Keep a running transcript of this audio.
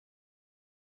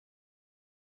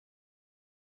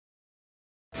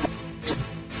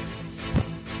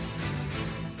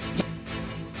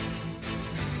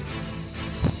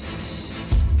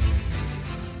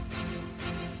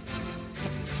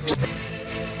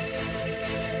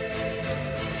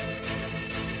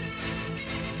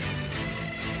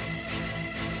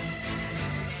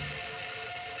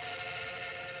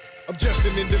I'm just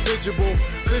an individual,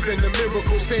 living a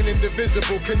miracle, staying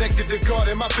indivisible, connected to God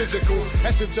and my physical.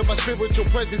 Essence of my spiritual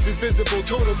presence is visible,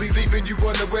 totally leaving you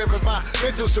unaware of my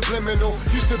mental subliminal.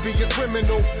 Used to be a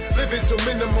criminal, living so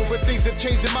minimal, but things have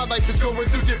changed in my life, it's going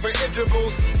through different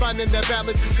intervals. Finding that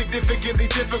balance is significantly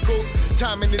difficult.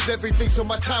 Timing is everything, so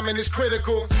my timing is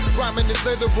critical. Rhyming is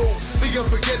literal, the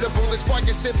unforgettable. That's why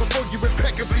I stand before you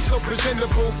impeccably so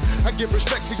presentable. I give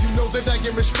respect so you know that I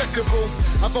am respectable.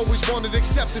 I've always wanted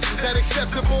acceptance, is that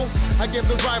acceptable? I am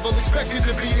the rival, expected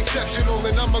to be exceptional.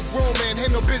 And I'm a grown man,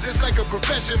 handle business like a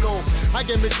professional. I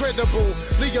am incredible,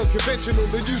 the unconventional.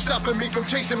 And you stopping me from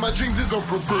chasing my dreams is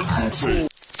unpreventable.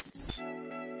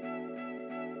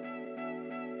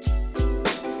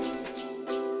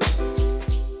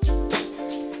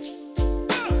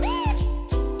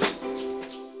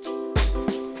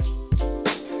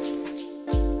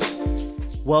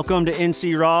 Welcome to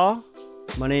NC Raw.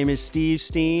 My name is Steve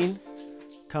Steen,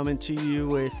 coming to you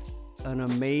with an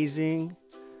amazing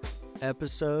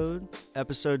episode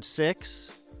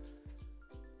 6.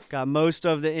 Got most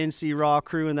of the NC Raw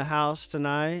crew in the house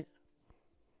tonight.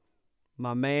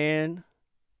 My man,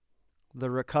 the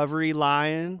recovery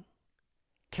lion,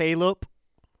 Caleb,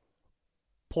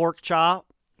 Pork Chop,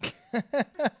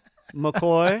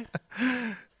 McCoy.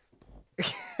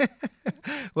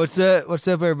 What's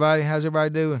up, everybody? How's everybody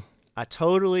doing? I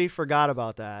totally forgot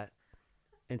about that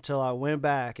until I went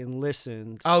back and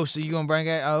listened. Oh, so you gonna bring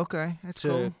it? Oh, okay, that's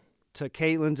cool. To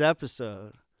Caitlin's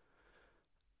episode.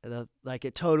 Like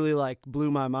it totally like blew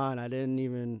my mind. I didn't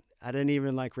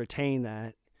even like retain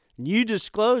that. And you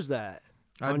disclosed that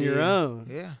on your own.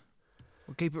 Yeah,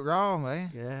 we'll keep it raw,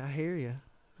 man. Yeah, I hear you.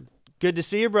 Good to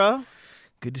see you, bro.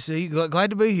 Good to see you.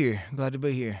 Glad to be here.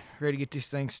 Ready to get this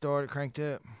thing started, cranked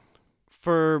up.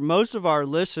 For most of our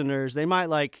listeners, they might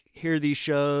like hear these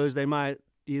shows. They might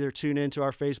either tune into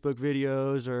our Facebook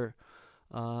videos or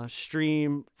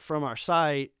stream from our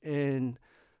site. And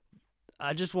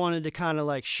I just wanted to kind of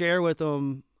like share with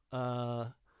them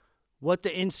what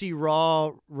the NC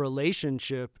Raw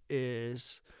relationship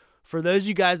is. For those of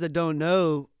you guys that don't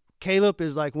know, Caleb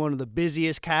is like one of the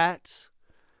busiest cats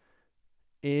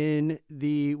in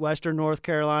the Western North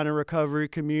Carolina recovery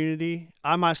community.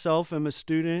 I myself am a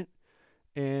student,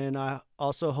 and I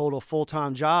also hold a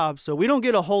full-time job, so we don't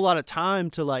get a whole lot of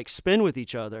time to like spend with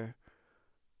each other.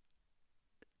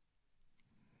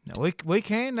 No, we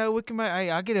can though. We can make.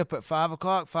 Hey, I get up at 5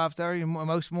 o'clock, 5:30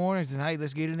 most mornings, and hey,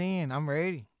 let's get it in. I'm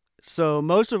ready. So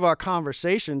most of our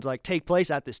conversations like take place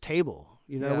at this table.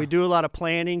 You know, we do a lot of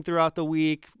planning throughout the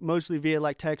week, mostly via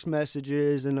like text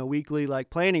messages and a weekly like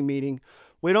planning meeting.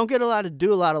 We don't get to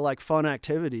do a lot of like fun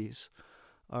activities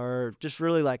or just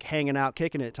really like hanging out,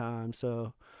 kicking it time.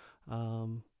 So I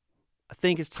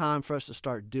think it's time for us to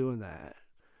start doing that.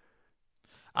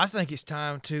 I think it's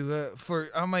time to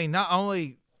not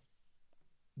only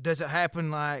does it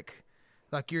happen like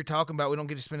you're talking about, we don't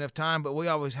get to spend enough time, but we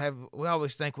always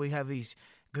think we have these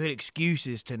good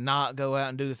excuses to not go out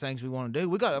and do the things we want to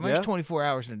do. It's 24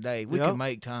 hours in a day. We can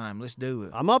make time. Let's do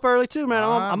it. I'm up early too, man.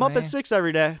 I'm up at 6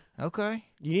 every day. Okay.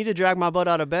 You need to drag my butt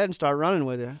out of bed and start running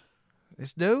with you.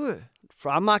 Let's do it.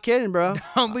 I'm not kidding, bro.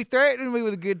 Don't be threatening me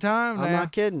with a good time now. I'm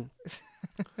not kidding.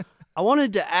 I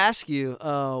wanted to ask you,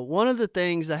 one of the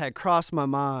things that had crossed my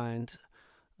mind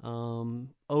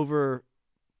we're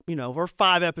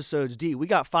 5 episodes deep. We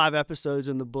got 5 episodes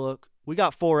in the book. We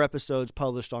got 4 episodes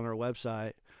published on our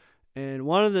website. And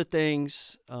one of the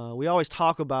things we always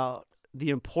talk about the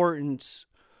importance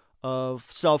of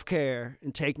self-care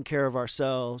and taking care of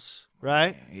ourselves,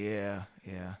 right? Yeah.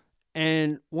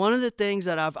 And one of the things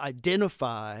that I've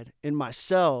identified in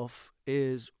myself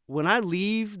is when I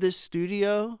leave this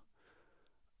studio,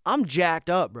 I'm jacked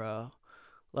up, bro.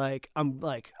 I'm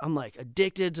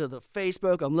addicted to the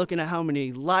Facebook. I'm looking at how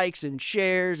many likes and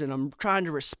shares, and I'm trying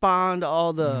to respond to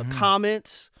all the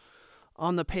comments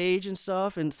on the page and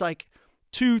stuff. And it's like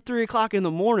 2-3 o'clock in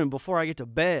the morning before I get to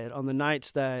bed on the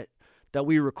nights that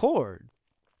we record.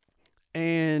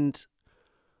 And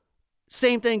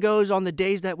same thing goes on the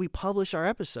days that we publish our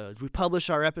episodes.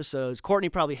 Courtney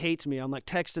probably hates me. I'm like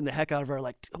texting the heck out of her,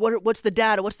 like, what's the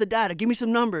data? What's the data? Give me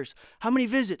some numbers. How many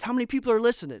visits? How many people are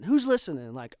listening? Who's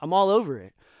listening? Like, I'm all over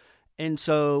it. And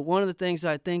so one of the things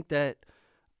I think that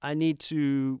I need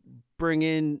to bring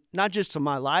in, not just to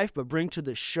my life, but bring to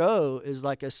the show is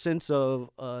like a sense of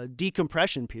a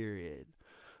decompression period,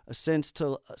 a sense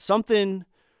to something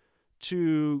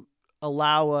to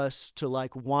allow us to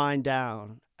like wind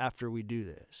down after we do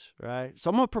this, right? So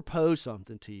I'm going to propose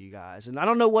something to you guys, and I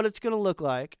don't know what it's going to look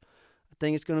like. I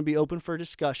think it's going to be open for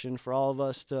discussion for all of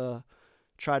us to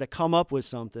try to come up with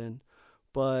something,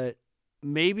 but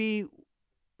maybe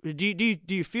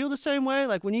Do you feel the same way?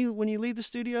 Like when you leave the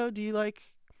studio, do you like?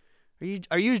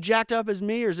 Are you as jacked up as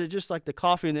me, or is it just like the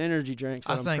coffee and the energy drinks?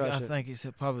 That I think it's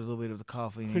probably a little bit of the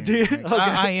coffee. And Do you? energy drinks. Okay.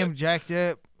 I am jacked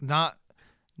up,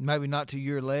 maybe not to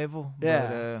your level. Yeah.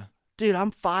 But, Dude, I'm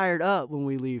fired up when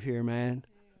we leave here, man.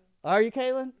 Are you,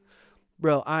 Caitlin?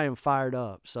 Bro, I am fired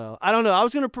up. So I don't know. I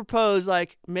was gonna propose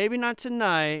like maybe not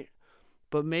tonight,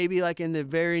 but maybe like in the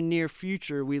very near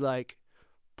future we like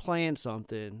plan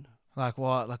something. like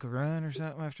what? Like a run or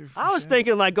something after? I was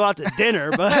thinking like go out to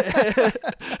dinner, but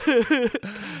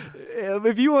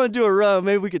if you want to do a run,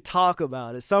 maybe we could talk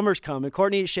about it. Summer's coming.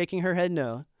 Courtney is shaking her head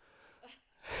no.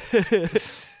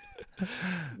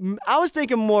 I was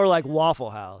thinking more like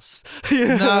Waffle House.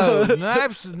 No,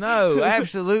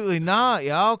 absolutely not,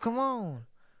 y'all. Come on.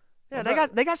 Yeah,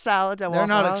 they got salads at They're Waffle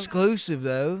not House. exclusive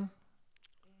though.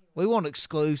 We want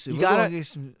exclusive. You We gotta- want to get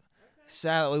some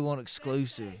salad. We want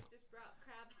exclusive.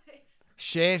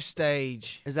 Chef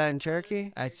Stage. Is that in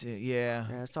Cherokee? That's it. Yeah.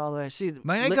 Yeah, that's all the way. See,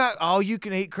 Man, they got all you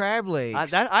can eat crab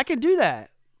legs. I can do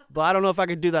that, but I don't know if I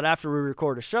could do that after we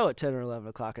record a show at 10 or 11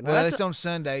 o'clock at night. well, That's it's on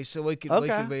Sunday, so we could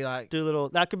Okay. be like, do a little.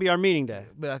 That could be our meeting day.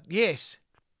 yes.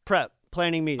 Prep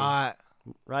planning meeting. All right.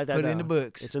 Write that Put it down. in the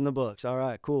books. It's in the books. All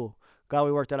right, cool. Glad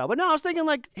we worked that out. But no, I was thinking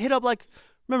like hit up like.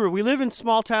 Remember, we live in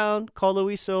small town called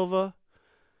Louis Silva.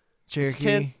 It's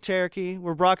Cherokee. Cherokee.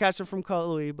 We're broadcasting from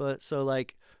Cullowhee, but so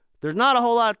like, there's not a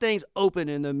whole lot of things open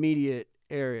in the immediate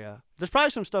area. There's probably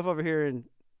some stuff over here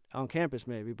on campus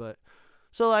maybe, but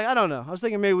so like I don't know. I was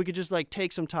thinking maybe we could just like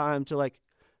take some time to like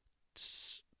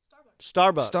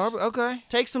Starbucks. Okay.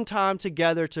 Take some time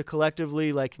together to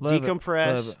collectively like Love it.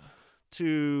 decompress, Love it.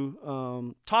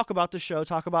 to talk about the show,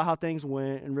 talk about how things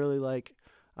went, and really like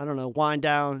I don't know, wind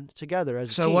down together as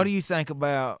a So team. what do you think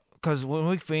about? Because when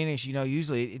we finish,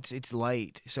 usually it's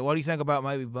late. So what do you think about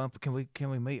maybe bump? Can we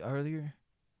meet earlier?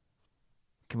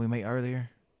 Can we meet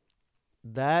earlier?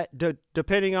 That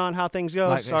depending on how things go,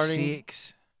 Like at starting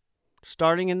 6?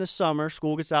 starting in the summer,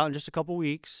 school gets out in just a couple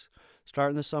weeks.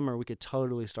 Starting the summer, we could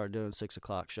totally start doing 6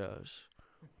 o'clock shows.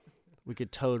 We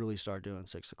could totally start doing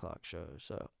 6 o'clock shows.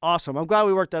 So awesome! I'm glad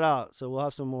we worked that out. So we'll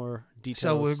have some more details.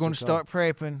 So we're going to come. start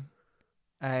prepping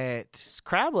at It's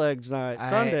crab legs night,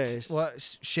 Sundays. What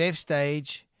Chef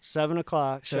Stage. 7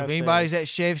 o'clock. So Chef if Day. anybody's at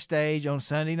Chef Stage on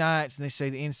Sunday nights and they see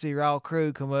the NC Raw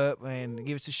crew come up and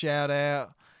give us a shout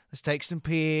out, let's take some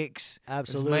pics.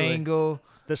 Absolutely. Let's mingle.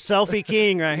 The selfie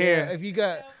king right Yeah, here if you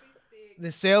got the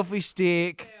selfie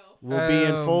stick, will be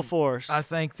in full force. I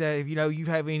think that if you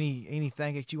have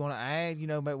anything that you want to add,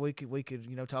 maybe we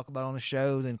could talk about on the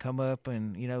show, then come up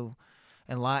and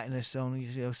enlighten us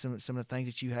on some of the things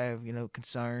that you have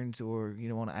concerns or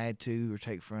want to add to or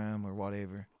take from or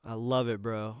whatever. I love it,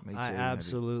 bro. Me I too, I do.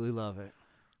 absolutely love it.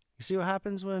 You see what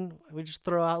happens when we just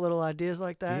throw out little ideas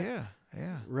like that?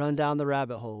 Yeah. Run down the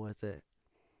rabbit hole with it.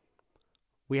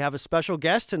 We have a special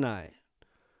guest tonight.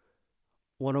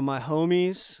 One of my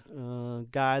homies, a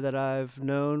guy that I've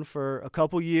known for a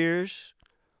couple years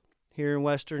here in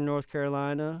Western North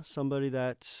Carolina, somebody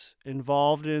that's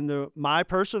involved in my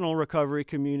personal recovery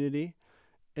community,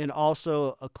 and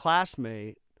also a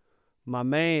classmate, my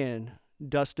man,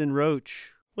 Dustin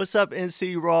Roach. What's up,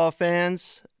 NC Raw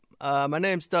fans? My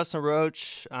name's Dustin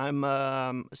Roach. I'm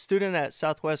a student at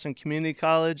Southwestern Community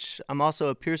College. I'm also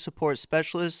a peer support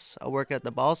specialist. I work at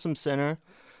the Balsam Center.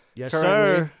 Yes,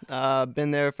 Currently, sir.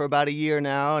 been there for about a year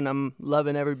now, and I'm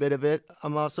loving every bit of it.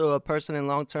 I'm also a person in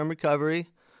long-term recovery,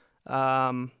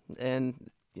 and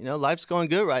life's going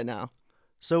good right now.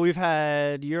 So we've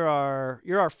had you're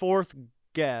our fourth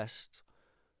guest,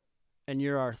 and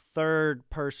you're our third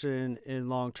person in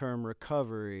long-term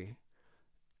recovery.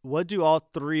 What do all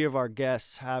three of our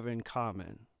guests have in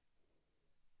common?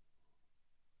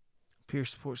 Peer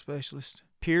support specialist.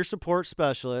 Peer support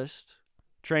specialist,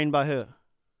 trained by who?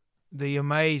 The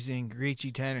amazing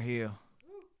Richie Tannerhill.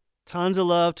 Tons of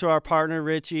love to our partner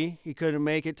Richie. He couldn't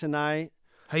make it tonight.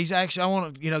 He's actually, I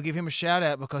want to, give him a shout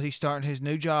out because he's starting his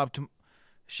new job.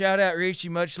 Shout out, Richie.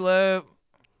 Much love.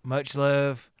 Much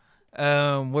love.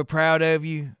 We're proud of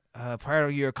you, proud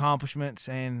of your accomplishments,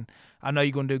 and I know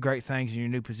you're going to do great things in your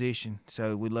new position.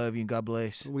 So we love you and God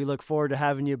bless. We look forward to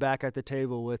having you back at the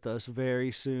table with us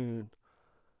very soon.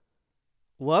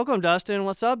 Welcome, Dustin.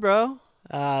 What's up, bro?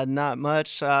 Not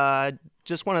much. I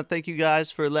just want to thank you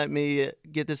guys for letting me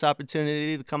get this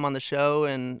opportunity to come on the show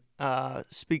and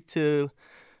speak to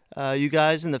you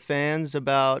guys and the fans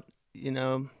about,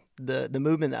 the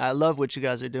movement. I love what you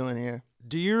guys are doing here.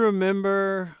 Do you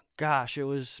remember, gosh, it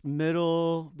was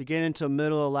beginning to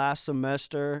middle of last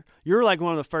semester. You were like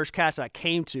one of the first cats I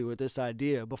came to with this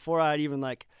idea. Before I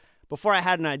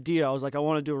had an idea, I was like, I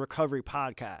want to do a recovery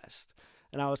podcast.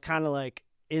 and I was kind of like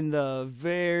in the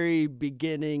very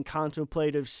beginning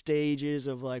contemplative stages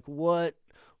of like what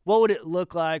would it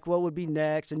look like, what would be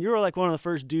next. And you were like one of the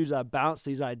first dudes I bounced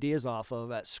these ideas off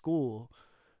of at school.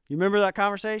 You remember that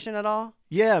conversation at all?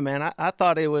 Yeah, man. I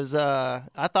thought it was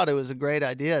a great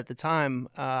idea at the time.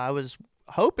 I was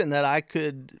hoping that I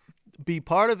could be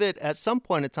part of it at some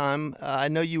point in time. I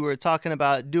know you were talking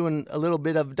about doing a little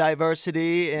bit of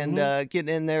diversity and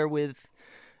getting in there with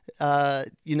a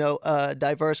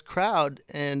diverse crowd.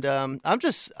 And I'm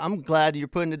glad you're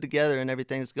putting it together and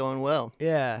everything's going well.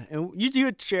 Yeah, and you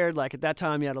had shared like at that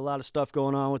time you had a lot of stuff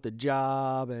going on with the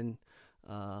job and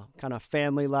kind of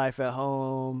family life at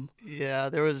home. Yeah,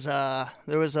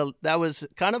 that was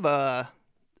kind of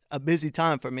a busy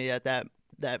time for me at that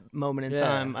moment in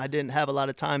time. I didn't have a lot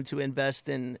of time to invest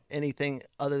in anything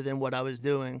other than what I was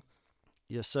doing.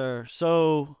 Yes, sir.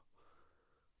 So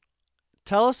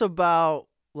tell us about,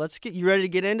 you ready to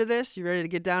get into this? You ready to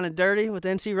get down and dirty with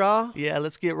NC Raw? Yeah,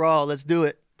 let's get raw. Let's do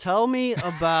it. Tell me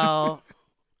about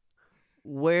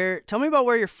where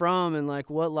you're from and like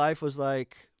what life was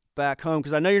like back home,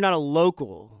 because I know you're not a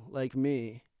local like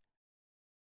me.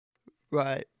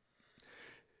 Right.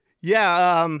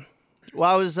 Yeah, well,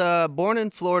 I was born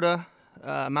in Florida.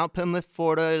 Mount Pimliff,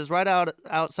 Florida is right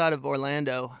outside of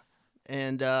Orlando.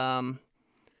 And, at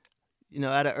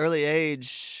an early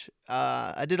age,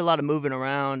 I did a lot of moving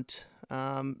around.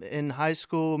 In high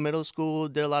school, middle school,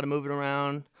 did a lot of moving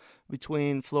around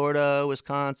between Florida,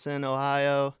 Wisconsin,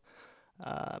 Ohio.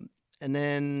 And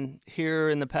then here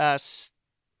in the past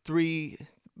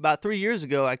about 3 years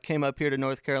ago, I came up here to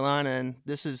North Carolina, and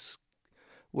this is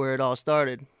where it all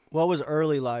started. What was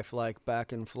early life like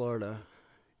back in Florida?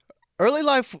 Early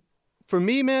life for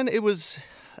me, man, it was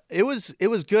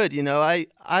good.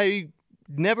 I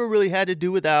never really had to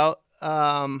do without.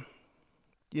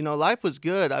 Life was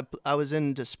good. I was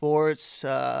into sports,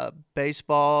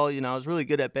 baseball. I was really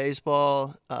good at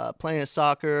baseball, playing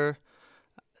soccer,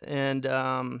 and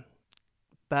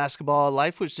basketball.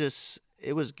 Life was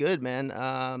it was good, man.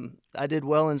 I did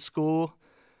well in school.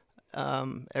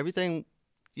 Everything,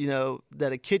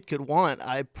 that a kid could want,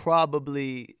 I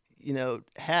probably,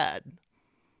 had.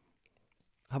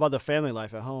 How about the family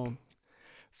life at home?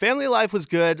 Family life was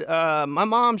good. My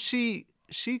mom, she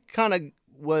kind of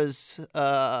was,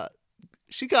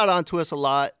 she got onto us a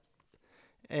lot.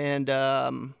 And, I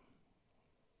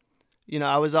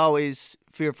was always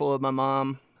fearful of my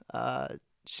mom.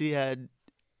 She had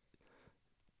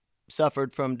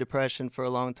suffered from depression for a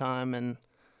long time, and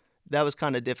that was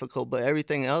kind of difficult. But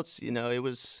everything else, it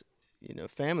was,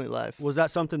 family life. Was that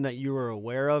something that you were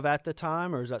aware of at the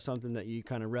time, or is that something that you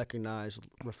kind of recognized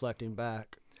reflecting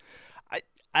back?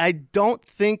 I don't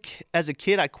think as a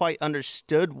kid I quite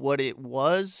understood what it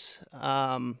was.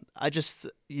 I just,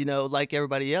 like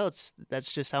everybody else,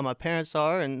 that's just how my parents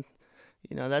are, and,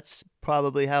 that's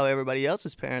probably how everybody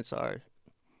else's parents are.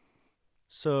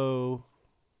 So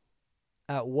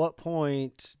at what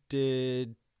point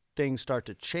did things start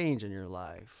to change in your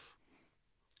life?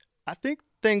 I think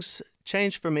things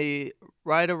changed for me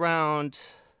right around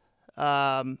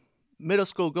middle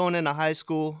school, going into high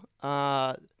school.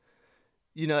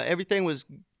 Everything was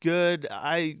good.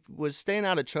 I was staying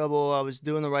out of trouble. I was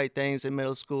doing the right things in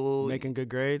middle school. Making good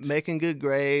grades? Making good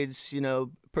grades,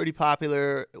 pretty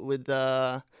popular with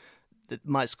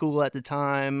my school at the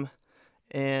time.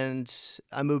 And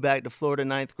I moved back to Florida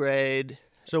 9th grade.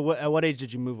 So at what age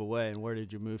did you move away, and where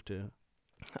did you move to?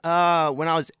 When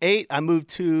I was 8, I moved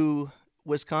to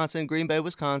Wisconsin, Green Bay,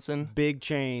 Wisconsin. Big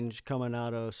change coming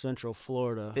out of Central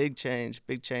Florida. Big change.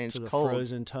 To the cold.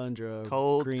 Frozen tundra of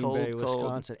cold, Green cold, Bay, cold.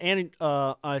 Wisconsin. And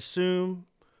I assume,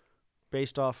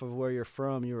 based off of where you're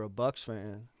from, you're a Bucks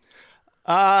fan.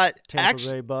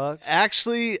 Tampa Bay Bucks.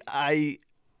 Actually, I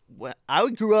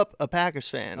grew up a Packers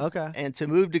fan. Okay. And to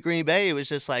move to Green Bay, it was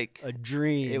just like a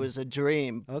dream. It was a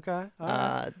dream. Okay. All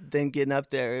right. Then getting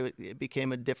up there, it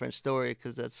became a different story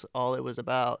because that's all it was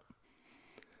about.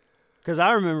 Because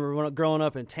I remember growing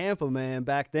up in Tampa, man,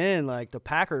 back then, like the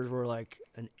Packers were like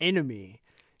an enemy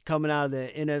coming out of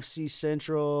the NFC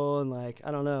Central, and like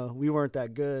I don't know, we weren't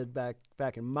that good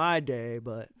back in my day,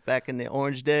 but back in the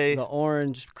orange day, the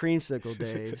orange creamsicle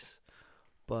days.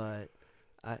 But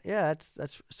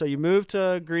that's so you moved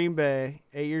to Green Bay,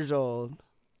 8 years old,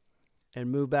 and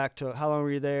moved back to, how long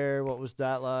were you there? What was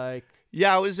that like?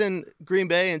 Yeah, I was in Green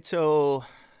Bay until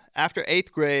after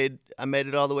 8th grade. I made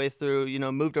it all the way through,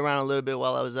 moved around a little bit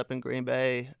while I was up in Green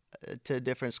Bay to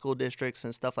different school districts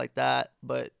and stuff like that.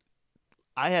 But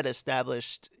I had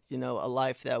established, a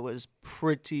life that was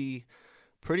pretty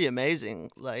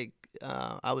amazing. Like,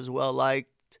 I was well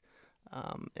liked,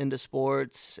 into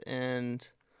sports, and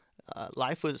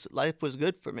life was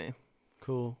good for me.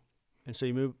 Cool. And so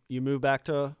you moved back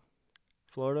to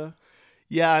Florida?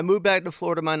 Yeah, I moved back to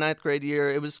Florida my 9th grade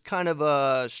year. It was kind of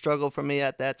a struggle for me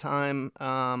at that time.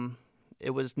 It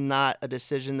was not a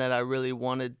decision that I really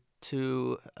wanted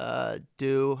to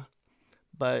do,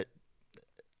 but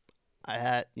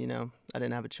I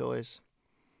didn't have a choice.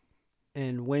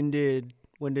 And when did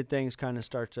things kind of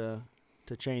start to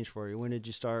change for you? When did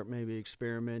you start maybe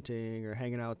experimenting or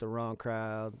hanging out with the wrong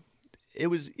crowd? It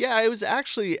was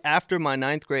actually after my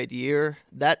 9th grade year.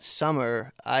 That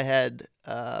summer,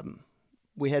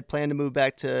 we had planned to move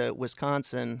back to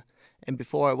Wisconsin, and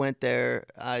before I went there,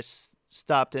 I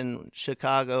stopped in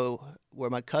Chicago where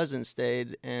my cousin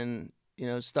stayed, and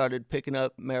started picking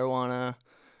up marijuana.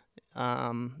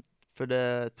 For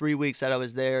the 3 weeks that I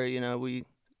was there, we're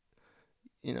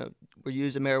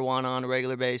using marijuana on a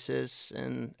regular basis,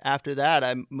 and after that,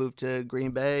 I moved to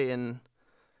Green Bay, and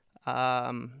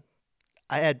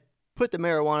I had put the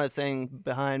marijuana thing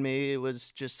behind me. It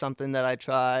was just something that I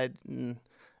tried, and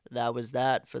that was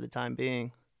that for the time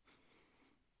being.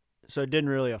 So it didn't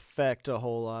really affect a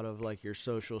whole lot of like your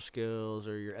social skills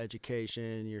or your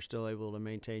education. You're still able to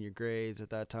maintain your grades at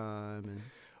that time.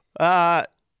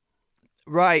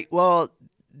 Right. Well,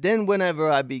 then whenever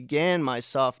I began my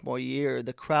sophomore year,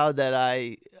 the crowd that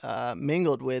I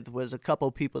mingled with was a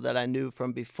couple people that I knew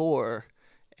from before,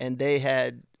 and they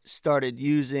had started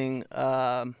using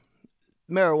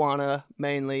marijuana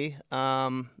mainly.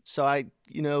 So I,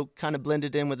 kind of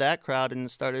blended in with that crowd and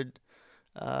started,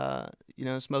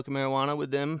 smoking marijuana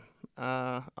with them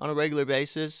on a regular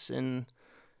basis, and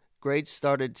grades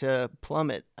started to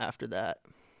plummet after that.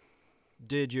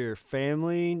 Did your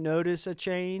family notice a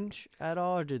change at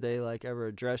all, or did they like ever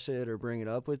address it or bring it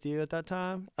up with you at that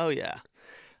time? Oh yeah,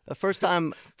 the first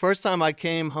time I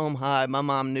came home high, my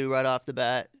mom knew right off the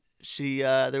bat. She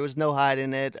there was no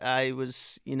hiding it. I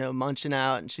was munching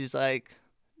out, and she's like,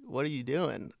 "What are you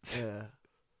doing?" Yeah.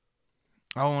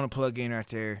 I want to plug in right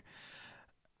there.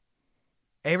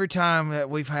 Every time that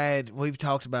we've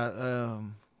talked about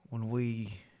when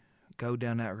we go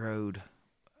down that road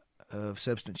of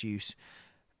substance use,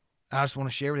 I just want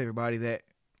to share with everybody that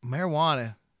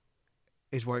marijuana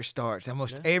is where it starts.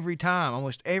 Almost every time,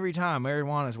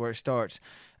 marijuana is where it starts.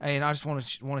 And I just want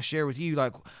to share with you,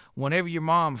 like, whenever your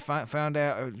mom found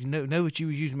out or knew that you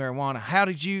was using marijuana, how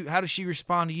did she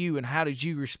respond to you, and how did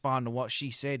you respond to what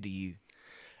she said to you?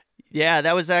 Yeah,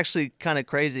 that was actually kind of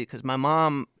crazy because my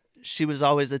mom, she was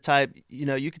always the type,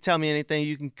 you can tell me anything,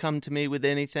 you can come to me with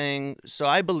anything. So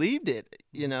I believed it,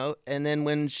 and then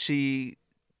when she,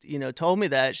 told me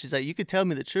that, she's like, you could tell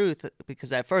me the truth,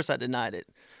 because at first I denied it.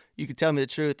 You could tell me the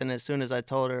truth. And as soon as I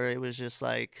told her, it was just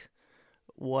like,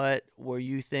 what were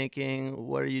you thinking?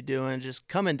 What are you doing? Just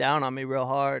coming down on me real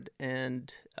hard.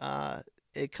 And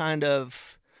it kind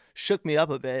of shook me up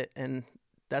a bit. And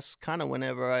that's kind of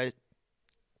whenever I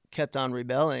kept on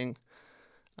rebelling,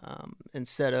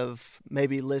 instead of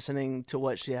maybe listening to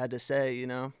what she had to say,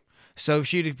 So if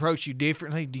she'd approach you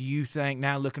differently, do you think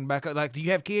now looking back, like, do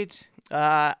you have kids?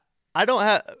 I don't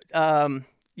have,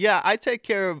 I take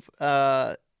care of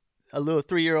a little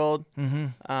 3-year-old.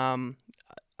 Mm-hmm.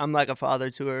 I'm like a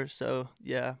father to her, so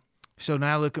yeah. So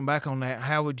now looking back on that,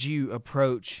 how would you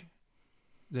approach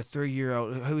the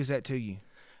 3-year-old? Who is that to you?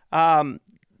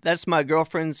 That's my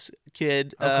girlfriend's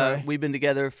kid. Okay. We've been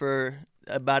together for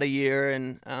about a year,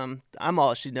 and I'm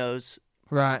all she knows.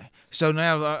 Right. So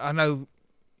now I know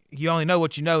you only know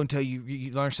what you know until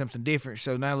you learn something different.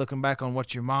 So now looking back on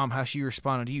what your mom, how she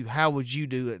responded to you, how would you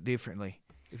do it differently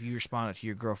if you responded to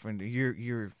your girlfriend,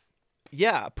 your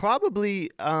Yeah, probably.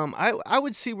 I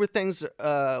would see where things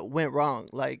went wrong.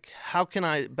 Like, how can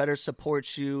I better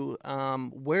support you?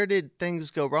 Where did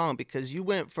things go wrong? Because you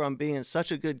went from being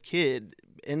such a good kid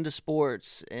into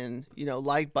sports and,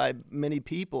 liked by many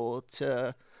people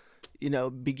to,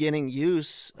 beginning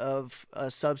use of a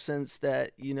substance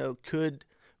that, could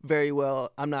very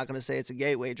well, I'm not going to say it's a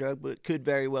gateway drug, but could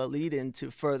very well lead into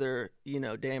further,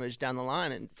 damage down the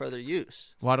line and further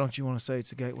use. Why don't you want to say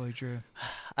it's a gateway drug?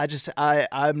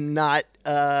 I'm not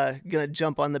going to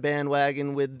jump on the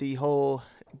bandwagon with the whole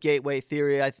gateway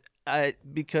theory.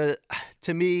 Because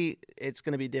to me, it's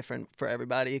going to be different for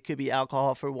everybody. It could be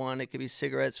alcohol for one, it could be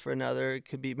cigarettes for another, it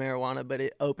could be marijuana, but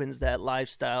it opens that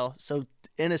lifestyle. So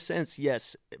in a sense,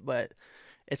 yes, but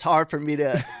it's hard for me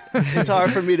to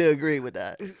agree with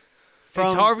that.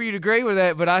 It's hard for you to agree with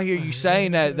that, but I hear you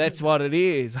saying that that's what it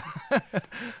is.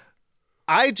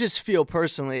 I just feel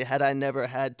personally, had I never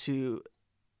had to,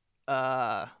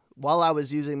 while I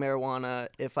was using marijuana,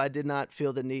 if I did not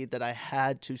feel the need that I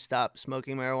had to stop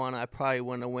smoking marijuana, I probably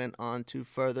wouldn't have went on to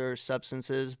further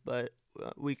substances. But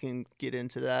we can get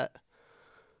into that.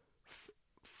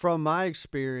 From my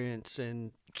experience,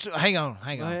 and So, hang on.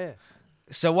 go ahead.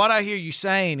 So what I hear you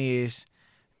saying is,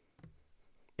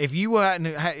 if you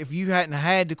hadn't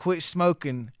had to quit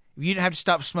smoking, if you didn't have to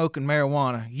stop smoking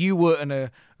marijuana, you wouldn't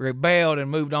have rebelled and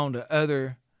moved on to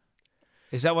other.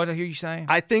 Is that what I hear you saying?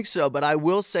 I think so, but I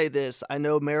will say this. I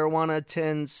know marijuana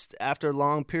tends, after a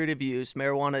long period of use,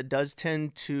 marijuana does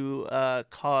tend to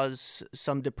cause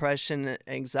some depression,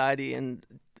 anxiety in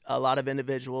a lot of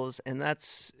individuals, and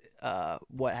that's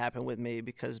what happened with me,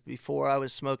 because before I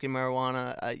was smoking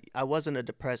marijuana, I wasn't a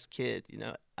depressed kid. You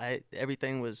know,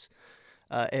 everything was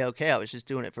A-okay. I was just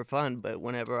doing it for fun, but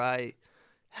whenever I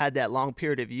had that long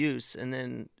period of use and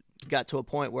then got to a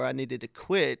point where I needed to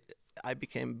quit, I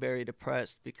became very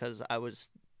depressed because I was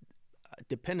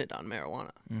dependent on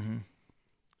marijuana. Mm-hmm.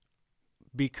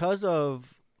 Because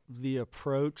of the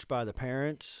approach by the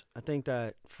parents, I think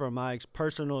that from my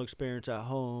personal experience at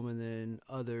home and then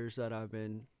others that I've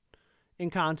been in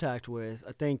contact with,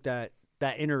 I think that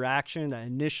interaction, that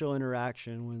initial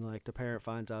interaction when like the parent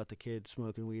finds out the kid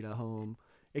smoking weed at home,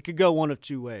 it could go one of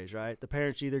two ways, right? The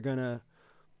parent's either gonna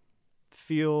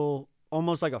feel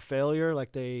almost like a failure,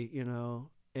 like they, you know,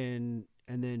 and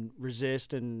then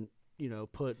resist and, you know,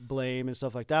 put blame and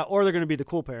stuff like that, or they're gonna be the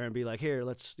cool parent and be like, here,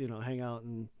 let's, you know, hang out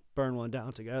and burn one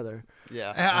down together.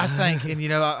 Yeah. I think, and you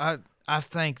know, I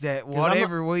think that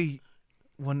whatever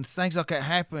when things like that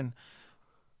happen,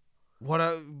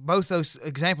 both those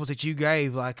examples that you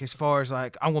gave, like as far as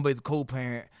like I'm gonna be the cool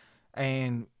parent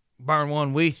and burn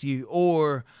one with you,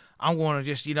 or I'm gonna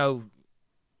just, you know,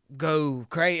 go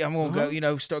crazy. I'm gonna go, you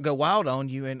know, go wild on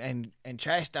you and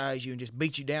chastise you and just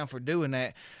beat you down for doing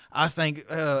that. I think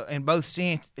in both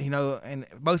in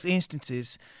both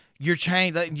instances, you're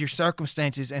letting your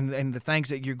circumstances and the things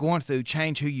that you're going through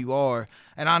change who you are.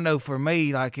 And I know for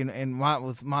me, like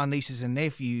with my nieces and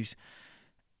nephews,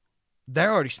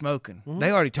 they're already smoking. Mm-hmm.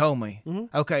 They already told me.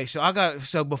 Mm-hmm. Okay,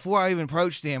 so before I even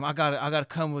approach them, I got to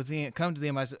come to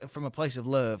them from a place of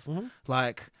love. Mm-hmm.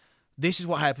 Like, this is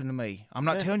what happened to me. I'm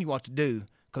not telling you what to do,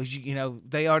 because you know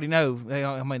they already know.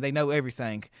 They know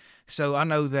everything. So I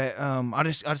know that I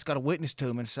just got to witness to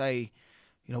them and say,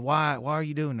 you know, why are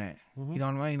you doing that? Mm-hmm. You know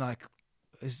what I mean? Like,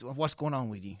 what's going on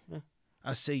with you? Yeah.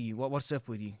 I see you. What's up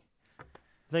with you?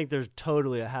 I think there's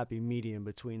totally a happy medium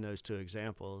between those two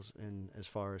examples, and as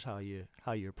far as how you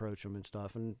approach them and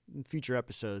stuff. And in future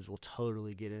episodes, we'll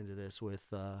totally get into this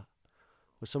with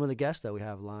some of the guests that we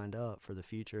have lined up for the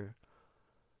future.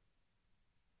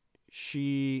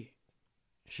 She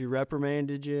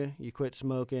reprimanded you. You quit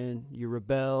smoking. You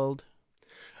rebelled.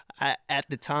 At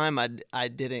the time, I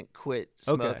didn't quit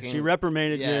smoking. Okay. She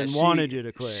reprimanded you and wanted you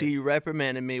to quit. She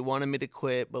reprimanded me, wanted me to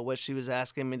quit, but what she was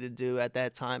asking me to do at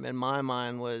that time in my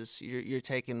mind was, you're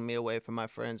taking me away from my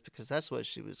friends, because that's what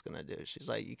she was going to do. She's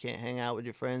like, you can't hang out with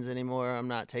your friends anymore. I'm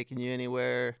not taking you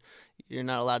anywhere. You're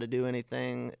not allowed to do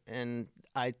anything. And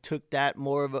I took that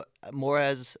more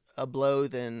as a blow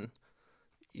than,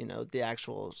 you know, the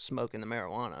actual smoking the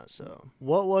marijuana. So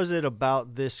what was it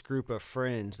about this group of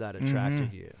friends that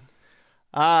attracted you?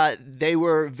 They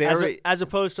were very as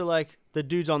opposed to like the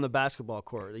dudes on the basketball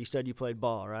court. You said you played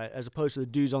ball, right? As opposed to the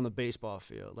dudes on the baseball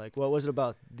field. Like, what was it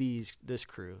about this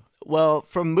crew? Well,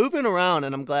 from moving around,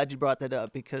 and I'm glad you brought that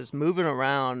up, because moving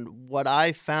around, what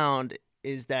I found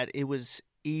is that it was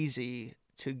easy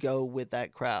to go with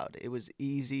that crowd. It was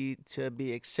easy to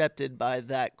be accepted by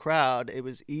that crowd. It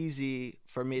was easy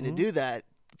for me to do that.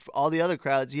 For all the other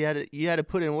crowds, you had to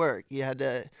put in work. You had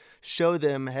to show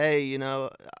them, hey, you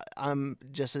know, I'm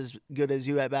just as good as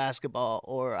you at basketball,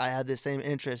 or I have the same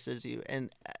interests as you. And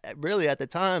really, at the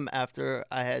time, after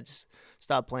I had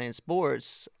stopped playing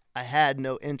sports, I had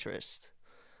no interest,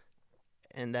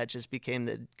 and that just became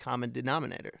the common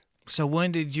denominator. So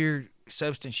when did your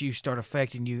substance use start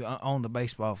affecting you on the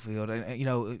baseball field, you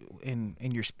know, in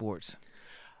your sports?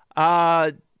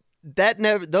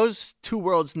 Those two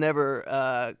worlds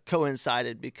never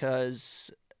coincided,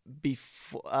 because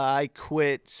before I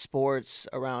quit sports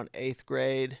around 8th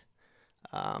grade,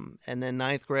 and then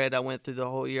 9th grade I went through the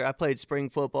whole year. I played spring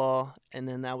football, and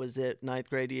then that was it, 9th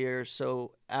grade year.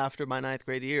 So after my 9th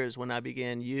grade year is when I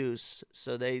began use.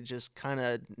 So they just kind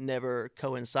of never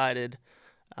coincided.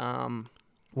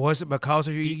 Was it because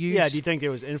of your use? Yeah, do you think it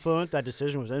was that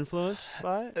decision was influenced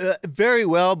by it? Very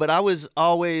well, but I was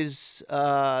always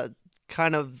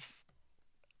kind of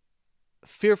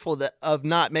fearful of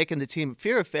not making the team.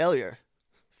 Fear of failure.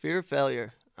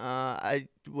 I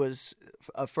was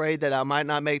afraid that I might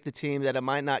not make the team, that I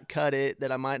might not cut it,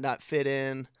 that I might not fit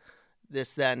in,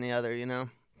 this, that, and the other, you know?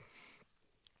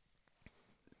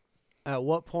 At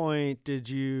what point did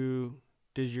you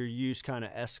did your use kind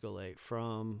of escalate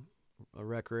from a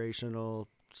recreational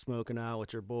smoking out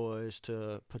with your boys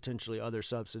to potentially other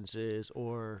substances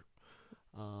or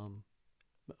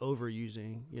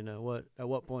overusing? At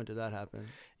what point did that happen?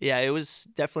 Yeah, it was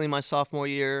definitely my sophomore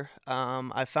year.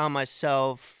 I found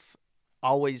myself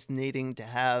always needing to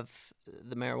have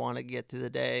the marijuana to get through the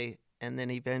day. And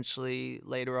then eventually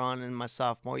later on in my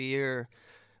sophomore year,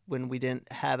 when we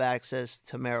didn't have access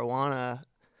to marijuana,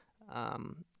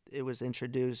 it was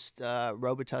introduced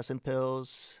Robitussin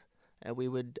pills, and we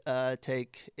would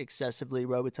take excessively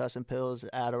Robitussin pills,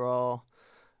 Adderall,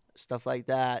 stuff like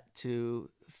that to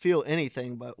feel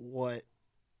anything but what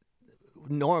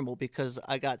normal, because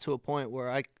I got to a point where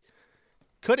I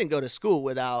couldn't go to school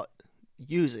without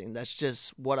using. That's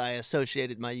just what I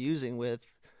associated my using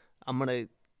with. I'm going to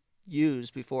use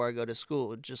before I go to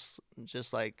school, just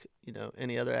like,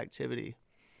 any other activity.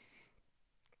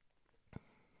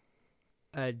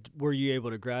 Were you able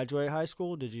to graduate high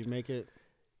school? Did you make it?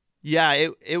 Yeah,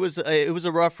 it was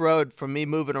a rough road for me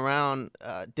moving around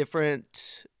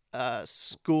different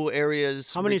school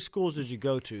areas. How many schools did you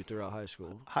go to throughout high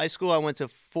school? High school, I went to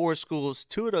 4 schools.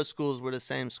 2 of those schools were the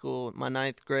same school. My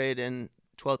 9th grade and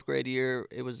 12th grade year,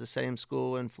 it was the same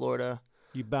school in Florida.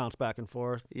 You bounced back and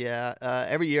forth? Yeah.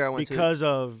 Every year I went because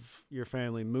of your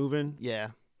family moving?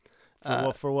 Yeah.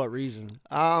 For what reason?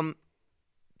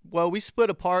 Well, we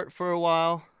split apart for a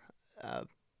while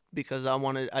because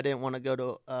I didn't want to go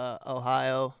to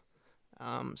Ohio.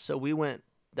 So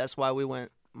that's why we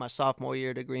went my sophomore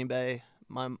year to Green Bay.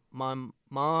 My mom,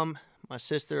 my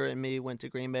sister, and me went to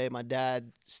Green Bay. My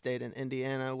dad stayed in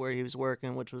Indiana where he was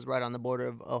working, which was right on the border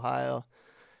of Ohio.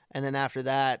 And then after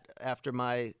that, after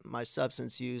my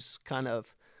substance use kind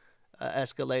of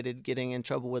escalated, getting in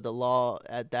trouble with the law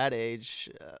at that age,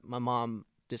 my mom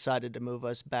decided to move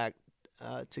us back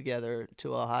together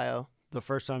to Ohio. The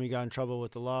first time you got in trouble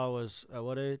with the law was at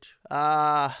what age?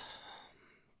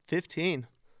 15.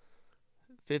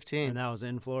 And that was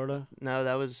in Florida? No,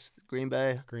 that was Green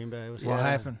Bay. Green Bay. What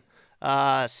happened?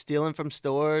 Stealing from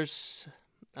stores,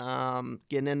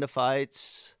 getting into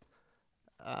fights.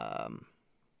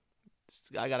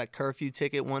 I got a curfew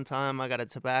ticket one time. I got a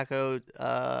tobacco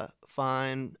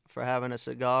fine for having a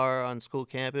cigar on school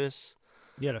campus.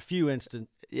 You had a few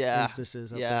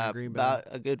instances up there in Green Bay. About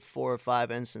a good 4 or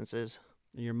 5 instances.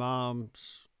 And your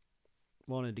mom's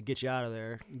wanted to get you out of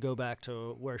there, go back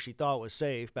to where she thought was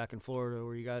safe, back in Florida,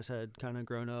 where you guys had kind of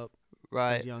grown up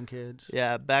as young kids.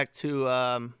 Yeah, back to,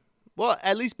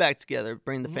 at least back together,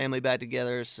 bring the family back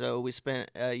together. So we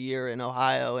spent a year in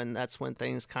Ohio, and that's when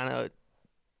things kind of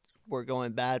were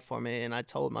going bad for me. And I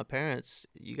told my parents,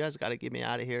 you guys got to get me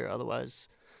out of here. Otherwise,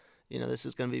 this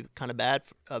is going to be kind of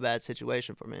a bad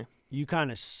situation for me. You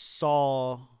kind of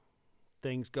saw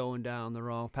things going down the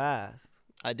wrong path.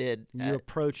 I did. You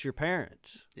approached your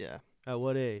parents. Yeah. At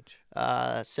what age?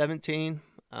 17,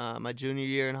 my junior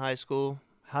year in high school.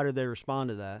 How did they respond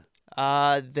to that?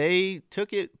 They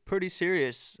took it pretty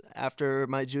serious. After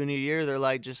my junior year, they're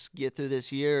like, just get through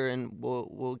this year and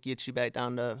we'll get you back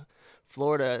down to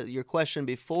Florida. Your question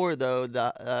before, though,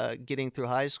 getting through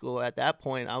high school, at that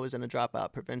point, I was in a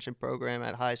dropout prevention program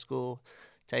at high school,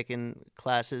 taking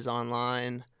classes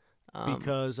online.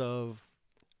 Because of?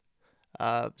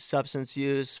 Substance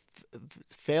use,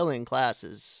 failing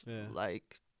classes,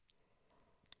 like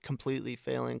completely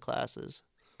failing classes.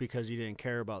 Because you didn't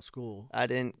care about school. I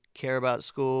didn't care about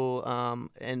school.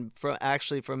 And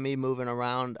from me moving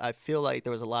around, I feel like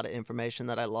there was a lot of information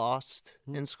that I lost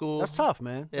in school. That's tough,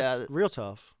 man. That's real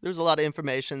tough. There's a lot of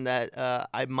information that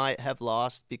I might have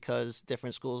lost because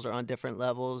different schools are on different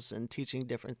levels and teaching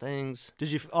different things.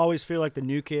 Did you always feel like the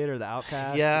new kid or the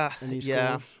outcast in these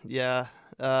schools? Yeah.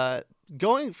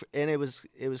 It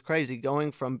was crazy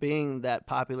going from being that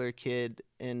popular kid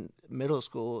in middle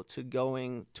school to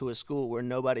going to a school where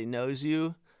nobody knows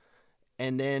you.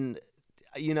 And then,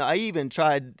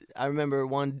 I remember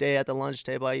one day at the lunch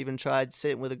table, I even tried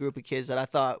sitting with a group of kids that I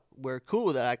thought were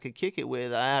cool that I could kick it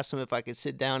with. I asked them if I could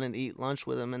sit down and eat lunch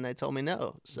with them, and they told me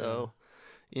no. So,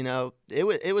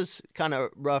 it was kind of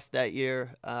rough that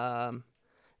year. And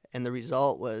the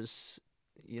result was,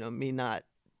 me not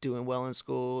doing well in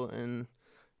school and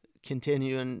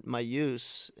continuing my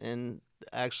use, and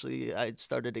actually I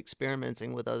started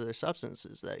experimenting with other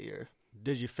substances that year.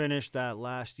 Did you finish that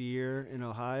last year in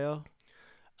Ohio?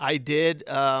 I did.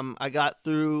 I got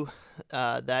through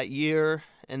that year,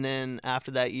 and then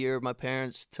after that year my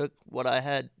parents took what I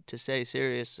had to say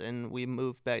serious, and we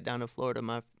moved back down to Florida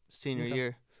my senior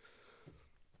year.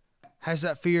 Has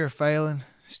that fear of failing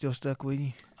still stuck with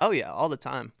you? Oh yeah, all the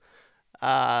time.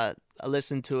 I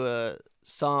listened to a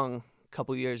song a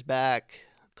couple years back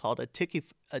called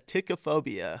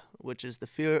Aticophobia, which is the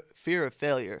fear of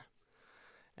failure.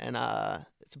 And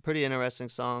it's a pretty interesting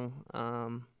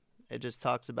song. It just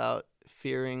talks about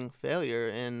fearing failure.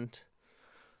 And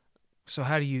so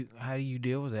how do you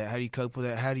deal with that? How do you cope with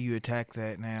that? How do you attack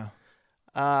that now?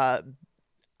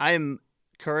 I'm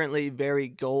currently very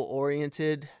goal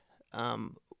oriented,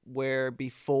 where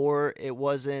before it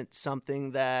wasn't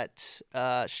something that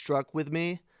struck with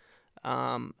me.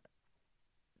 I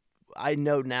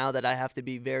know now that I have to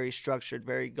be very structured,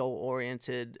 very goal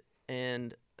oriented,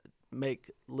 and make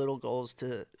little goals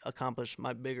to accomplish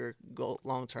my bigger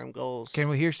long-term goals. Can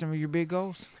we hear some of your big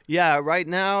goals? Yeah, right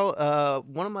now,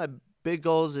 one of my big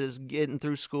goals is getting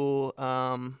through school,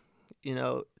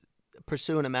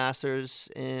 pursuing a master's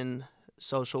in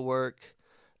social work.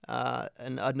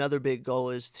 And another big goal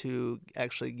is to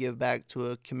actually give back to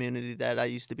a community that I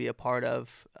used to be a part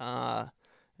of,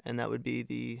 and that would be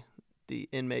the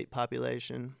inmate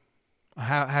population.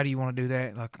 How do you want to do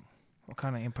that? Like, what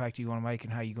kind of impact do you want to make,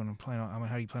 and how are you going to plan on? I mean,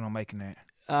 how do you plan on making that?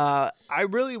 I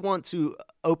really want to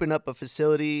open up a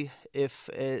facility if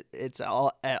it's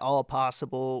at all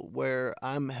possible, where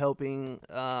I'm helping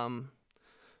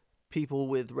people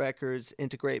with records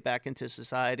integrate back into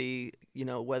society,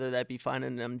 whether that be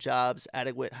finding them jobs,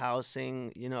 adequate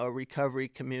housing, a recovery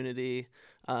community,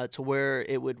 to where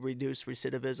it would reduce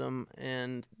recidivism,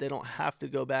 and they don't have to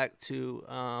go back to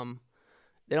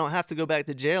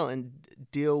jail and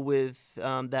deal with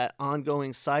that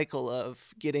ongoing cycle of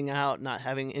getting out, not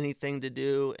having anything to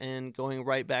do, and going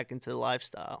right back into the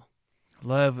lifestyle.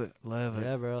 Love it.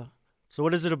 Yeah, bro. So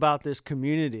what is it about this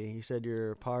community? You said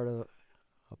you're a part of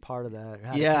that.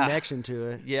 Had a connection to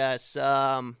it. Yes.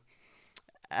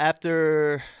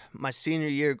 After my senior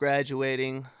year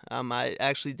graduating, I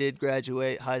actually did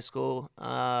graduate high school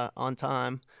on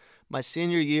time. My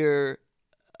senior year,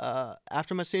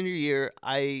 after my senior year,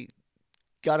 I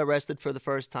got arrested for the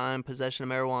first time, possession of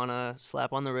marijuana,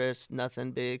 slap on the wrist,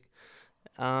 nothing big.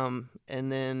 And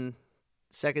then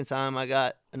second time, I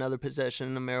got another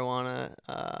possession of marijuana,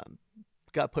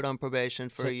 got put on probation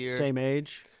for a year. Same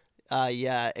age?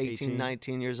 18,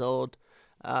 19 years old.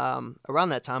 Around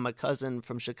that time, my cousin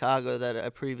from Chicago that I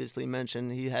previously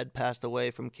mentioned, he had passed away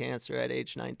from cancer at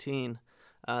age 19.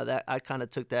 That I kind of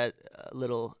took that a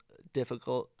little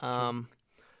difficult. Sure.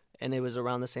 And it was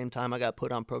around the same time I got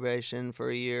put on probation for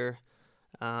a year.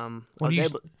 When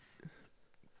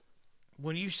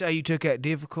you say you took that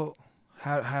difficult,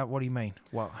 how what do you mean?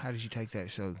 How did you take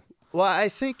that? Well, I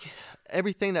think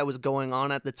everything that was going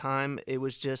on at the time, it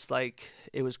was just like,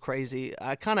 it was crazy.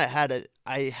 I kind of had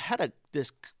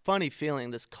this funny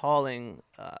feeling, this calling,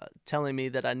 telling me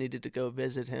that I needed to go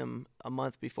visit him a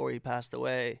month before he passed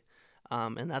away.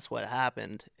 And that's what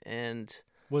happened. And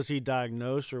was he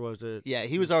diagnosed, or was it? Yeah,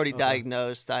 he was already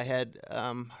diagnosed. I had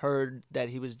heard that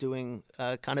he was doing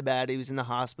kind of bad. He was in the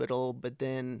hospital, but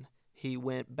then he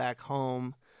went back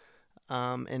home.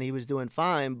 And he was doing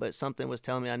fine, but something was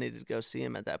telling me I needed to go see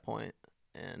him at that point.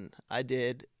 And I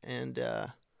did. And,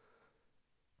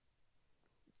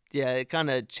 it kind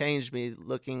of changed me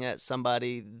looking at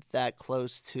somebody that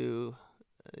close to,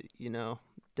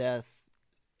 death.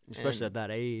 Especially at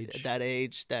that age. At that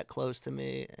age, that close to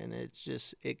me. And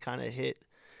it kind of hit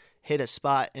a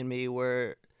spot in me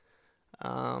where,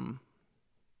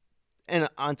 and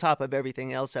on top of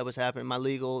everything else that was happening, my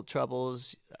legal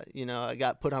troubles, I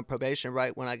got put on probation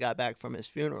right when I got back from his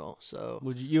funeral. So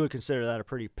you would consider that a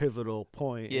pretty pivotal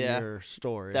point in your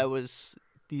story? That was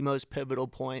the most pivotal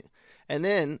point. And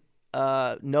then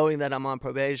knowing that I'm on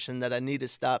probation, that I need to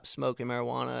stop smoking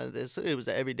marijuana, it was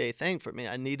an everyday thing for me.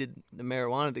 I needed the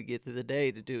marijuana to get through the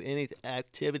day, to do any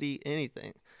activity,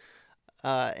 anything.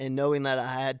 And knowing that I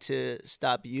had to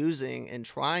stop using and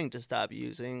trying to stop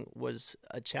using was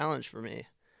a challenge for me.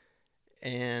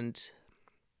 And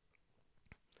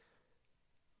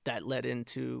that led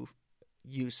into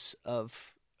use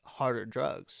of harder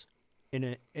drugs.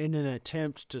 In an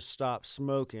attempt to stop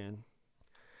smoking.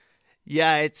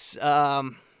 Yeah, it's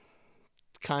kind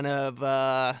of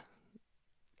a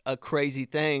crazy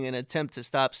thing. An attempt to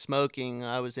stop smoking,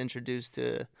 I was introduced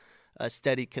to a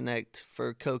Steady Connect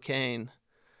for cocaine,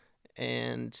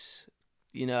 and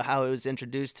how it was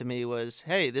introduced to me was,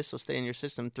 hey, this will stay in your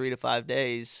system 3 to 5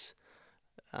 days.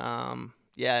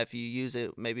 If you use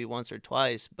it maybe once or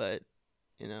twice, but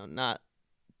not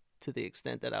to the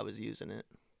extent that I was using it.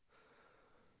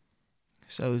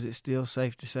 So is it still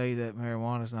safe to say that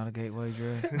marijuana is not a gateway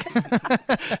drug?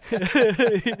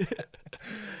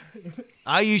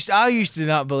 I used to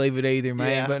not believe it either, man.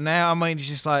 Yeah. But now, it's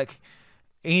just like,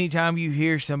 anytime you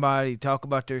hear somebody talk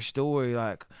about their story,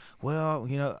 like, well,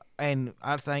 And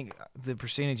I think the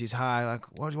percentage is high. Like,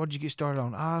 what'd you get started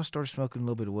on? Oh, I started smoking a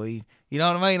little bit of weed. You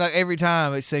know what I mean? Like, every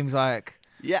time it seems like.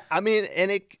 Yeah, I mean, and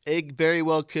it very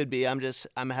well could be. I'm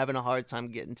having a hard time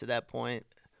getting to that point.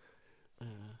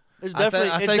 It's I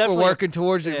think we're working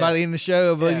towards it by the end of the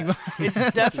show. But yeah.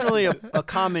 It's definitely a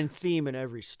common theme in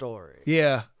every story.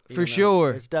 Yeah, for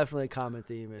sure. It's definitely a common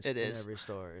theme in every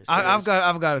story. So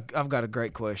I've got a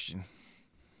great question.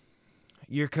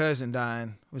 Your cousin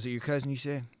dying. Was it your cousin you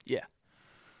said? Yeah.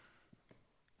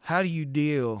 How do you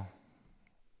deal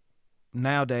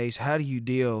nowadays? How do you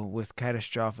deal with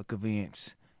catastrophic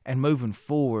events? And moving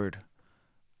forward,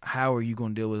 how are you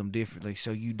going to deal with them differently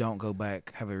so you don't go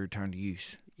back, have a return to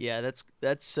use? Yeah, that's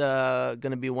going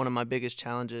to be one of my biggest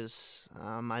challenges.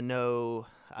 I know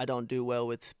I don't do well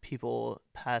with people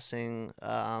passing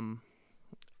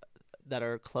that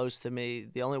are close to me.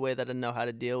 The only way that I know how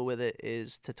to deal with it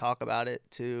is to talk about it,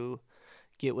 to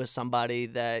get with somebody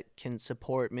that can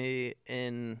support me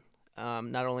in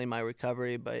not only my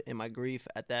recovery but in my grief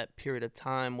at that period of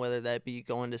time, whether that be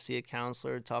going to see a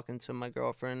counselor, talking to my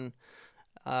girlfriend,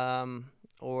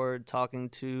 or talking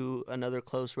to another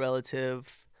close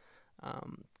relative,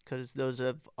 because those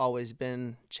have always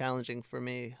been challenging for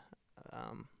me,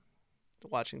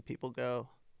 watching people go.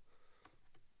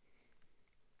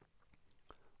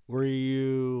 Were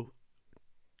you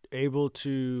able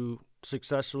to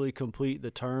successfully complete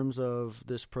the terms of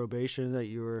this probation that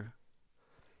you were?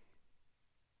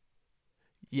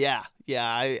 Yeah,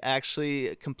 I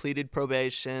actually completed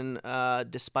probation,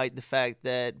 despite the fact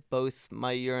that both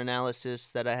my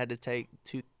urinalysis that I had to take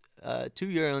two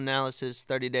urinalysis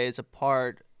 30 days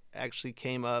apart actually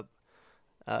came up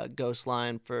ghost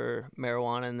line for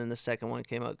marijuana, and then the second one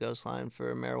came up ghost line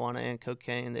for marijuana and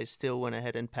cocaine. They still went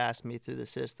ahead and passed me through the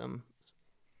system.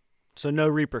 So no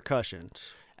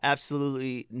repercussions?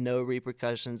 Absolutely no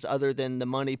repercussions other than the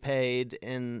money paid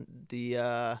and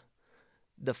the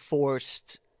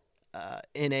forced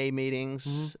NA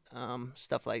meetings,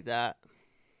 stuff like that.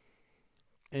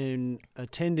 In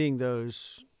attending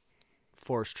those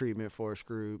forced treatment, forced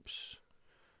groups,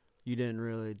 you didn't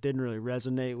really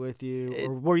resonate with you,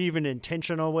 or were you even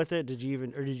intentional with it? Did you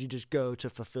just go to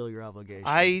fulfill your obligation?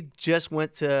 I just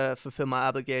went to fulfill my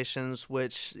obligations,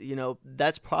 which,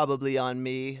 that's probably on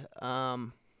me.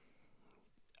 And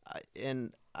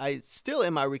I still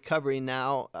in my recovery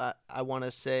now. I want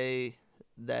to say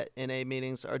that NA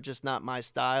meetings are just not my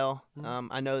style.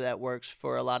 I know that works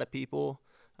for a lot of people.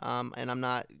 And I'm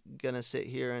not going to sit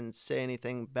here and say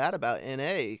anything bad about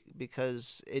NA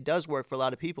because it does work for a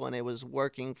lot of people, and it was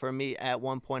working for me at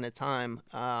one point in time.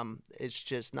 It's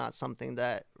just not something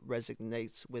that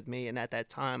resonates with me, and at that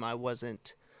time I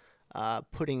wasn't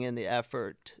putting in the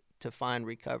effort to find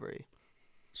recovery.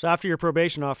 So after your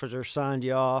probation officer signed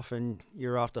you off and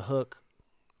you're off the hook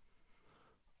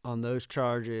on those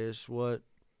charges, what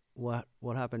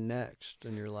happened next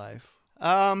in your life?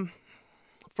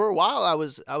 For a while, I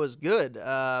was good.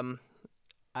 I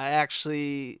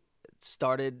actually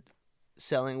started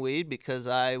selling weed because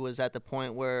I was at the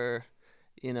point where,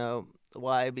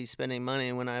 why be spending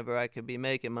money whenever I could be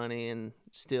making money and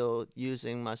still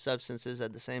using my substances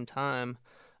at the same time.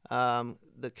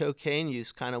 The cocaine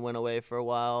use kind of went away for a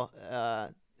while,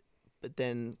 but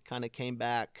then kind of came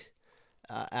back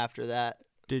after that.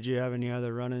 Did you have any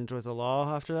other run-ins with the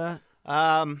law after that?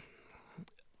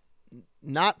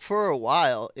 Not for a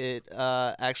while. It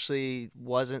actually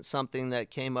wasn't something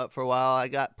that came up for a while. I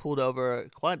got pulled over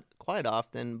quite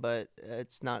often, but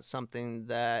it's not something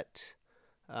that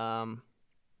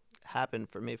happened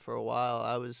for me for a while.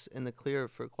 I was in the clear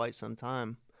for quite some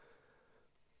time.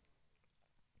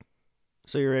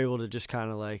 So you're able to just kind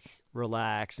of like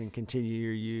relax and continue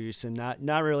your use and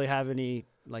not really have any,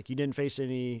 like, you didn't face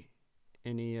any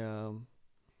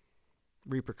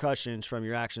repercussions from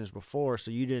your actions before,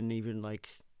 so you didn't even, like,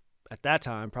 at that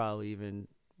time probably even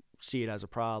see it as a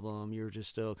problem. You were just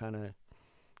still kind of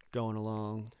going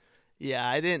along. Yeah,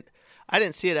 I didn't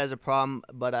see it as a problem,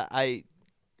 but I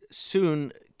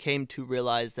soon came to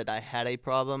realize that I had a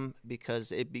problem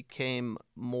because it became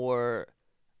more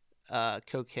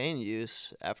cocaine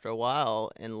use after a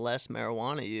while and less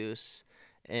marijuana use,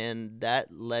 and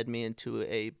that led me into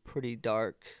a pretty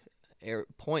dark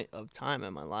point of time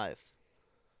in my life.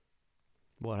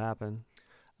 What happened?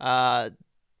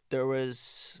 There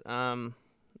was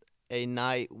a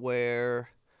night where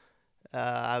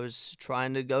I was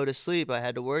trying to go to sleep. I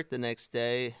had to work the next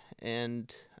day,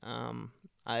 and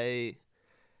I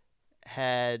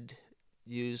had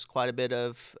used quite a bit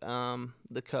of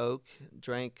the coke,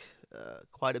 drank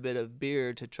quite a bit of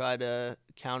beer to try to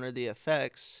counter the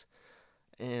effects,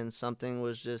 and something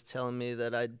was just telling me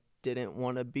that I didn't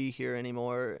want to be here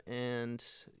anymore, and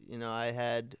I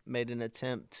had made an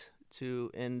attempt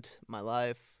to end my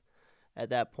life at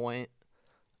that point.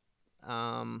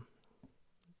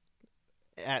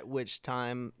 At which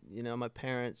time, my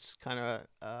parents kind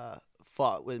of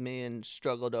fought with me and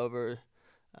struggled over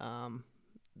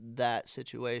that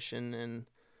situation and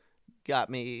got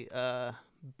me.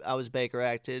 I was Baker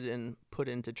acted and put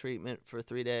into treatment for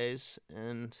 3 days,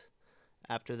 and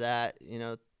after that,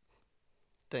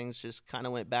 things just kind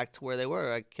of went back to where they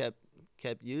were. I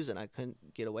kept using. I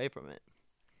couldn't get away from it.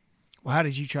 Well, how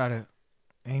did you try to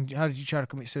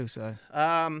commit suicide?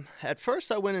 At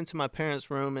first I went into my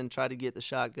parents' room and tried to get the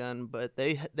shotgun, but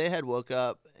they had woke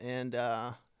up and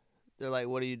they're like,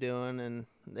 "What are you doing?" And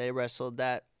they wrestled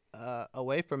that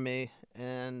away from me,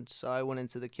 and so I went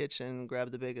into the kitchen,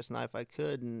 grabbed the biggest knife I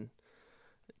could, and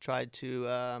tried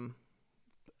to.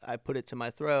 I put it to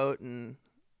my throat, and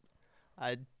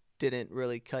I didn't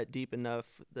really cut deep enough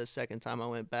the second time I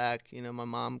went back. My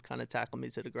mom kind of tackled me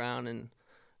to the ground, and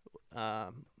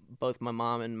both my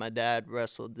mom and my dad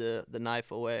wrestled the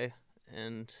knife away,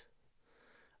 and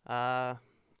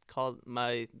called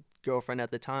my girlfriend at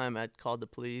the time. I called the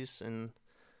police, and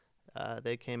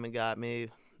they came and got me.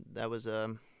 That was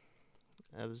a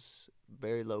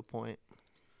very low point.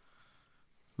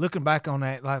 Looking back on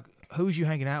that, like, who was you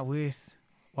hanging out with?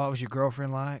 What was your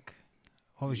girlfriend like?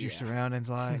 What was your surroundings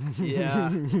like?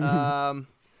 Yeah.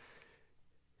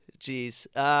 Geez.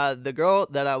 The girl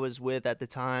that I was with at the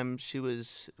time, she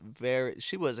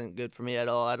wasn't good for me at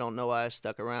all. I don't know why I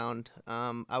stuck around.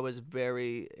 I was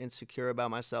very insecure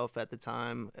about myself at the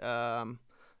time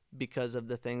because of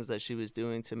the things that she was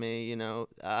doing to me.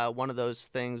 One of those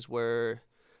things where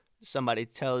somebody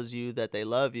tells you that they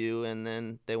love you and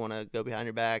then they want to go behind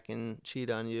your back and cheat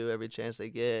on you every chance they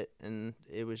get. And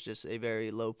it was just a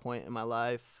very low point in my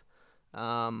life.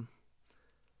 A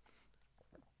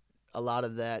lot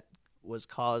of that was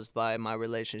caused by my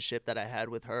relationship that I had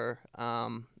with her.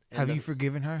 Have you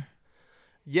forgiven her?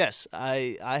 Yes,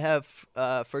 I have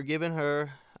forgiven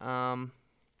her.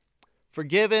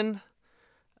 Forgiven,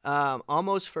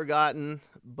 almost forgotten,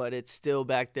 but it's still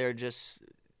back there just,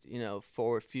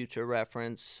 for future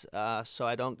reference, so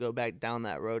I don't go back down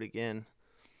that road again.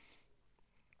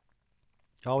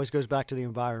 It always goes back to the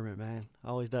environment, man.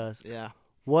 Always does. Yeah.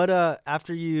 What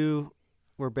after you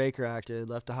were Baker acted,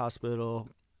 left the hospital,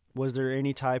 was there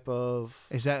any type of...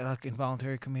 Is that like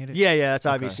involuntary committed? Yeah, that's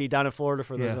Okay. IBC. Down in Florida,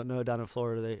 for those Yeah. that know, down in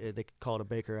Florida, they call it a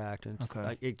Baker Act. And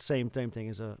Okay. it's same thing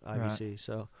as a IBC.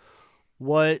 So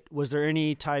was there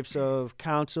any types of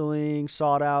counseling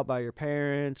sought out by your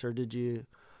parents, or did you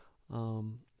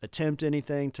attempt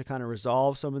anything to kind of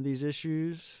resolve some of these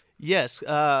issues? Yes.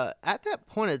 At that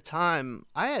point in time,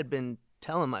 I had been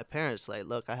telling my parents, like,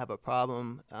 look, I have a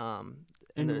problem.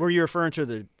 And were you referring to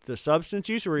the substance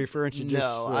use, or were you referring to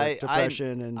just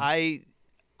depression?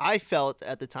 I felt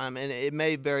at the time, and it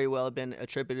may very well have been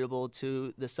attributable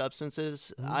to the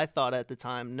substances. Mm-hmm. I thought at the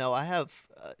time, no, I have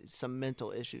some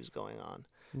mental issues going on.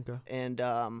 Okay.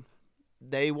 And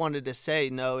they wanted to say,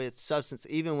 no, it's substance.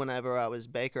 Even whenever I was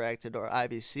Baker acted or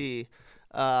IBC,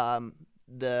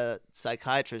 the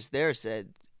psychiatrist there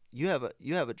said, you have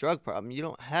a drug problem. You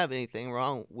don't have anything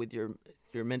wrong with your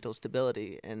mental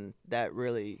stability. And that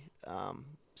really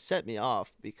set me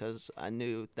off, because I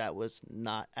knew that was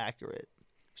not accurate.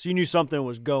 So you knew something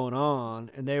was going on,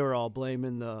 and they were all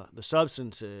blaming the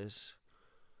substances.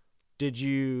 Did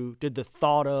the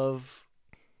thought of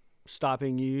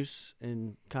stopping use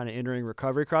and kind of entering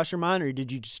recovery cross your mind, or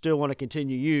did you still want to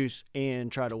continue use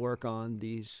and try to work on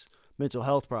these mental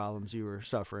health problems you were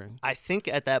suffering? I think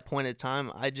at that point in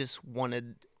time, I just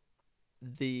wanted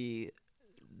the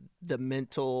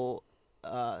mental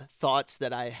thoughts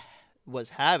that I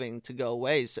was having to go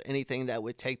away. So anything that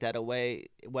would take that away,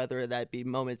 whether that be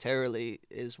momentarily,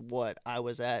 is what I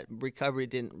was at. Recovery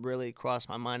didn't really cross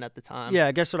my mind at the time. Yeah,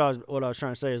 I guess what I was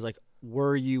trying to say is, like,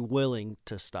 were you willing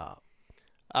to stop?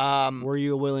 Were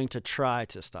you willing to try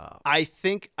to stop? I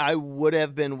think I would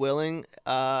have been willing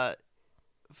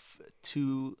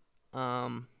to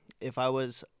if I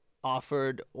was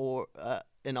offered or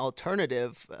an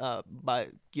alternative by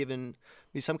giving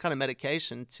me some kind of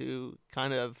medication to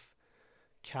kind of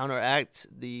counteract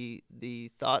the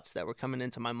thoughts that were coming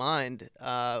into my mind,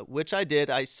 which I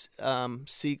did. I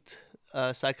sought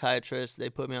a psychiatrist. They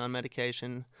put me on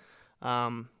medication,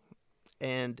 and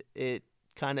it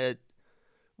kind of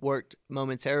worked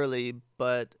momentarily,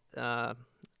 but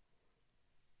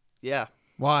yeah.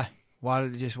 Why? Why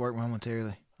did it just work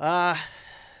momentarily? I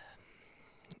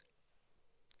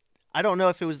don't know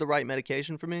if it was the right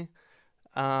medication for me.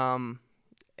 And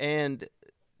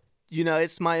you know,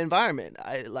 it's my environment.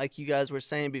 I, like you guys were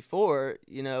saying before,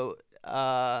 you know,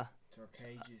 yeah,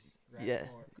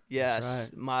 yes,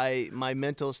 right. my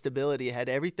mental stability had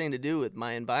everything to do with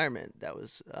my environment that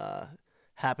was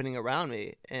happening around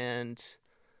me, and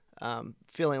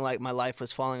feeling like my life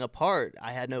was falling apart.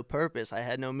 I had no purpose. I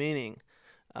had no meaning.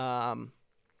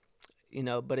 You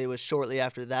know, but it was shortly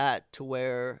after that to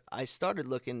where I started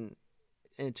looking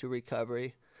into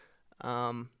recovery.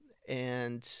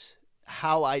 And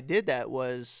how I did that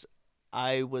was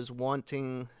I was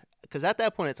wanting, because at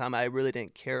that point in time, I really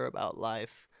didn't care about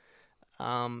life.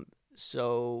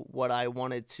 So what I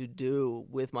wanted to do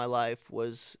with my life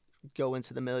was go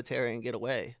into the military and get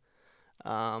away.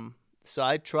 So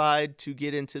I tried to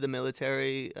get into the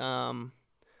military. The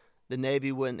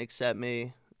Navy wouldn't accept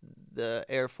me. The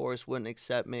Air Force wouldn't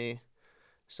accept me.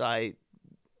 So I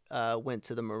went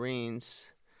to the Marines,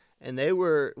 and they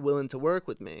were willing to work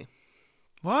with me.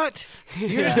 What?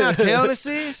 You're just not telling us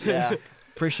this? Yeah.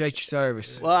 Appreciate your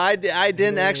service. Well, I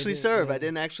didn't actually serve. I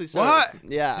didn't actually serve. What?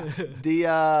 Yeah.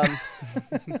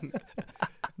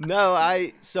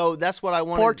 So that's what I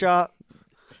wanted. Pork chop.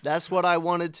 That's what I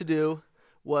wanted to do,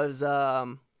 was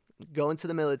go into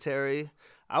the military.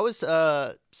 I was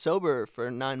sober for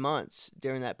 9 months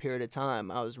during that period of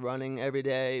time. I was running every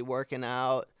day, working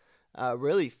out,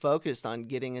 really focused on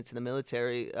getting into the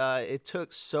military. It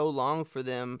took so long for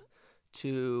them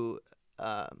to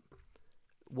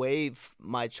waive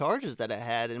my charges that I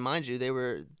had, and mind you, they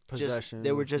were just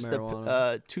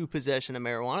the 2 possession of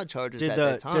marijuana charges at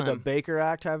that time. Did the Baker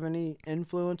Act have any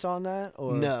influence on that?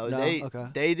 Or No,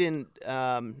 they didn't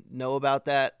know about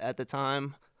that at the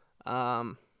time.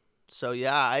 So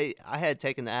yeah, I had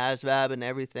taken the ASVAB and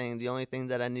everything. The only thing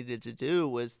that I needed to do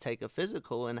was take a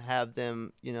physical and have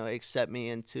them, you know, accept me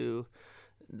into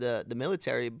the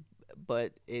military.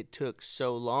 But it took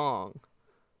so long.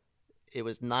 It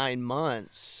was 9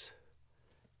 months,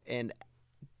 and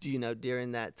you know,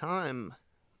 during that time,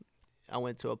 I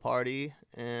went to a party,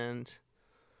 and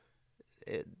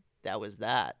that was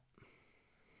that.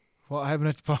 What happened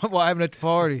at the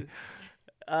party?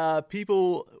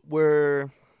 People were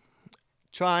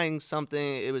trying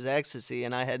something. It was ecstasy,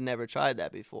 and I had never tried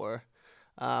that before.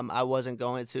 I wasn't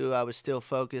going to. I was still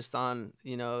focused on,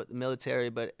 you know, the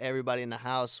military, but everybody in the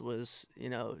house was, you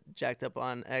know, jacked up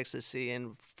on ecstasy.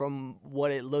 And from what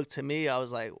it looked to me, I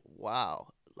was like, wow,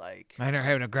 like, Man, they're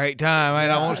having a great time. Man,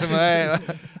 I want some of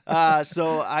that.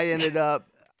 So I ended up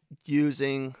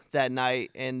using that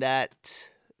night, and that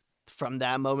from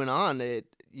that moment on, it,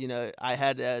 you know, I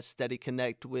had a steady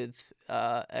connect with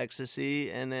ecstasy,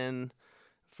 and then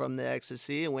from the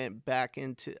ecstasy, it went back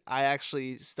into. I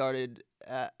actually started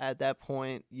at that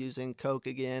point using coke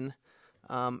again,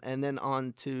 and then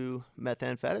on to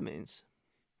methamphetamines.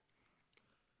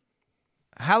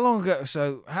 How long ago?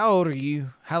 So, how old are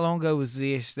you? How long ago was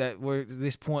this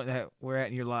this point that we're at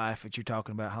in your life that you're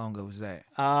talking about? How long ago was that?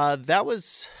 That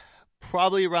was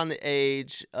probably around the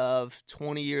age of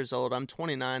 20 years old. I'm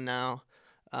 29 now.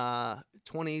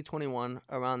 20, 21,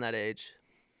 around that age.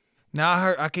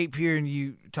 Now I keep hearing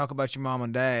you talk about your mom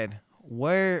and dad.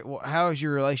 How is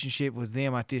your relationship with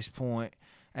them at this point,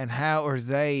 and how are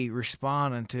they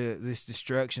responding to this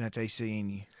destruction that they see in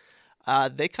you?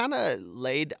 They kind of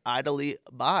laid idly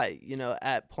by. You know,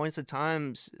 at points of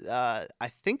times, I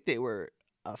think they were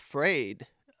afraid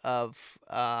of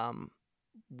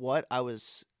what I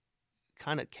was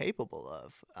kind of capable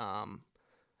of.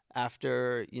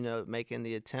 After, you know, making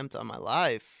the attempt on my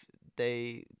life,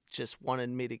 they just wanted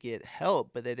me to get help,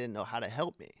 but they didn't know how to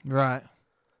help me. Right.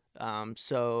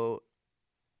 So,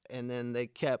 and then they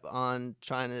kept on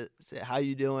trying to say, how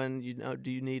you doing? You know,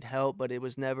 do you need help? But it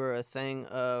was never a thing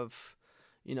of,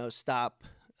 you know, stop.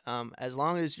 As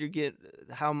long as you get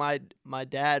how my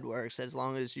dad works, as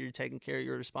long as you're taking care of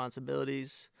your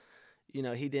responsibilities, you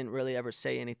know, he didn't really ever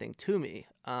say anything to me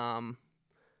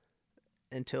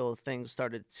until things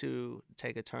started to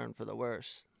take a turn for the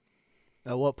worse.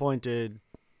 At what point did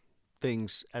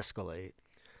things escalate?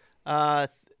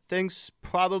 Things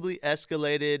probably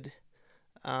escalated.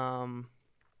 I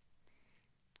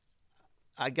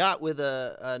got with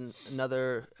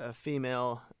another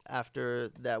female after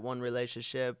that one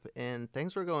relationship, and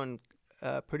things were going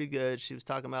pretty good. She was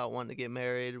talking about wanting to get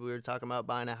married. We were talking about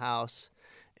buying a house,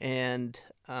 and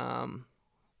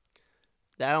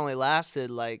that only lasted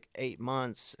like 8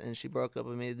 months, and she broke up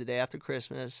with me the day after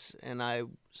Christmas, and I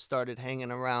started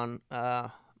hanging around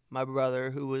my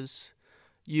brother, who was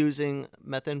using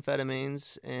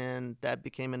methamphetamines, and that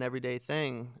became an everyday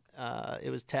thing.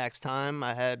 It was tax time.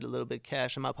 I had a little bit of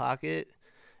cash in my pocket,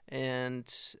 and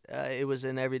it was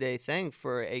an everyday thing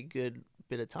for a good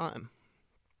bit of time.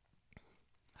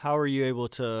 How were you able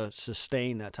to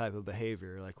sustain that type of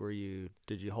behavior? Like,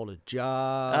 did you hold a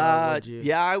job?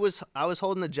 Yeah, I was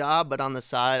holding a job, but on the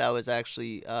side, I was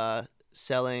actually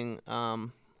selling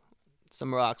some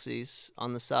Roxy's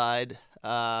on the side,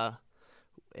 and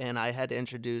I had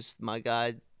introduced my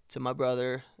guy to my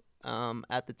brother.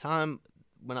 At the time,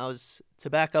 to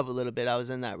back up a little bit, I was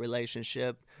in that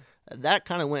relationship. That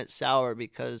kind of went sour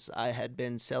because I had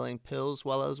been selling pills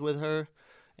while I was with her,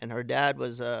 and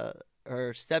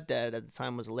her stepdad at the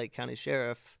time was a Lake County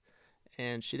sheriff,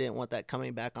 and she didn't want that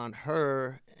coming back on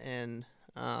her. And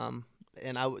the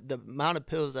amount of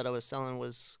pills that I was selling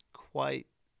was quite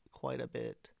a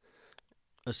bit.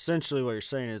 Essentially, what you're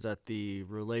saying is that the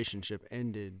relationship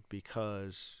ended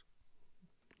because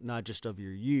not just of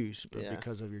your use, but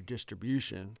because of your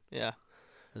distribution. Yeah.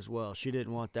 As well. She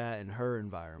didn't want that in her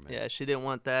environment. Yeah, she didn't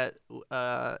want that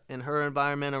in her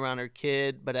environment around her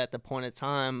kid. But at the point of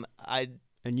time,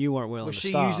 and you weren't willing to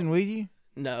stop. Was she using with you?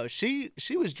 No, she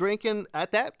was drinking.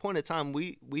 At that point in time,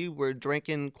 we were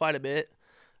drinking quite a bit.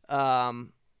 But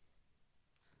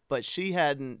she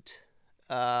hadn't.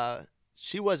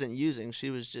 She wasn't using. She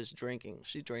was just drinking.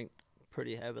 She drank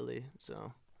pretty heavily.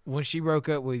 So when she broke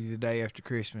up with you the day after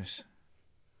Christmas,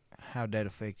 how'd that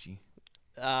affect you?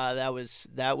 That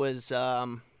was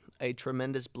a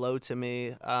tremendous blow to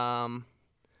me.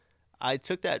 I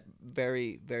took that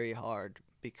very, very hard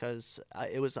because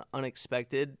it was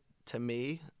unexpected to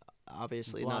me.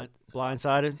 Obviously not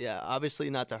blindsided. Yeah,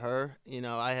 obviously not to her.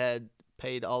 I had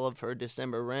paid all of her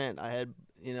December rent. I had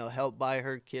helped buy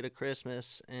her kid a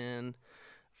Christmas, and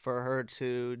for her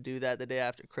to do that the day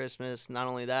after Christmas, not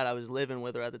only that, I was living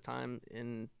with her at the time,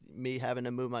 and me having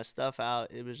to move my stuff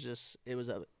out, it was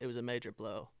a major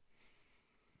blow.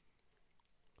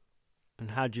 And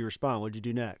how'd you respond? What'd you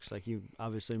do next? Like, you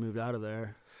obviously moved out of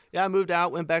there. Yeah, I moved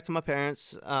out, went back to my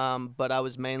parents, but I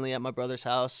was mainly at my brother's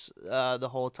house the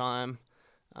whole time.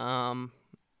 And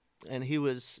he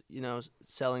was,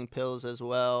 selling pills as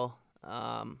well.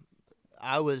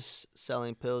 I was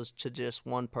selling pills to just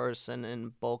one person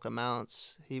in bulk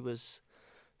amounts. He was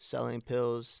selling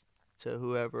pills to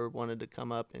whoever wanted to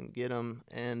come up and get them,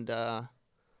 and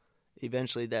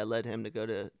eventually that led him to go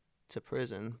to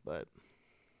prison. But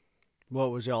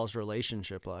what was y'all's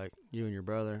relationship like, you and your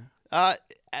brother?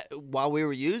 While we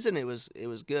were using, it was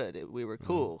good. We were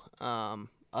cool.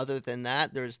 Other than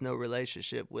that, there's no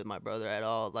relationship with my brother at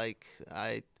all. Like,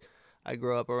 I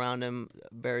grew up around him a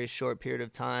very short period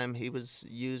of time. He was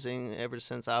using ever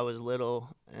since I was little,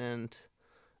 and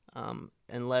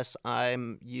unless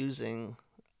I'm using,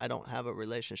 I don't have a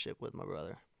relationship with my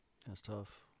brother. That's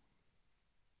tough.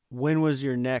 When was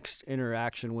your next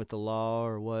interaction with the law,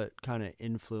 or what kind of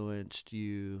influenced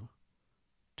you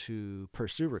to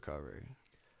pursue recovery?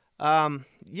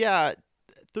 Yeah,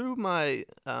 through my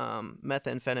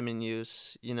methamphetamine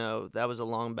use, that was a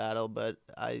long battle, but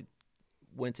I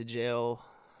went to jail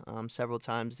several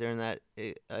times during that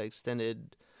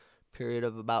extended period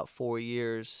of about 4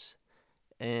 years.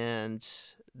 And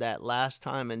that last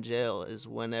time in jail is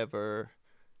whenever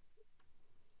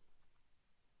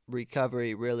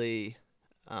recovery really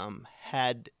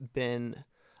had been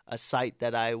a site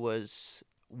that I was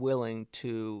willing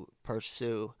to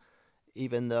pursue,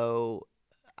 even though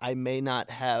I may not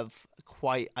have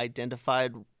quite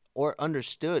identified or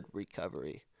understood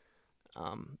recovery.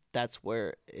 That's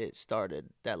where it started,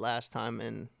 that last time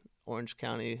in Orange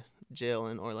County Jail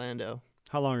in Orlando.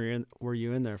 How long were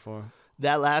you in there for?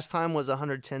 That last time was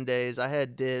 110 days. I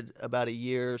had did about a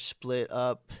year split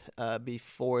up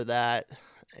before that,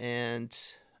 and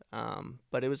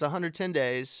but it was 110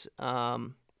 days.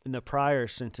 In the prior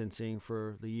sentencing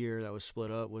for the year that was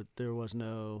split up, there was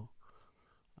no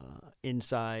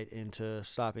insight into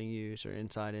stopping use or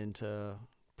insight into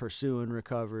pursuing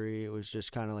recovery. It was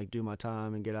just kind of like, do my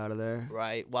time and get out of there.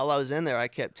 Right. While I was in there, I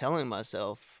kept telling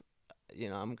myself,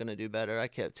 I'm going to do better. I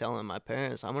kept telling my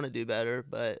parents, I'm going to do better.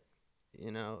 But,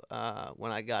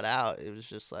 when I got out, it was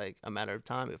just like a matter of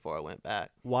time before I went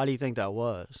back. Why do you think that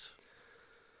was?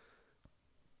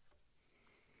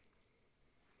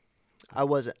 I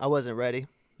wasn't ready.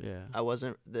 Yeah. I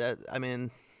wasn't that. I mean,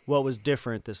 what was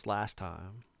different this last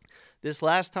time? This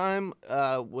last time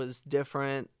was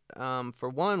different. For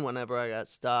one, whenever I got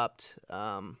stopped,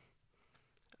 I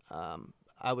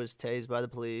was tased by the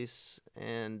police,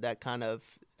 and that kind of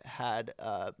had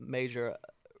a major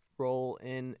role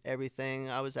in everything.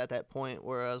 I was at that point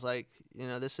where I was like,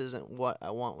 this isn't what I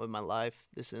want with my life.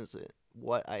 This isn't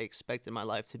what I expected my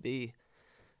life to be.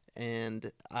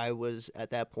 And I was at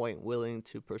that point willing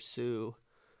to pursue,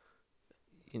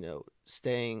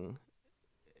 staying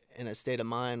in a state of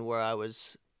mind where I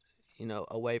was,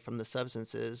 away from the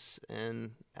substances.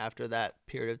 And after that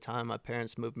period of time, my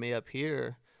parents moved me up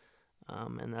here,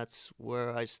 and that's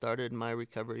where I started my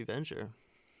recovery venture.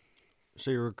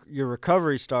 So your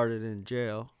recovery started in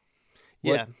jail.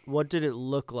 Yeah. What did it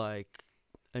look like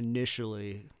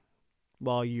initially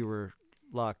while you were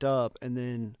locked up, and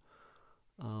then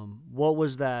what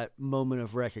was that moment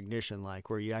of recognition like,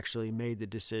 where you actually made the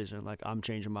decision, like, I'm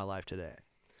changing my life today?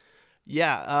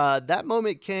 Yeah, that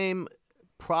moment came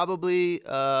probably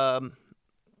about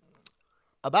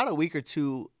a week or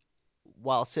two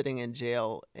while sitting in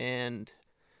jail, and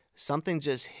something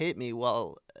just hit me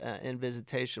while in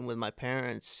visitation with my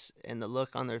parents, and the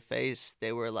look on their face,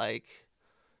 they were like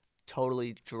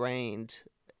totally drained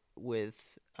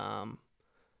with,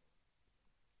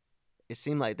 it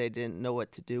seemed like they didn't know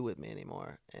what to do with me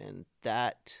anymore, and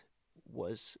that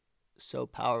was so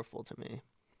powerful to me.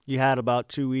 You had about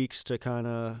 2 weeks to kind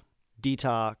of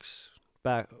detox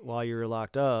back while you were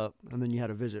locked up, and then you had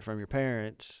a visit from your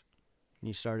parents, and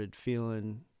you started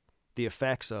feeling the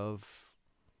effects of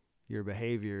your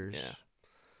behaviors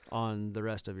on the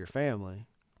rest of your family.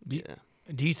 Do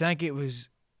you think it was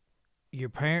your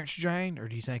parents drained, or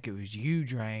do you think it was you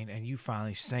drained and you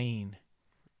finally seen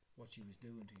what you was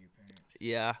doing to your parents?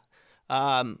 Yeah.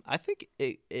 I think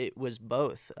it was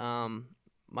both.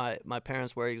 My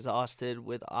parents were exhausted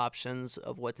with options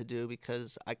of what to do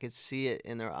because I could see it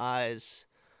in their eyes.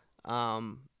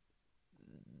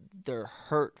 Their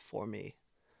hurt for me.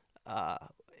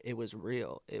 It was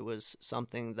real. It was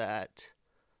something that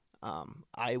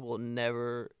I will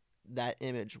never, that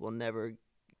image will never,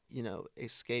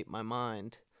 escape my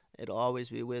mind. It'll always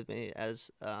be with me as,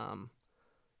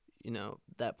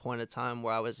 that point of time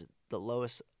where I was the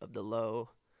lowest of the low.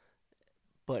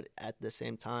 But at the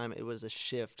same time, it was a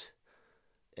shift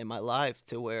in my life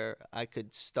to where I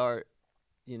could start,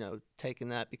 taking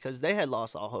that, because they had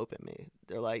lost all hope in me.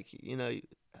 They're like,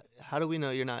 how do we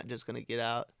know you're not just going to get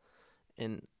out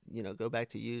and, go back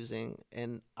to using?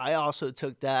 And I also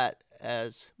took that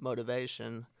as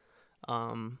motivation.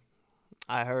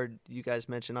 I heard you guys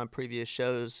mention on previous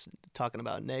shows talking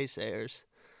about naysayers.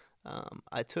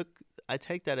 I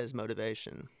take that as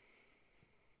motivation.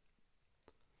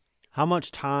 How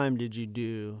much time did you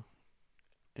do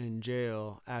in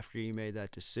jail after you made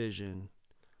that decision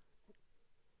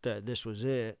that this was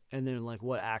it? And then, like,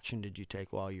 what action did you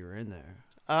take while you were in there?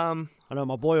 I know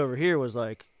my boy over here was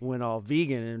like, went all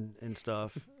vegan and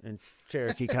stuff in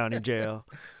Cherokee County Jail.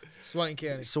 Swain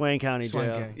County Jail.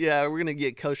 County. Yeah, we're gonna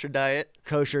get kosher diet.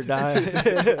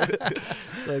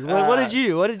 Like, what did you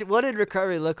do? What did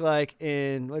recovery look like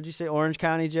in, what did you say, Orange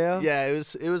County Jail? Yeah,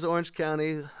 it was Orange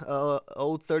County,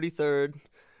 old 33rd.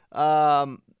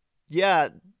 Yeah,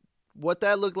 what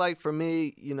that looked like for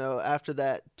me, after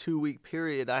that 2-week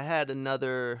period, I had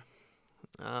another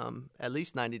at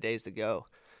least 90 days to go.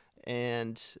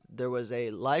 And there was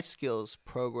a life skills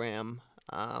program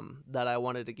that I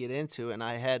wanted to get into, and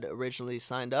I had originally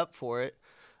signed up for it.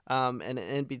 And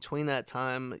in between that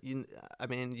time, you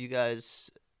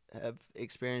guys have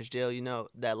experienced jail,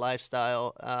 that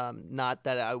lifestyle. Not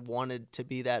that I wanted to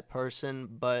be that person,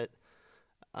 but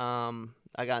I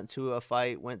got into a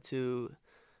fight, went to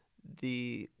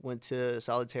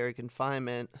solitary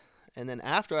confinement, and then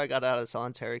after I got out of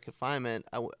solitary confinement,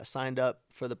 I signed up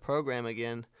for the program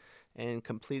again, and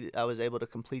I was able to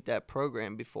complete that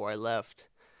program before I left.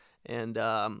 And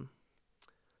a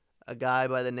guy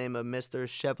by the name of Mr.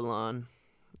 Chevalon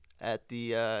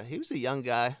he was a young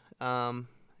guy.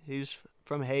 He was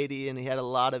from Haiti, and he had a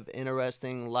lot of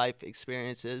interesting life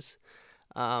experiences.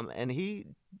 And he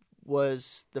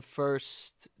was the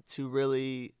first to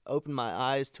really open my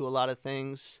eyes to a lot of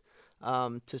things,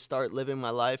 to start living my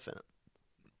life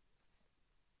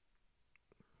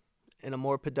in a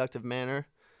more productive manner.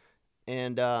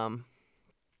 And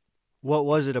what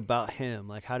was it about him?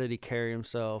 Like, how did he carry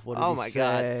himself? What did he say?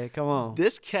 God. Come on.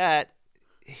 This cat,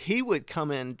 he would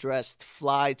come in dressed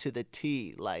fly to the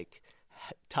T, like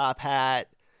top hat,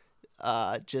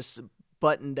 just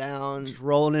button down. Just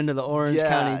rolling into the Orange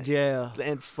County Jail.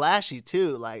 And flashy,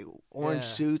 too, like orange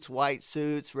suits, white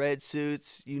suits, red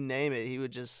suits, you name it. He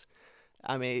would just,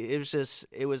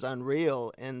 it was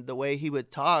unreal. And the way he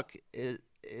would talk,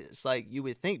 it's like you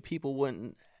would think people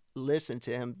wouldn't listen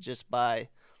to him just by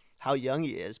how young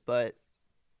he is, but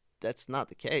that's not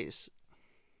the case.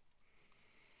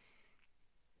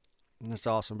 That's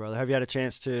awesome, brother. Have you had a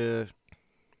chance to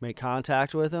make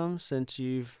contact with him since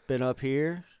you've been up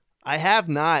here? I have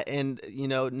not, and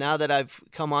now that I've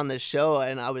come on this show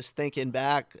and I was thinking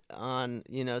back on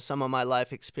some of my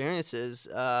life experiences,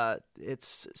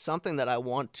 it's something that I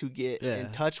want to get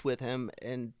in touch with him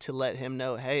and to let him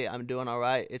know, hey, I'm doing all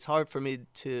right. It's hard for me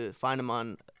to find him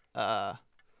on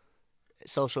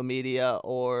social media,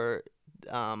 or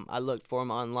I looked for him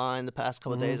online the past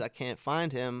couple of days. I can't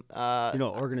find him. What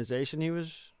organization he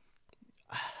was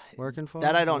working for?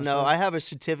 That I don't know. I have a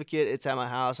certificate. It's at my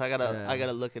house. I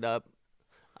gotta look it up.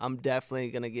 I'm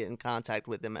definitely gonna get in contact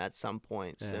with him at some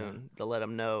point soon to let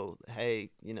him know, hey,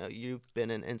 you've been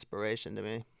an inspiration to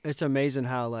me. It's amazing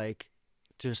how like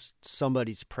just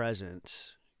somebody's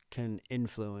presence can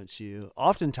influence you.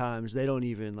 Oftentimes they don't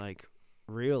even like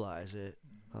realize it,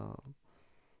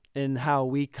 and how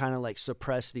we kind of like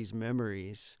suppress these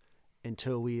memories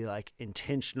until we like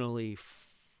intentionally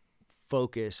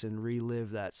focus and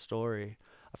relive that story.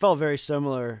 I felt very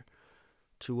similar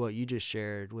to what you just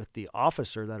shared with the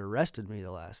officer that arrested me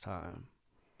the last time,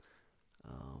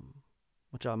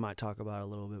 which I might talk about a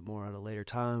little bit more at a later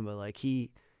time. But like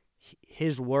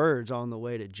his words on the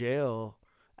way to jail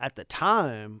at the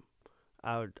time,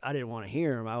 I didn't want to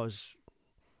hear him.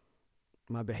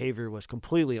 My behavior was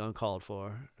completely uncalled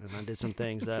for, and I did some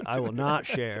things that I will not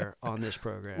share on this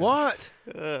program. What?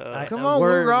 Come on,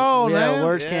 we're raw now.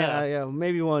 Words can't.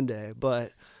 Maybe one day,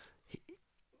 but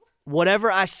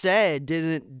whatever I said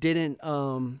didn't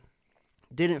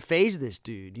faze this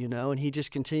dude, and he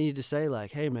just continued to say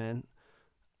like, "Hey, man,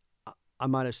 I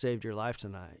might have saved your life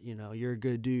tonight. You're a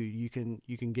good dude. You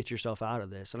can get yourself out of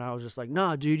this." And I was just like,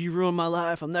 "Nah, dude, you ruined my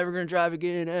life. I'm never gonna drive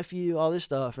again. F you, all this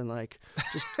stuff." And like,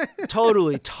 just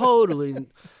totally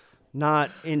not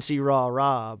NC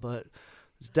rah, but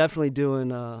it's definitely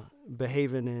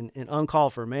behaving in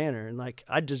uncalled for manner. And like,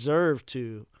 I deserve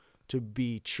to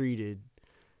be treated,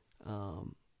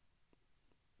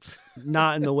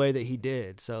 not in the way that he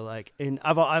did. So like, and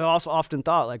I've also often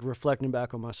thought, like, reflecting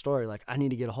back on my story, like, I need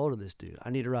to get a hold of this dude. I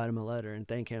need to write him a letter and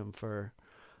thank him for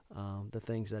the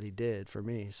things that he did for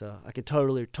me. So I could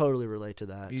totally relate to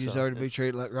that. You deserve to be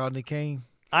treated like Rodney King.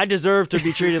 I deserve to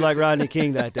be treated like Rodney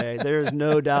King that day. There's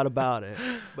no doubt about it.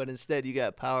 But instead, you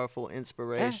got powerful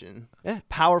inspiration. Yeah,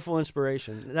 powerful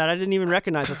inspiration that I didn't even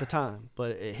recognize at the time,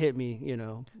 but it hit me,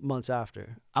 months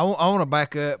after. I want to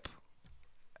back up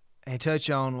and touch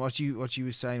on what you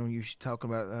were saying when you were talking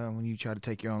about when you try to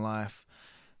take your own life.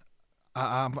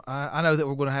 I know that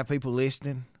we're going to have people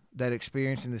listening that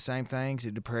experiencing the same things,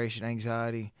 the depression,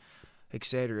 anxiety,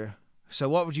 etc. So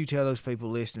what would you tell those people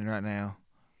listening right now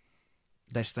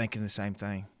that's thinking the same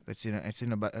thing, it's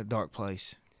in a dark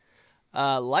place?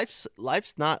 Life's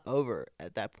not over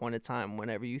at that point in time.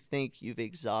 Whenever you think you've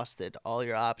exhausted all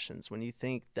your options, when you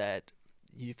think that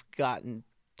you've gotten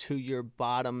to your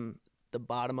bottom, the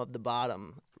bottom of the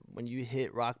bottom, when you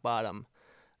hit rock bottom,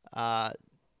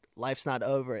 life's not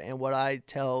over. And what I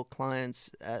tell clients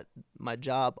at my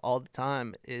job all the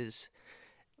time is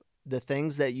the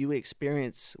things that you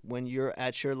experience when you're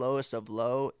at your lowest of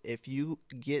low, if you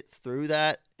get through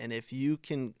that and if you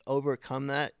can overcome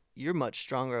that, you're much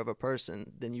stronger of a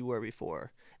person than you were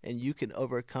before. And you can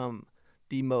overcome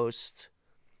the most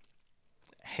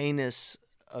heinous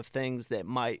of things that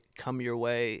might come your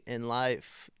way in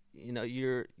life.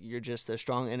 You're just a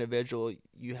strong individual.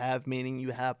 You have meaning,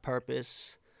 you have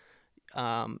purpose,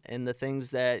 and the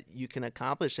things that you can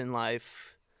accomplish in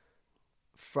life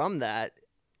from that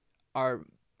are,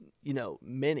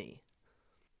 many.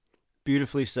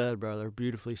 Beautifully said, brother.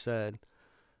 Beautifully said.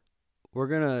 We're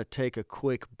going to take a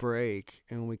quick break,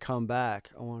 and when we come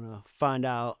back, I want to find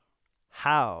out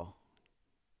how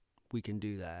we can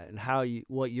do that and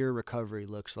what your recovery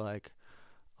looks like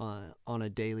on a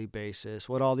daily basis,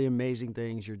 what all the amazing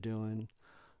things you're doing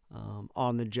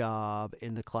on the job,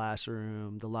 in the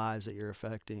classroom, the lives that you're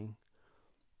affecting.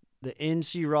 The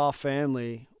NC Raw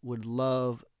family would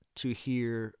love to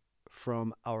hear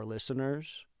from our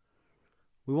listeners.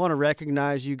 We want to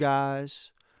recognize you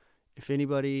guys. If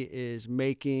anybody is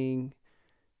making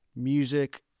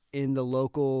music in the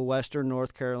local Western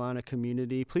North Carolina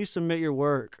community, please submit your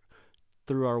work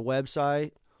through our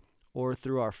website or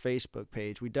through our Facebook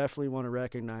page. We definitely want to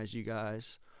recognize you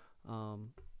guys.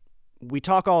 We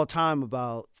talk all the time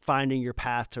about finding your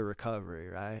path to recovery,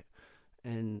 right?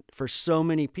 And for so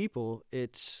many people,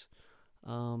 it's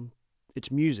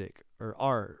music or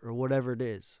art or whatever it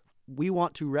is. We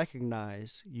want to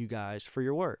recognize you guys for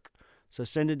your work. So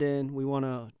send it in. We want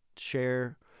to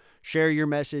share your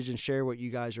message and share what you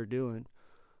guys are doing.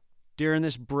 During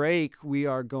this break, we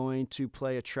are going to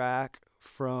play a track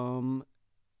from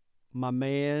my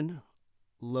man,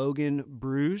 Logan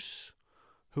Bruce,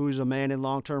 who is a man in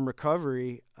long-term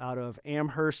recovery out of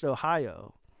Amherst,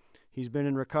 Ohio. He's been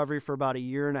in recovery for about a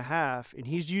year and a half, and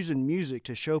he's using music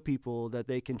to show people that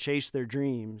they can chase their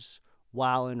dreams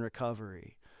while in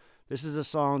recovery. This is a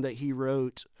song that he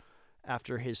wrote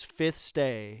after his 5th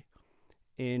stay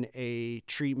in a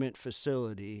treatment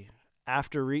facility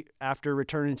after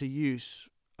returning to use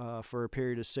for a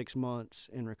period of 6 months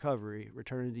in recovery,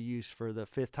 returning to use for the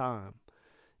 5th time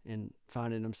and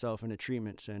finding himself in a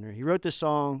treatment center. He wrote this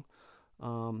song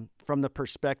from the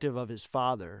perspective of his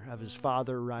father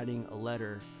writing a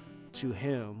letter to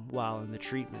him while in the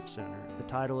treatment center. The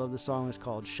title of the song is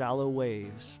called Shallow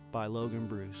Waves by Logan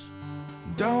Bruce.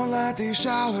 Don't let these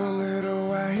shallow little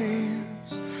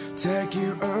waves take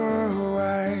you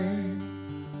away.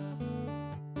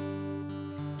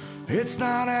 It's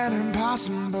not an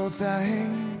impossible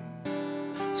thing,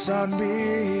 son,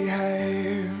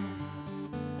 behave.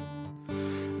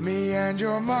 Me and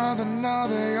your mother know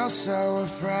that you're so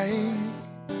afraid.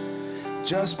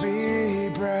 Just be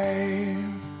brave.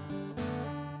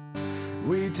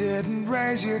 We didn't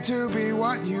raise you to be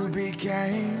what you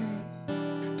became.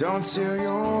 Don't seal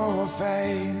your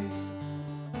fate.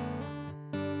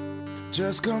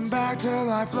 Just come back to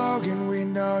life, Logan. We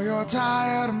know you're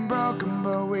tired and broken,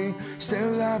 but we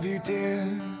still love you, dear.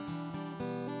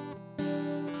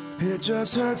 It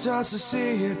just hurts us to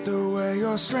see it, the way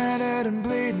you're stranded and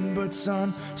bleeding. But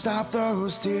son, stop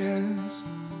those tears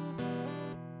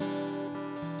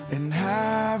and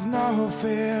have no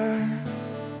fear.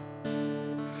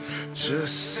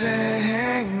 Just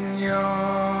sing your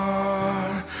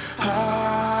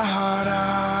heart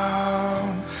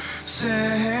out.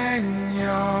 Sing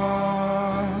your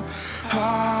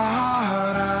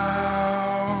heart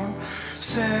out.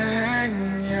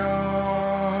 Sing your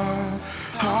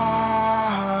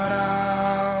heart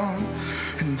out.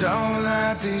 And don't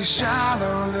let these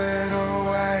shallow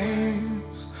little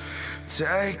waves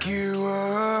take you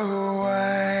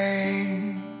away.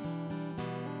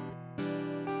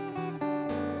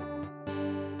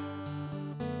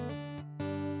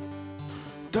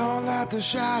 Don't let the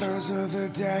shadows of the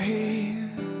day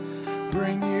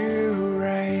bring you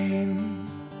rain.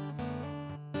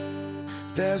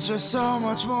 There's just so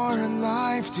much more in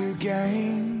life to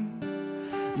gain.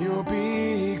 You'll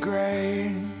be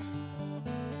great.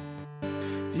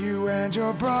 You and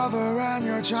your brother and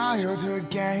your childhood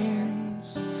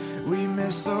games, we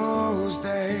miss those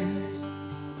days.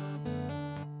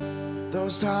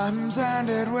 Those times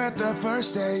ended with the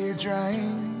first day you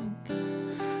drank.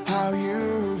 How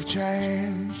you've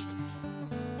changed.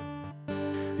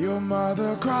 Your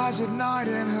mother cries at night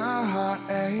and her heart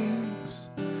aches.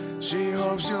 She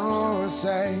hopes you're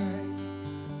safe.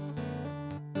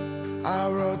 I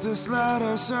wrote this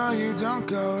letter so you don't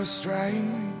go astray.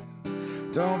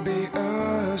 Don't be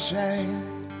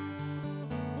ashamed.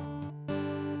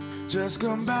 Just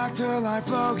come back to life,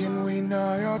 Logan. We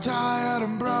know you're tired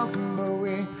and broken, but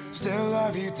we still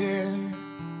love you, dear.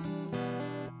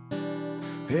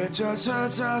 It just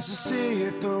hurts us to see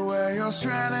it, the way you're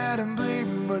stranded and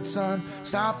bleeding. But son,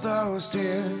 stop those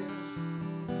tears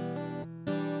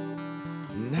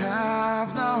and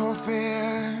have no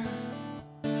fear.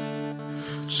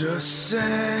 Just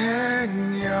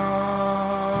sing your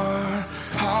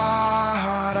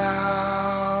heart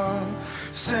out.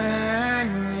 Sing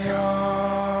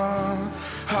your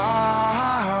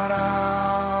heart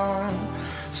out.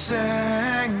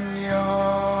 Sing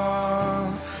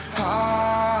your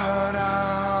heart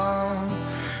out.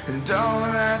 And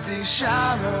don't let these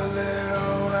shallow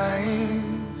little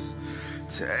waves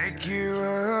take you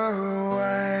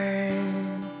away.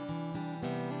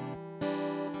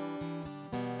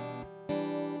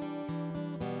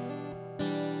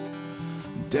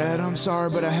 Dad, I'm sorry,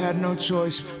 but I had no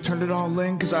choice. Turned it all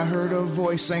in cause I heard a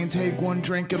voice saying take one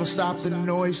drink, it'll stop the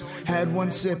noise. Had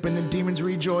one sip and the demons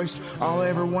rejoiced. All I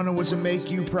ever wanted was to make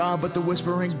you proud, but the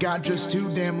whispering got just too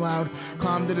damn loud.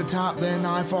 Climbed to the top, then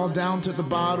I fall down. Took the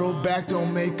bottle back,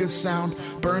 don't make a sound.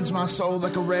 Burns my soul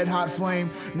like a red hot flame.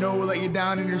 No, we'll let you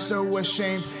down and you're so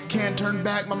ashamed. Can't turn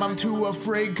back, Mom, I'm too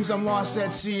afraid, cause I'm lost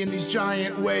at sea in these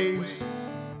giant waves.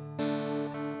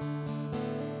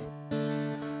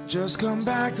 Just come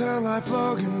back to life,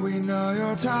 Logan. We know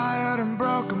you're tired and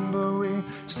broken, but we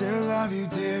still love you,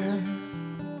 dear.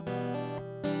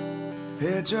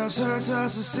 It just hurts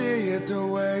us to see it, the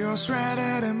way you're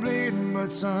stranded and bleeding.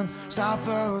 But son, stop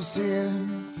those tears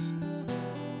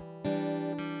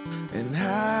and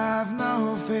have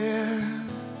no fear.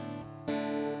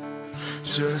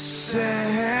 Just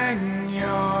sing your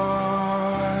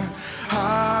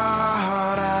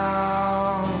heart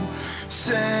out.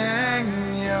 Sing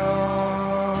your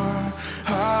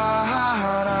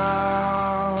heart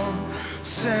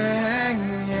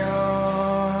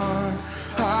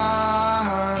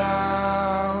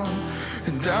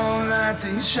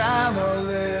shallow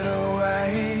little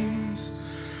waves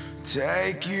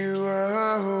take you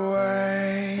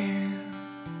away.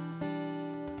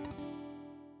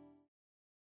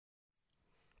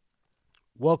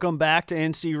 Welcome back to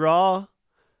NC Raw. We're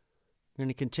going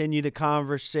to continue the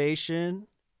conversation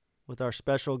with our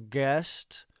special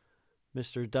guest,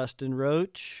 Mr. Dustin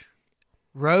Roach.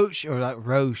 Roach or like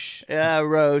Roche? Yeah,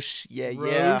 Roche. Yeah,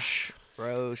 Roche. yeah.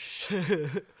 Roche.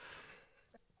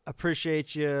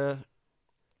 Appreciate you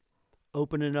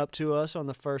opening up to us on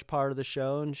the first part of the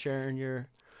show and sharing your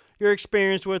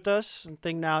experience with us. I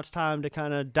think now it's time to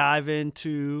kind of dive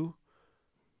into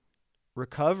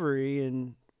recovery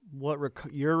and what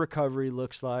your recovery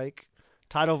looks like.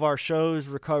 Title of our show is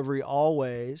Recovery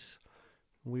Always.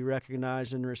 We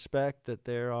recognize and respect that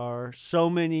there are so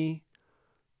many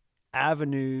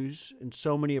avenues and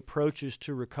so many approaches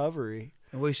to recovery.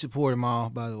 And we support them all,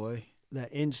 by the way.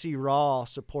 That NC Raw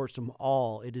supports them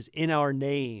all. It is in our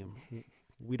name.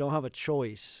 We don't have a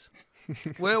choice.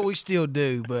 Well, we still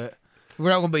do, but we're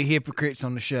not going to be hypocrites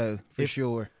on the show, for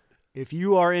sure. If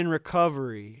you are in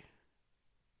recovery,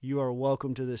 you are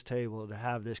welcome to this table to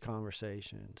have this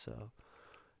conversation. So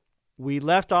we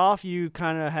left off, you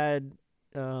kind of had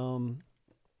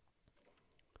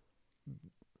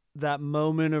that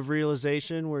moment of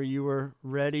realization where you were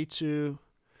ready to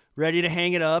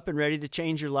hang it up and ready to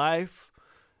change your life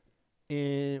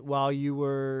while you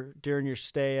were during your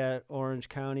stay at Orange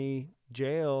County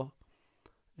Jail,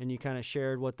 and you kind of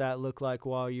shared what that looked like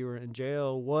while you were in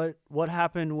jail. What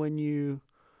happened when you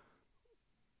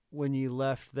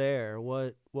left there?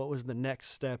 What was the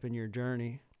next step in your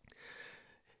journey?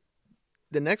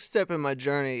 The next step in my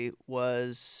journey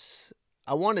was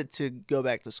I wanted to go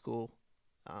back to school.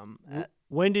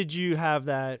 When did you have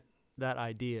that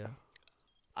idea?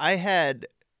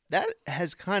 That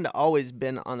has kind of always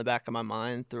been on the back of my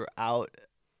mind throughout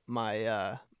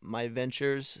my my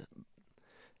ventures.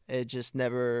 It just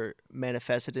never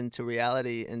manifested into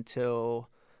reality until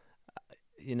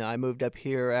I moved up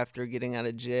here after getting out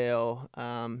of jail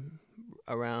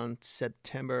around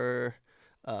September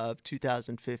of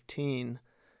 2015.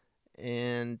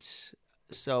 And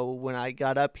so when I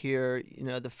got up here,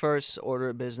 the first order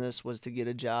of business was to get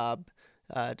a job,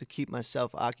 to keep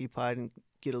myself occupied and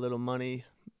get a little money.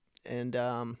 And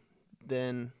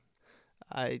then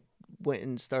I went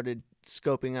and started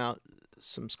scoping out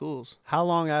some schools. How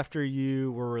long after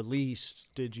you were released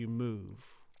did you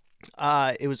move?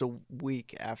 It was a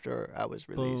week after I was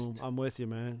released. Boom. I'm with you,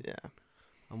 man. Yeah.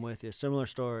 I'm with you. Similar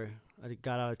story. I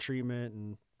got out of treatment,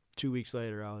 and 2 weeks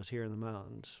later, I was here in the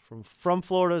mountains from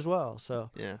Florida as well.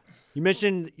 So yeah. You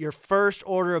mentioned your first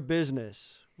order of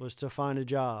business was to find a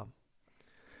job.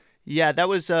 Yeah, that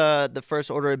was the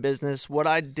first order of business. What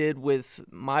I did with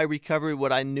my recovery,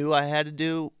 what I knew I had to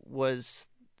do was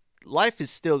life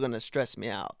is still going to stress me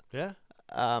out. Yeah.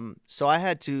 So I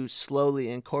had to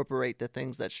slowly incorporate the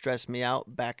things that stressed me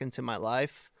out back into my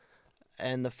life.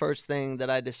 And the first thing that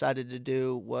I decided to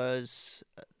do was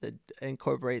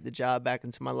incorporate the job back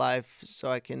into my life so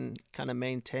I can kind of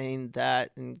maintain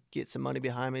that and get some money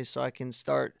behind me so I can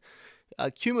start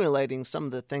accumulating some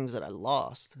of the things that I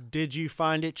lost. Did you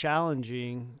find it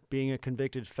challenging being a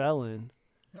convicted felon?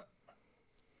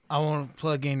 I want to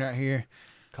plug in right here.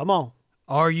 Come on.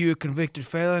 Are you a convicted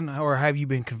felon, or have you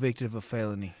been convicted of a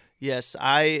felony? Yes,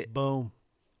 Boom.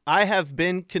 I have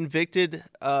been convicted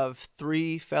of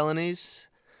 3 felonies.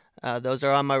 Those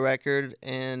are on my record,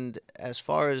 and as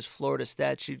far as Florida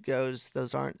statute goes,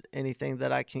 those aren't anything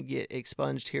that I can get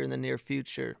expunged here in the near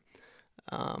future,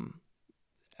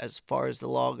 as far as the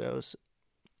law goes.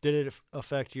 Did it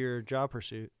affect your job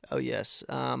pursuit? Oh, yes.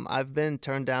 I've been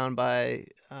turned down by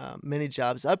many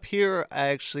jobs. Up here, I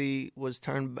actually was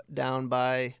turned down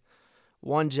by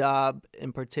one job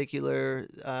in particular.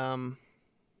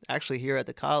 Actually, here at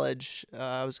the college,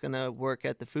 I was going to work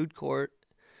at the food court.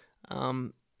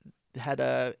 Had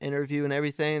an interview and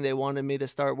everything. They wanted me to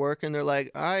start working. They're like,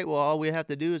 all right, well, all we have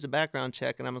to do is a background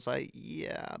check. And I was like,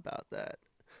 yeah, about that.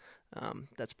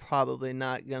 That's probably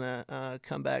not going to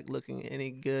come back looking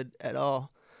any good at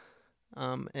all.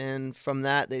 And from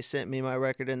that, they sent me my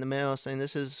record in the mail saying,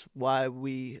 this is why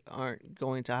we aren't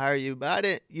going to hire you. But I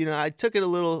didn't, I took it a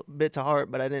little bit to heart,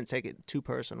 but I didn't take it too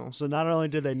personal. So not only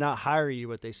did they not hire you,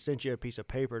 but they sent you a piece of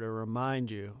paper to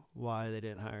remind you why they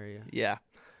didn't hire you. Yeah.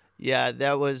 Yeah,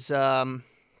 that was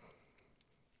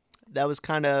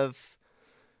kind of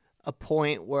a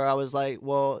point where I was like,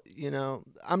 well,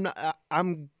 I'm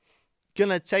going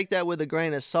to take that with a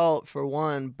grain of salt for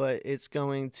one, but it's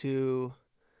going to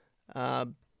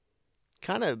kind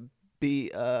of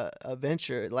be a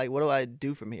venture. Like, what do I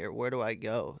do from here? Where do I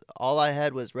go? All I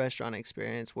had was restaurant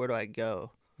experience. Where do I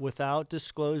go? Without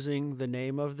disclosing the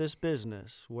name of this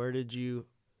business, where did you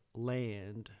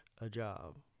land a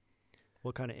job?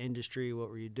 What kind of industry? What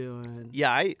were you doing?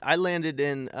 Yeah, I landed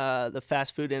in the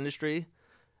fast food industry,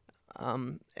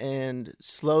 and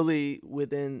slowly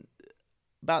within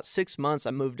about 6 months,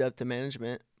 I moved up to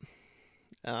management.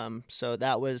 So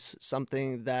that was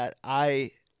something that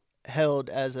I held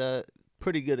as a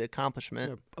pretty good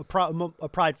accomplishment. A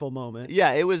prideful moment.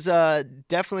 Yeah, it was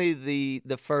definitely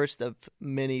the first of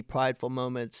many prideful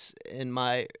moments in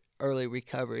my early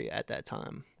recovery at that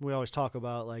time. We always talk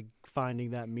about like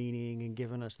finding that meaning and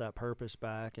giving us that purpose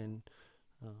back, and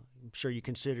I'm sure you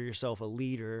consider yourself a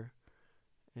leader,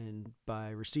 and by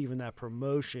receiving that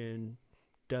promotion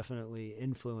definitely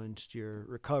influenced your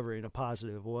recovery in a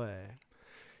positive way.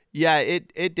 Yeah,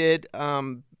 it did,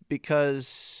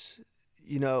 because,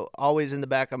 always in the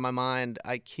back of my mind,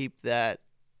 I keep that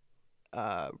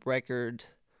record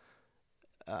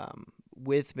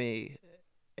with me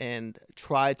and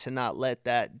try to not let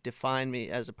that define me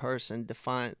as a person,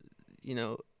 define,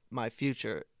 my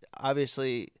future.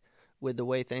 Obviously, with the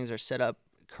way things are set up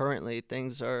currently,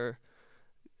 things are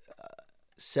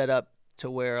set up to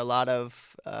where a lot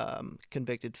of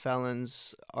convicted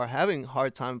felons are having a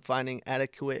hard time finding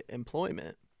adequate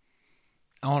employment.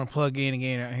 I want to plug in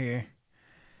again right here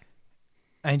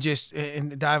and just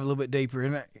and dive a little bit deeper.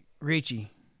 And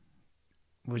Richie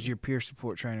was your peer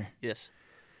support trainer. Yes.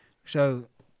 So,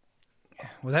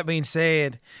 with that being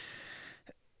said,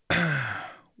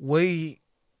 we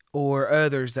or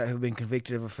others that have been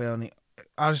convicted of a felony,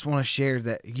 I just want to share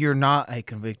that you're not a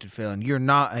convicted felon. You're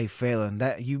not a felon.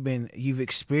 That you've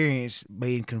experienced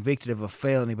being convicted of a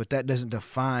felony, but that doesn't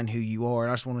define who you are.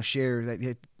 And I just want to share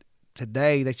that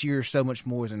today that you're so much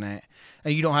more than that,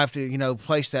 and you don't have to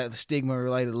place that stigma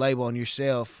related label on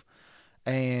yourself,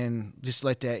 and just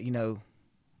let that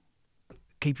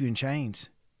keep you in chains.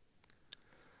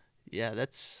 Yeah,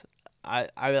 that's I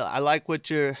like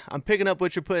I'm picking up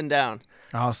what you're putting down.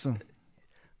 Awesome.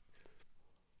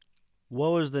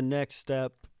 What was the next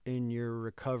step in your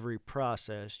recovery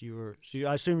process?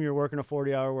 I assume you were working a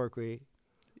 40-hour work week.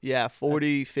 Yeah,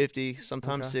 40, 50,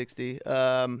 sometimes 60.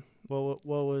 What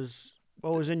was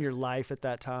in your life at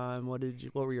that time? What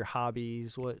were your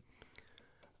hobbies?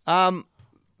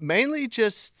 Mainly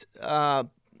just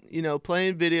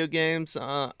playing video games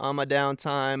on my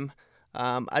downtime.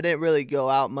 I didn't really go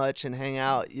out much and hang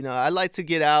out. I like to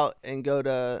get out and go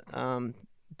to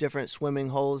different swimming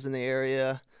holes in the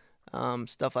area.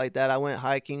 Stuff like that. I went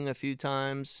hiking a few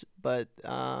times, but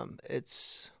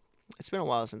it's been a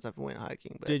while since I've went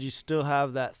hiking. But did you still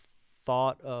have that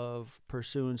thought of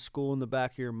pursuing school in the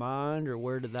back of your mind, or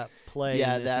where did that play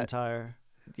in this entire?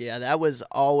 Yeah, that was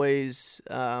always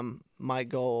my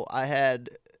goal. I had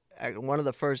one of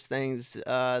the first things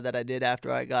that I did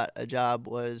after I got a job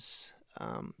was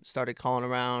started calling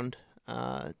around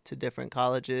to different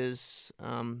colleges.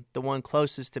 The one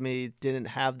closest to me didn't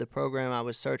have the program I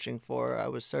was searching for. I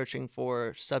was searching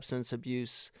for substance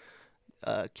abuse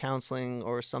counseling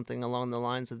or something along the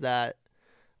lines of that.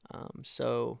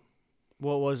 So,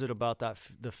 what was it about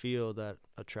the field that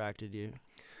attracted you?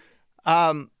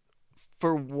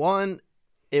 For one,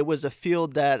 it was a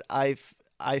field that I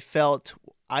felt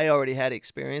I already had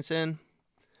experience in,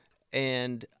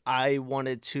 and I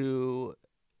wanted to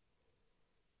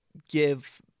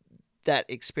give that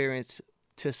experience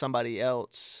to somebody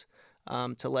else,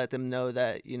 to let them know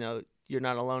that, you're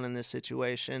not alone in this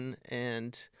situation.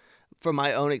 And from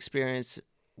my own experience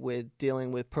with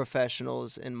dealing with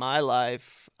professionals in my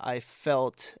life, I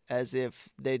felt as if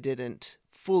they didn't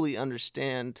fully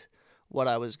understand what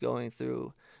I was going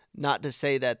through. Not to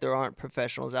say that there aren't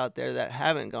professionals out there that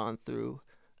haven't gone through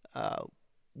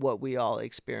what we all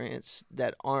experience,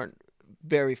 that aren't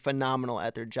very phenomenal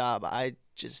at their job. I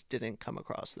just didn't come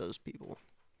across those people.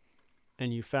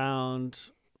 And you found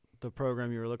the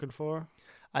program you were looking for?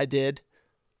 I did.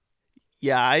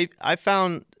 Yeah, I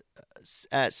found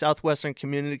at Southwestern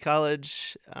Community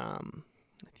College the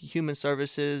Human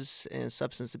Services and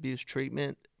Substance Abuse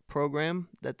Treatment program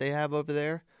that they have over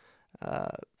there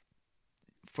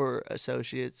for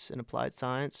associates in applied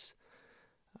science.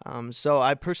 So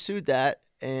I pursued that,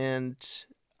 and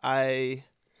I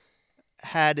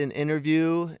had an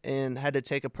interview and had to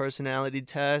take a personality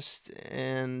test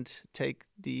and take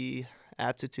the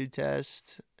aptitude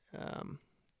test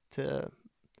to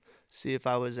see if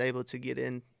I was able to get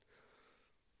in.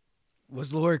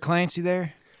 Was Lori Clancy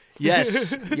there?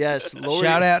 Yes, yes. Lori,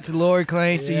 shout out to Lori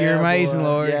Clancy. Yeah, you're amazing, boy.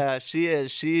 Lori. Yeah, she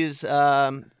is. She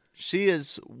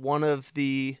is one of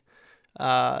the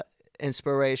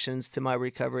inspirations to my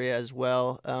recovery as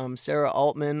well. Sarah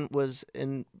Altman was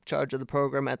in charge of the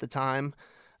program at the time.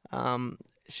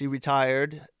 She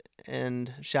retired,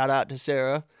 and shout out to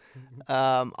Sarah.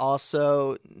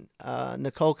 Also,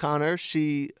 Nicole Connor,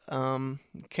 she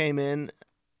came in,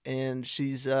 and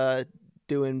she's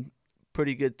doing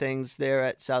pretty good things there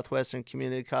at Southwestern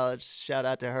Community College. Shout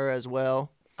out to her as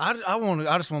well. I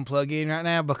just want to plug in right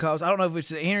now because I don't know if it's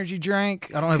the energy drink.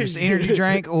 I don't know if it's the energy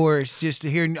drink or it's just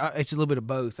hearing. It's a little bit of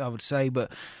both, I would say.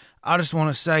 But I just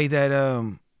want to say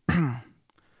that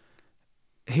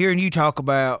hearing you talk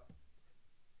about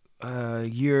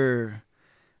okay,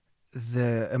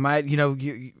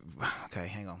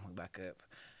 hang on, we'll back up.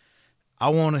 I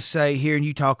want to say hearing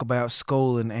you talk about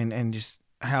school and just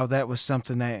how that was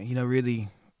something that really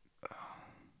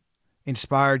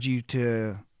inspired you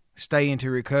to stay into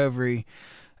recovery,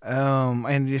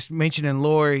 and just mentioning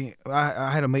Lori, I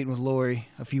had a meeting with Lori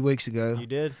a few weeks ago. You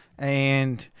did?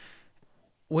 And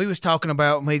we was talking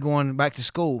about me going back to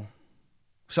school.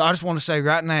 So I just want to say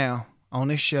right now on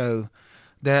this show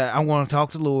that I want to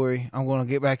talk to Lori. I'm going to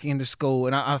get back into school,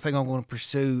 and I think I'm going to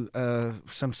pursue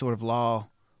some sort of law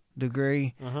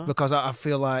degree because I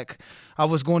feel like I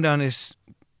was going down this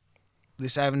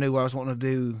avenue where I was wanting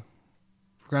to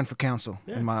run for council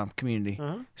in my community.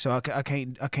 So I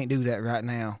can't do that right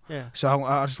now. Yeah. So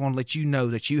I just want to let you know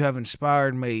that you have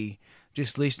inspired me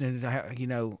just listening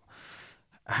to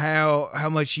how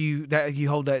much you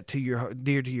hold that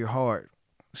dear to your heart,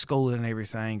 schooling and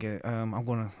everything. I'm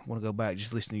gonna want to go back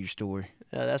just listen to your story.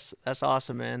 Yeah, that's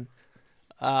awesome, man.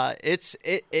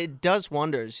 It does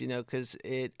wonders, because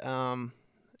it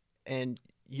and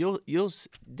you'll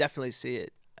definitely see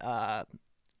it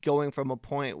going from a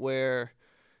point where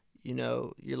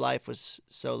your life was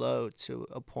so low to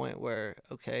a point where,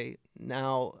 okay,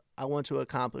 now I want to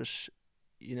accomplish,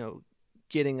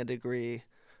 getting a degree,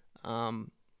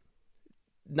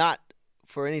 not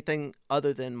for anything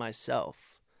other than myself.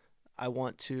 I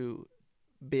want to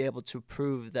be able to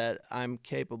prove that I'm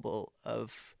capable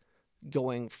of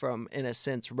going from, in a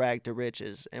sense, rag to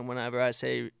riches. And whenever I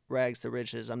say rags to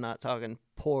riches, I'm not talking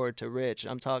poor to rich.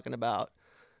 I'm talking about,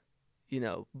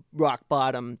 rock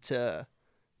bottom to,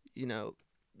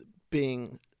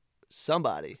 being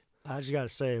somebody. I just got to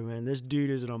say, man, this dude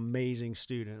is an amazing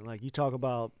student. Like, you talk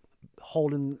about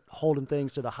holding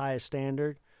things to the highest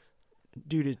standard.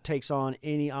 Dude takes on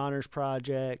any honors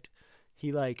project.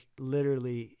 He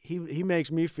literally he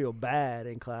makes me feel bad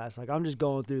in class. Like, I'm just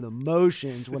going through the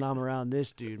motions when I'm around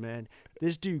this dude, man.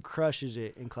 This dude crushes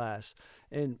it in class.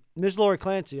 And Miss Lori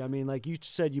Clancy, I mean, like you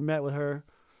said, you met with her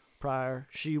prior.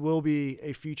 She will be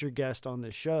a future guest on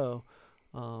this show.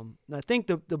 And I think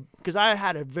because I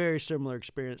had a very similar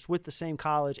experience with the same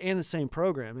college and the same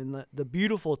program. And the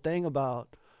beautiful thing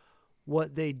about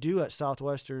what they do at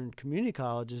Southwestern Community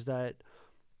College is that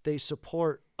they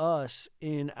support us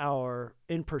in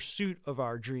pursuit of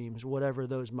our dreams, whatever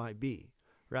those might be,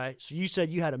 right? So you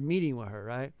said you had a meeting with her,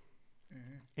 right?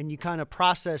 Mm-hmm. And you kind of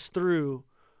processed through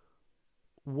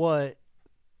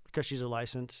because she's a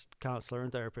licensed counselor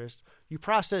and therapist, you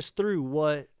processed through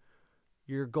what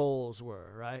your goals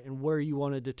were, right? And where you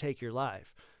wanted to take your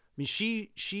life. I mean,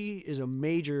 she is a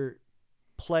major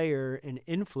player and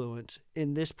influence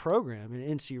in this program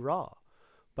in NC Raw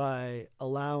by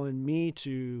allowing me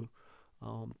to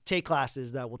take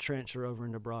classes that will transfer over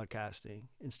into broadcasting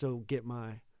and still get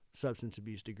my substance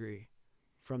abuse degree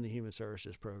from the Human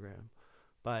Services program,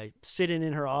 by sitting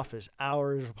in her office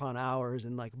hours upon hours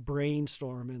and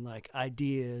brainstorming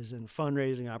ideas and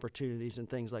fundraising opportunities and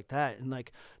things like that. And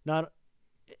not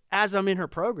as I'm in her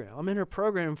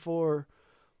program for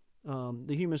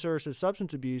the Human Services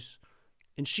substance abuse,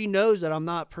 and she knows that I'm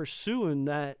not pursuing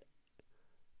that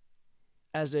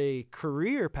as a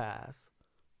career path,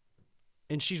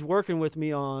 and she's working with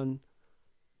me on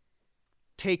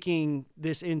taking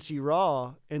this NC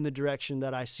Raw in the direction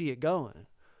that I see it going.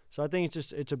 So I think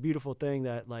it's a beautiful thing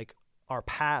that our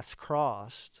paths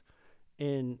crossed,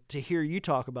 and to hear you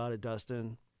talk about it,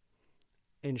 Dustin,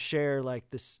 and share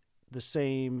the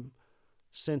same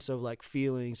sense of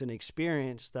feelings and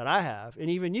experience that I have, and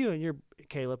even you and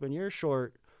Caleb and your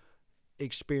short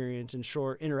experience and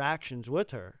short interactions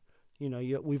with her.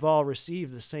 We've all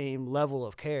received the same level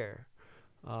of care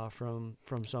from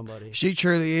somebody. She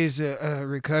truly is a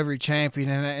recovery champion,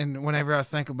 and whenever I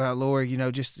think about Lori,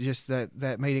 just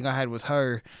that meeting I had with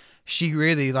her, she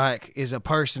really is a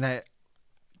person that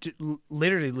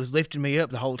literally was lifting me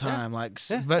up the whole time,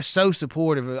 so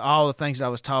supportive of all the things that I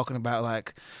was talking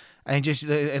about, and just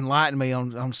enlightened me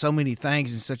on so many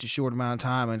things in such a short amount of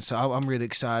time. And so I'm really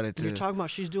excited to. You're talking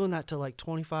about she's doing that to like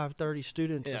 25, 30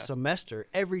 students Yeah. a semester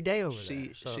every day over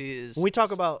there. So She is. when we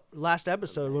talk about last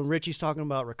episode when Richie's talking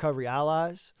about Recovery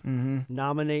Allies, Mhm.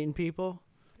 nominating people,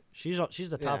 she's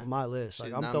the top Yeah. of my list. Like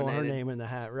She's I'm throwing her nominated. name in the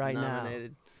hat right now.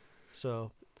 Nominated.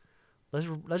 So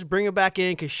let's bring her back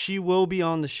in because she will be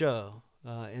on the show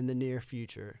in the near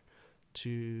future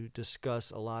to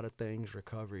discuss a lot of things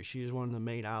recovery. She is one of the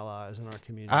main allies in our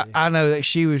community. I know that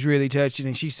she was really touching,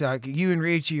 and she's like, "You and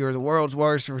Richie are the world's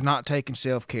worst for not taking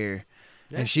self-care."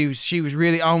 Yeah. And she was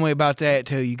really on me about that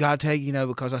too. You gotta take,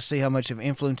 because I see how much of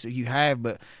influence that you have,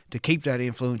 but to keep that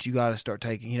influence, you gotta start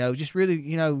taking, just really,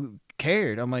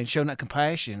 cared. I mean, showing that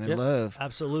compassion and Yep. love.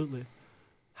 Absolutely.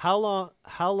 How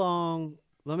long,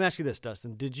 let me ask you this,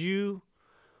 Dustin. Did you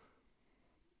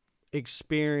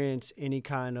experience any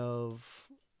kind of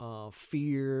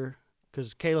fear?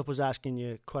 Because Caleb was asking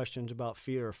you questions about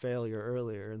fear or failure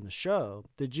earlier in the show.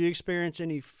 Did you experience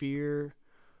any fear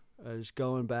as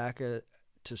going back to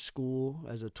school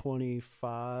as a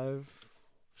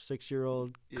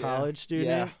 6-year-old Yeah. college student?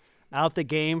 Yeah. Out the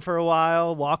game for a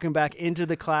while, walking back into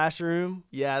the classroom?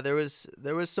 Yeah, there was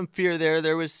some fear there.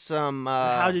 There was some.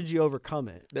 How did you overcome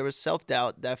it? There was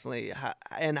self-doubt, definitely.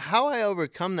 And how I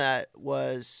overcome that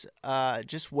was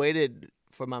just waited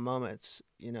for my moments.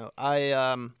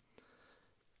 I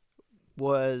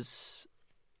was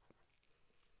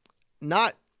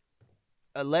not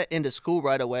let into school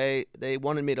right away. They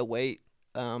wanted me to wait.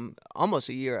 Almost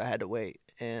a year I had to wait.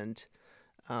 And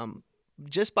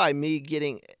just by me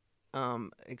getting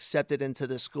accepted into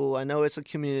the school, I know it's a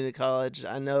community college.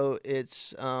 I know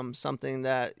it's something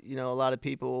that, a lot of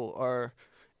people are,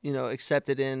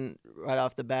 accepted in right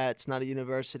off the bat. It's not a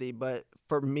university, but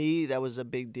for me, that was a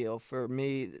big deal. For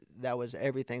me, that was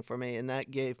everything for me. And that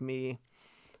gave me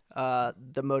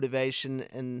the motivation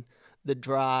and the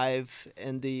drive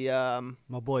and the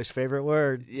My boy's favorite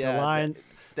word. Yeah, The line.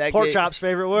 that Pork gave, chop's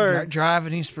favorite word. Drive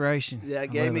and inspiration. Yeah, I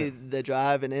it gave love me it. the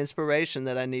drive and inspiration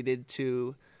that I needed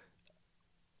to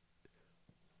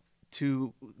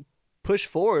push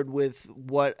forward with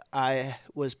what I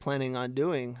was planning on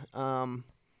doing.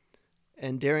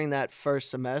 And during that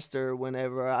first semester,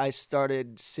 whenever I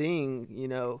started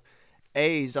seeing,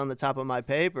 A's on the top of my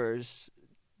papers,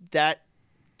 that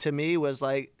to me was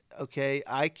like, okay,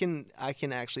 I can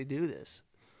actually do this.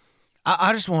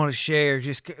 I just want to share,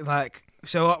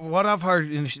 so what I've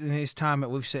heard in this time that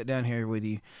we've sat down here with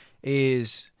you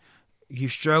is you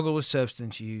struggle with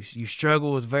substance use, you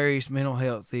struggle with various mental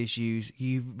health issues,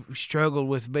 you've struggled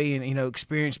with being,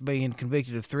 experienced being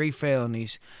convicted of 3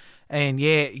 felonies, and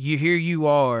yet here you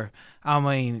are,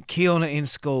 killing it in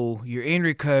school, you're in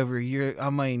recovery, you're,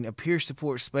 a peer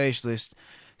support specialist.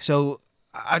 So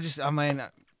I just want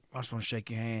to shake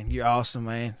your hand. You're awesome,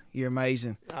 man. You're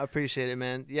amazing. I appreciate it,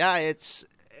 man. Yeah, it's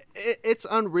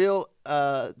unreal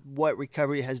what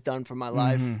recovery has done for my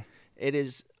life. Mm-hmm. It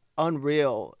is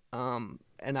unreal.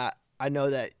 And I know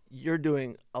that you're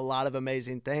doing a lot of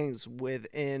amazing things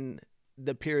within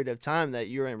the period of time that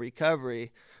you're in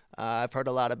recovery. I've heard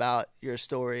a lot about your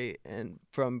story and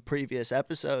from previous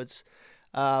episodes.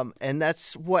 And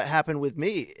that's what happened with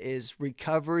me is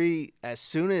recovery. As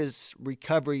soon as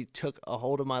recovery took a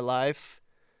hold of my life,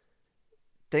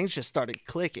 things just started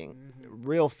clicking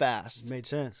real fast. Made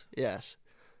sense. Yes.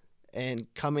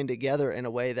 And coming together in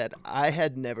a way that I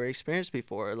had never experienced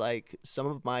before. Like some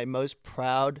of my most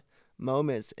proud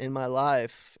moments in my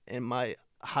life and my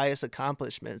highest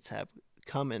accomplishments have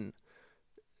come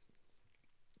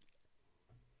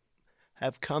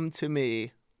to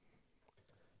me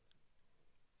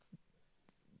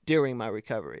during my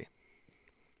recovery.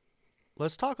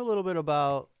 Let's talk a little bit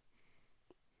about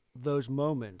those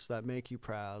moments that make you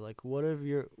proud. Like,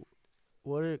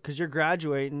 because you're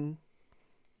graduating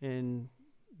in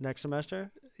next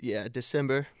semester? Yeah,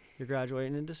 December. You're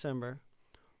graduating in December.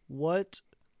 What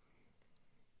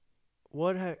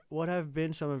have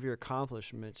been some of your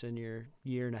accomplishments in your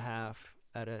year and a half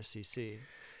at SCC?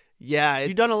 Yeah,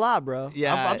 you've done a lot, bro.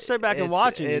 Yeah, I'm sitting back and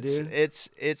watching you, dude.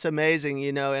 It's amazing,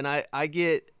 and I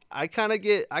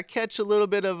catch a little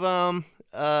bit of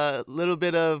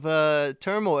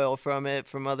turmoil from it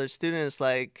from other students,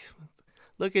 like,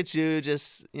 look at you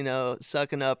just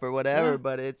sucking up or whatever. Yeah.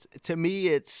 But to me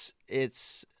it's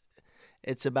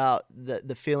about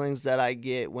the feelings that I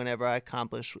get whenever I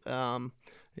accomplish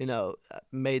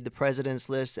made the president's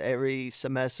list every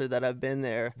semester that I've been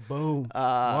there. Boom.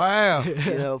 Wow.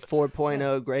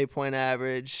 4.0 grade point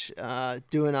average,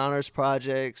 doing honors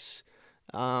projects,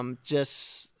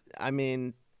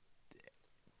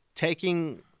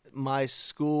 taking my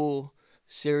school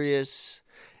serious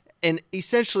and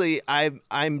essentially I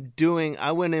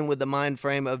went in with the mind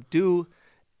frame of do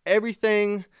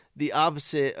everything the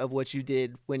opposite of what you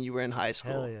did when you were in high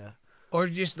school. Hell yeah. Or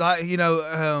just like, use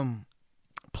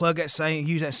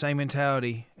that same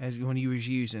mentality as when you was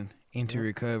using into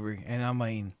recovery. And I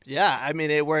mean, Yeah, I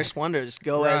mean, it works wonders.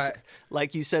 Go as, Right.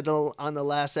 like you said on the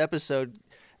last episode,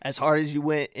 as hard as you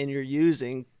went in your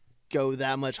using, go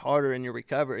that much harder in your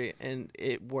recovery, and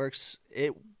it works.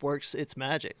 It works its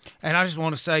magic. and I just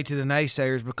want to say to the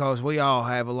naysayers, because we all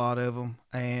have a lot of them,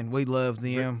 and we love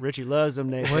them. Richie loves them.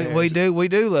 We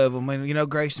do love them, and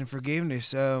grace and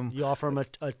forgiveness. You offer him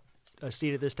a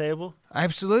seat at this table?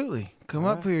 Absolutely, come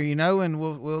up here, and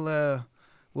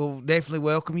we'll definitely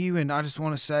welcome you. And I just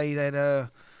want to say that,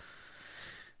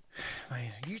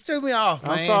 man, you threw me off.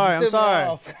 I'm Man. sorry, You I'm threw me sorry.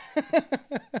 off.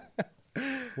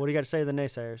 What do you got to say to the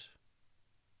naysayers?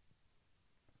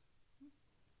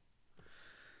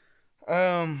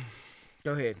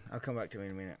 Go ahead. I'll come back to you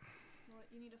in a minute. Well,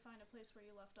 you need to find a place where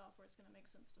you left off where it's going to make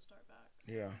sense to start back.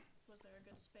 So Yeah. was there a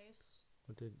good space?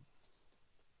 What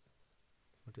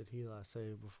did he last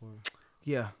say before?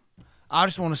 Yeah. I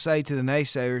just want to say to the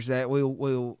naysayers that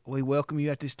we welcome you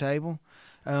at this table,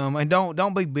 and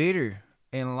don't be bitter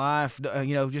in life.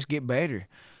 Just get better.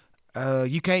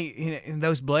 You can't. And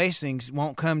those blessings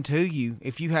won't come to you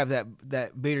if you have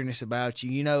that bitterness about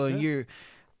you. And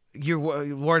you're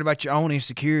worried about your own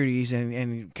insecurities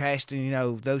and casting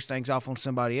those things off on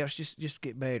somebody else. Just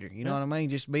get better. You know what I mean?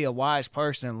 Just be a wise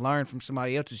person and learn from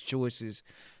somebody else's choices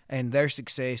and their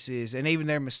successes and even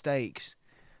their mistakes.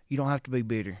 You don't have to be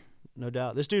bitter. No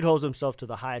doubt. This dude holds himself to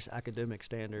the highest academic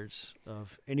standards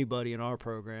of anybody in our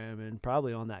program and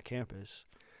probably on that campus.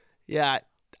 Yeah,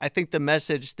 I think the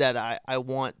message that I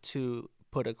want to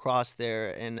put across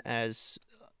there, and as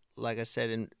like I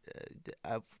said,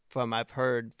 I've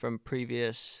heard from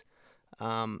previous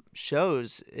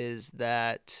shows, is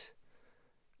that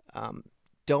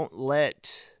don't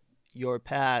let your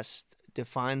past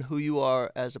define who you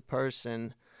are as a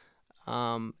person,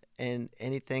 and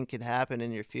anything can happen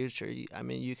in your future.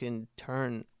 You can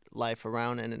turn life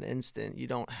around in an instant. You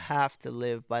don't have to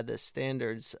live by the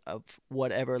standards of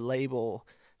whatever label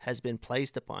has been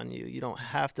placed upon you. You don't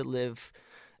have to live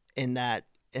in that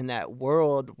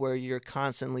world where you're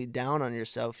constantly down on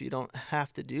yourself. You don't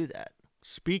have to do that.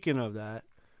 Speaking of that,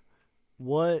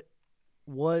 what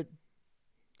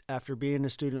after being a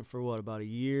student for about a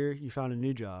year, you found a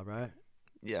new job, right?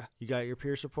 Yeah. You got your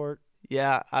peer support?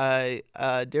 Yeah, I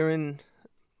during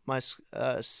my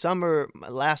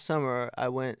last summer, I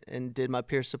went and did my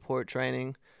peer support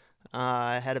training.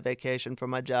 I had a vacation from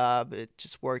my job. It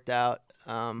just worked out.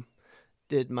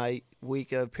 Did my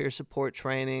week of peer support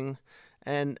training,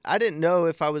 and I didn't know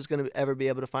if I was going to ever be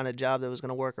able to find a job that was going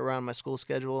to work around my school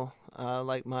schedule,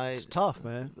 It's tough,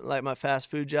 man. like my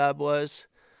fast food job was.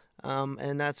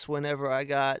 And that's whenever I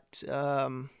got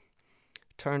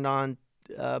turned on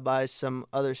by some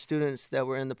other students that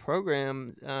were in the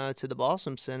program to the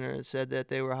Balsam Center and said that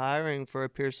they were hiring for a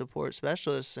peer support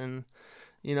specialist. And,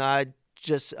 I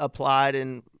just applied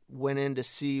and went in to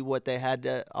see what they had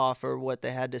to offer, what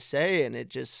they had to say, and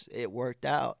it worked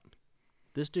out.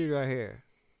 This dude right here,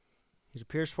 he's a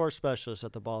peer support specialist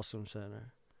at the Balsam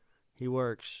Center. He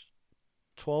works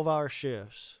 12-hour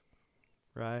shifts,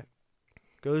 right?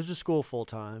 Goes to school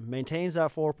full-time, maintains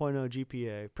that 4.0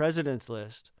 GPA, president's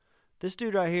list. This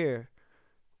dude right here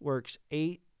works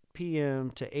 8 p.m.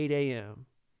 to 8 a.m.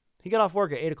 He got off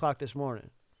work at 8 o'clock this morning.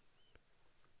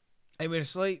 Ain't been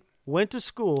asleep? Went to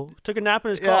school, took a nap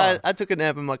in his car. Yeah, I took a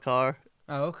nap in my car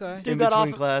Oh, okay. Dude in got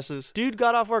between off- classes. Dude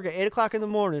got off work at 8 o'clock in the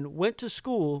morning, went to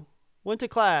school, went to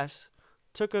class,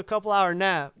 took a couple-hour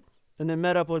nap, and then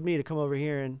met up with me to come over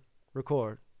here and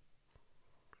record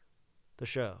the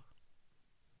show.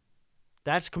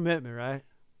 That's commitment, right?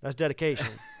 That's dedication.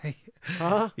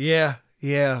 Huh? Yeah.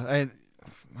 And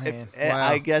man, wow.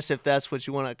 I guess if that's what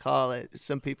you want to call it.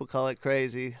 Some people call it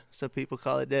crazy. Some people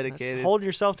call it That's dedicated. holding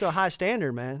yourself to a high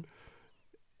standard, man.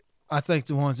 I think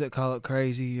the ones that call it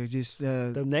crazy are just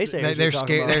The naysayers they're you're talking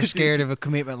scared. about. They're scared of a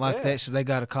commitment like Yeah. that, so they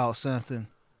got to call it something.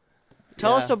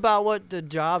 Tell us Yeah. about what the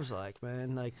job's like,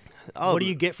 man. Like, Oh, what do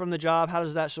you get from the job? How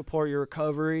does that support your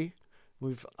recovery?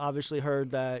 We've obviously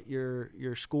heard that your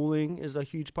schooling is a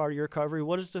huge part of your recovery.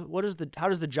 How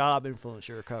does the job influence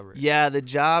your recovery? Yeah, the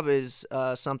job is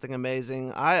something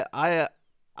amazing. I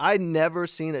never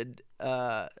seen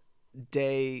a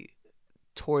day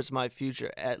towards my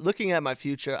future. Looking at my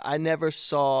future, I never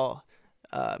saw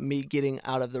me getting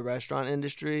out of the restaurant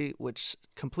industry, which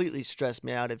completely stressed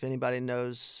me out. If anybody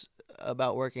knows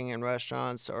about working in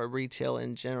restaurants or retail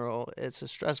in general, it's a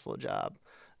stressful job.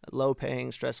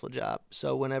 low-paying, stressful job.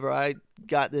 So whenever I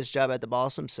got this job at the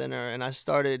Balsam Center and I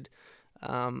started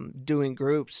doing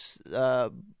groups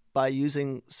by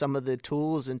using some of the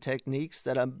tools and techniques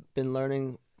that I've been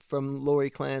learning from Lori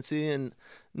Clancy and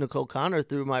Nicole Connor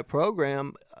through my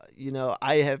program,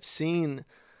 I have seen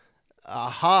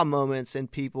aha moments in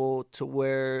people to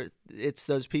where it's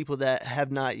those people that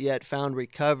have not yet found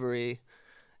recovery,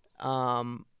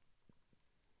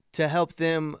 to help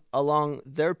them along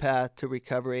their path to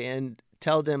recovery and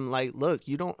tell them, like, look,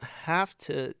 you don't have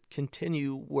to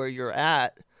continue where you're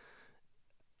at,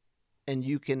 and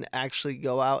you can actually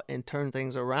go out and turn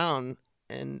things around,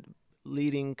 and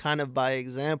leading kind of by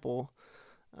example.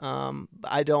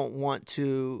 I don't want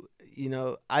to,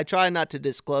 I try not to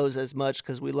disclose as much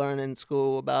because we learn in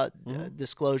school about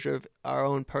disclosure of our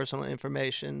own personal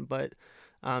information, but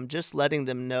just letting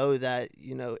them know that,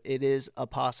 it is a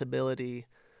possibility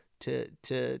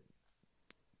to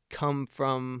come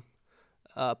from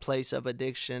a place of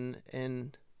addiction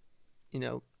and,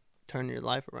 turn your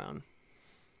life around.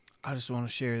 I just want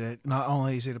to share that not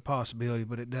only is it a possibility,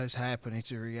 but it does happen.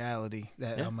 It's a reality.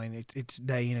 That it's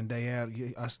day in and day out.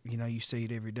 You see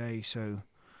it every day. So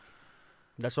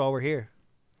that's why we're here.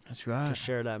 That's right. To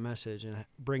share that message and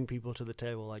bring people to the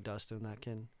table like Dustin that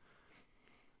can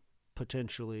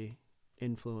potentially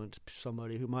influence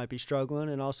somebody who might be struggling,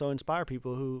 and also inspire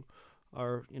people who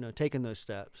are, taking those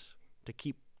steps to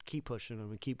keep pushing them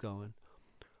and keep going.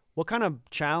 What kind of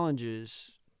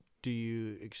challenges do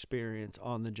you experience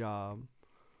on the job?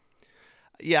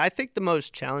 Yeah, I think the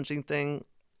most challenging thing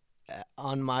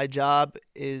on my job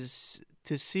is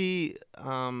to see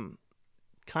kind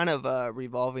of a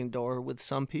revolving door with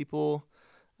some people.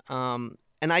 And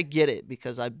I get it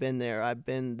because I've been there. I've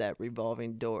been that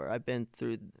revolving door. I've been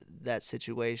through that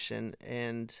situation.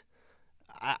 And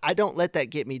I don't let that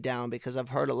get me down, because I've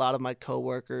heard a lot of my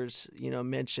coworkers,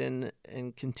 mention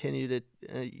and continue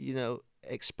to,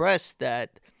 express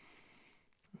that,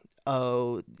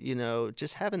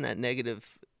 just having that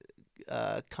negative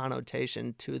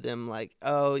connotation to them, like,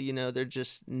 they're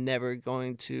just never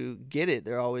going to get it.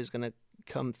 They're always going to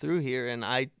come through here. And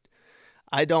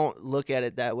I don't look at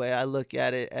it that way. I look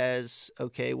at it as,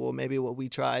 okay, well, maybe what we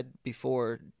tried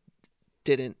before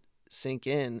didn't sink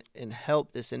in and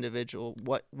help this individual.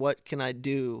 What can I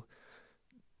do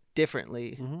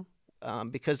differently? Mm-hmm.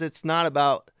 Because it's not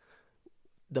about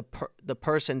the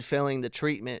person failing the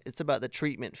treatment. It's about the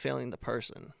treatment failing the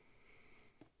person.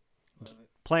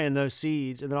 Planting those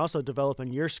seeds, and then also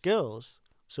developing your skills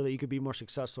so that you could be more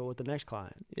successful with the next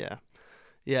client. Yeah.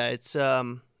 It's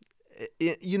and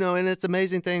it's an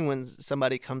amazing thing when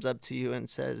somebody comes up to you and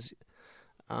says,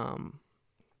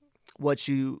 what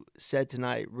you said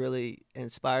tonight really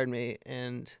inspired me.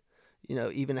 And,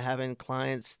 even having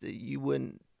clients that you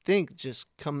wouldn't think just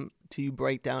come to you,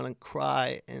 break down and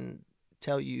cry and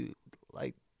tell you,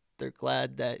 like, they're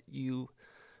glad that you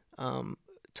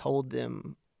told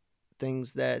them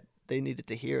things that they needed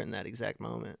to hear in that exact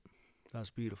moment. That's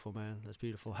beautiful, man. That's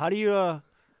beautiful. How do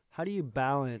you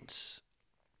balance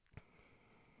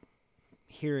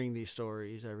hearing these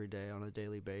stories every day on a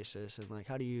daily basis, and like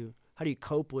how do you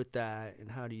cope with that, and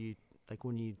how do you, like,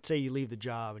 when you say you leave the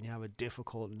job and you have a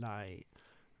difficult night,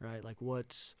 right? Like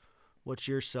what's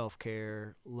your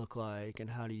self-care look like, and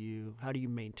how do you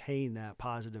maintain that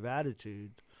positive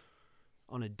attitude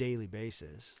on a daily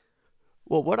basis?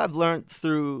 Well, what I've learned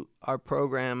through our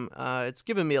program, it's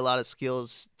given me a lot of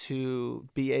skills to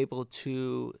be able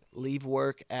to leave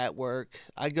work at work.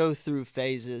 I go through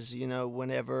phases,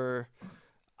 whenever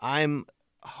I'm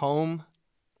home.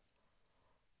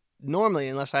 Normally,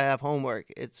 unless I have homework,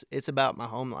 it's about my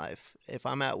home life. If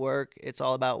I'm at work, it's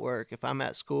all about work. If I'm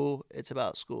at school, it's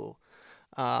about school.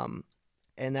 And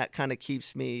that kind of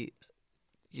keeps me,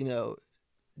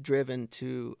 driven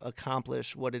to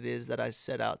accomplish what it is that I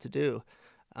set out to do.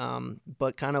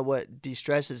 But kind of what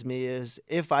de-stresses me is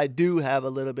if I do have a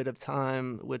little bit of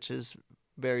time, which is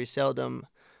very seldom,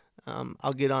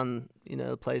 I'll get on,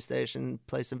 PlayStation,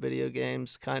 play some video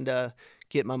games, kind of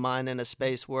get my mind in a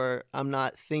space where I'm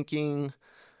not thinking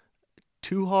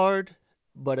too hard,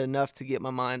 but enough to get my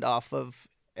mind off of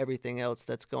everything else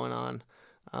that's going on.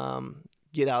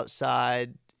 Get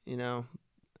outside,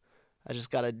 I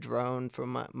just got a drone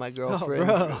from my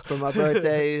girlfriend for my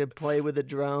birthday to play with a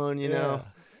drone, Yeah.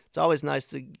 It's always nice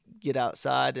to get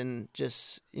outside and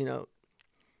just,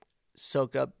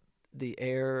 soak up the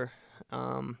air,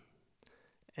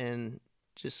 and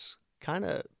just kind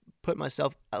of put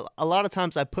myself, a lot of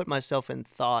times I put myself in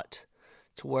thought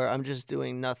to where I'm just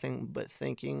doing nothing but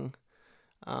thinking,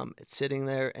 sitting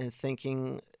there and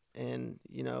thinking, and,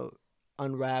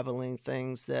 unraveling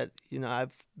things that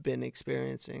I've been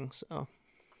experiencing. So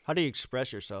How do you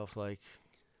express yourself? Like,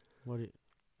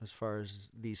 as far as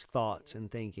these thoughts and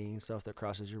thinking and stuff that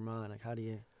crosses your mind, like how do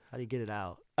you get it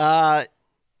out?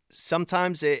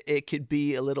 Sometimes it could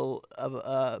be a little of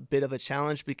a bit of a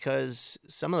challenge, because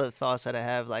some of the thoughts that I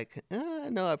have, like,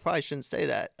 no, I probably shouldn't say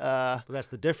that. But that's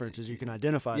the difference, is you can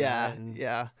identify that.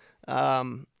 Yeah.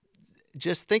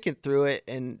 Just thinking through it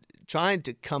and trying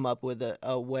to come up with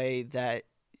a way that,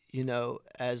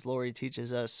 as Lori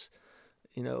teaches us,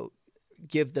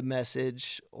 give the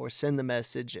message or send the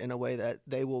message in a way that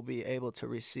they will be able to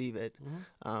receive it.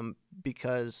 Mm-hmm.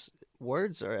 Because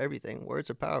words are everything. Words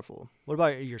are powerful. What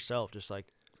about yourself? Just like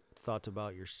thoughts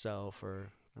about yourself, or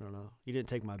I don't know. You didn't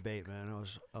take my bait, man.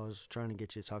 I was trying to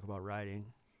get you to talk about writing.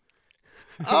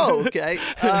 Oh, okay.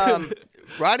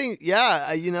 Writing, yeah.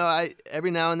 I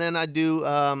every now and then I do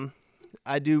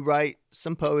write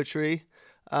some poetry.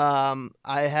 I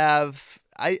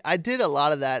did a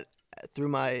lot of that through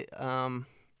my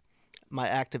my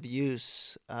active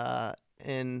use,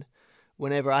 and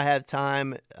whenever I have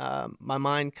time, my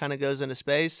mind kind of goes into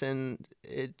space and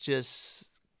it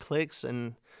just clicks,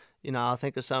 and I'll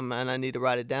think of something and I need to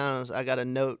write it down. I got a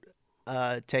note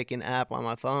taking app on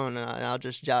my phone, and I'll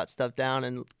just jot stuff down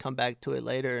and come back to it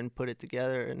later and put it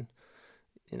together, and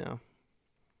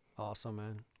Awesome,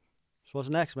 man. So what's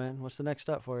next, man? What's the next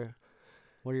step for you?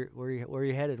 Where are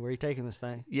you headed? Where are you taking this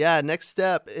thing? Yeah, next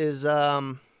step is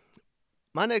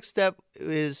my next step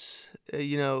is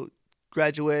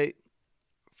graduate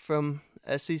from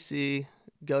SCC,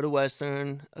 go to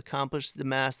Western, accomplish the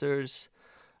master's,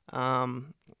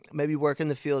 maybe work in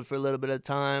the field for a little bit of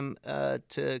time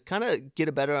to kind of get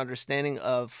a better understanding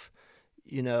of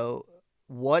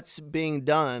what's being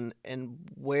done and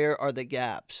where are the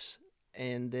gaps,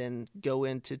 and then go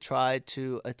in to try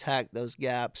to attack those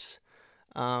gaps.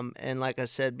 And like I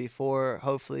said before,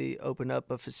 hopefully open up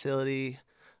a facility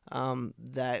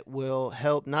that will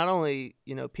help not only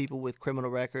people with criminal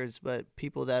records, but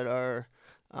people that are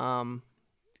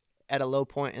at a low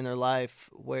point in their life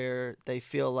where they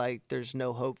feel like there's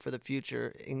no hope for the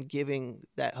future, and giving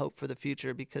that hope for the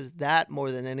future, because that,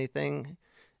 more than anything,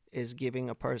 is giving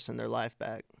a person their life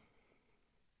back.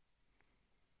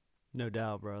 No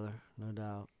doubt, brother. No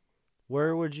doubt.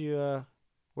 Where do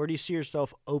you see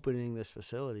yourself opening this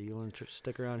facility? You want to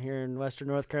stick around here in Western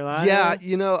North Carolina? Yeah,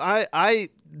 I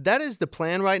that is the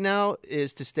plan right now,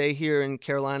 is to stay here in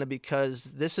Carolina, because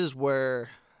this is where,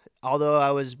 although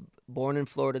I was born in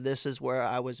Florida, this is where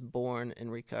I was born in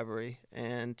recovery.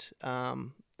 And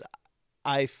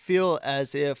I feel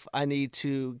as if I need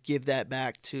to give that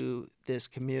back to this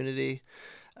community.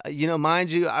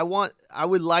 Mind you, I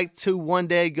would like to one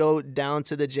day go down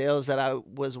to the jails that I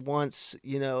was once,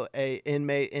 a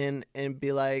inmate in, and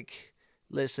be like,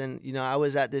 listen, I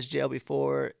was at this jail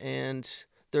before, and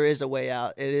there is a way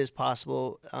out. It is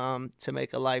possible to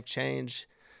make a life change.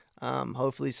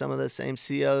 Hopefully some of the same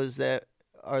COs that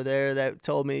are there that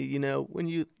told me, when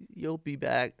you'll be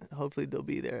back, hopefully they'll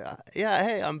be there. Yeah,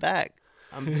 hey, I'm back.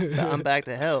 I'm back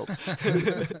to help.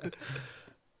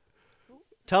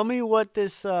 Tell me what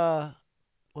this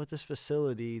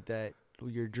facility, that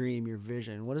your dream, your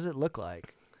vision, what does it look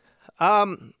like?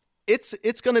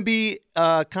 It's gonna be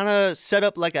kind of set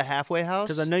up like a halfway house.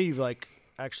 Because I know you've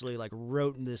actually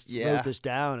wrote this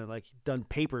down and done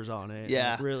papers on it.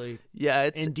 Yeah, really. Yeah,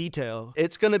 it's in detail.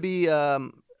 It's gonna be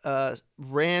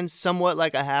ran somewhat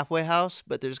like a halfway house,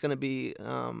 but there's gonna be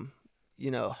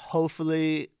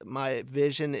hopefully my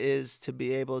vision is to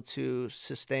be able to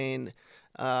sustain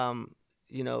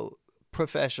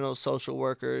professional social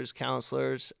workers,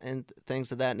 counselors, and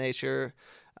things of that nature,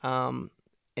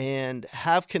 and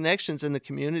have connections in the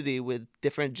community with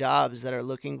different jobs that are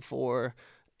looking for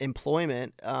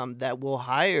employment, that will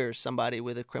hire somebody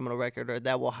with a criminal record, or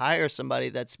that will hire somebody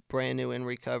that's brand new in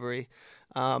recovery,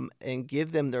 and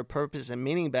give them their purpose and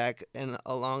meaning back, and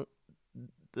along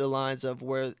the lines of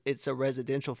where it's a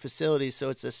residential facility, so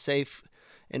it's a safe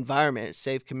environment,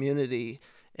 safe community,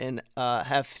 and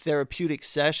have therapeutic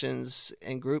sessions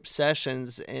and group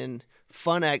sessions and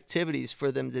fun activities for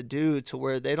them to do, to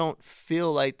where they don't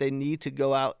feel like they need to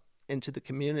go out into the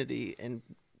community and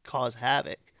cause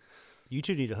havoc. You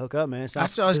two need to hook up, man.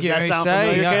 That's what I was getting ready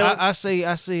to say.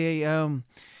 I see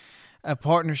a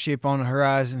partnership on the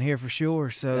horizon here for sure.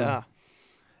 So, yeah.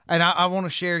 And I want to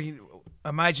share.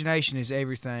 Imagination is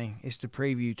everything. It's the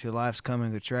preview to life's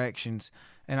coming attractions.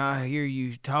 And I hear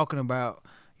you talking about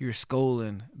your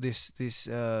schooling, this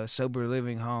sober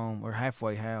living home or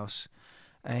halfway house,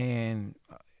 and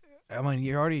I mean,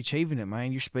 you're already achieving it,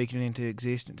 man. You're speaking it into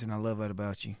existence, and I love that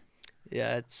about you.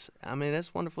 Yeah, that's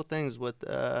wonderful things with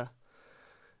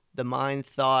the mind,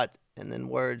 thought, and then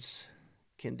words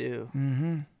can do.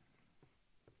 Mm-hmm.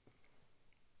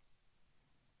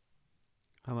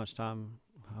 How much time?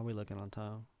 How are we looking on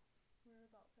time? We're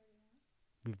about 30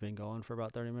 minutes. We've been going for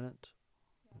about 30 minutes.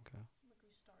 Okay. Like we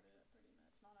started at 30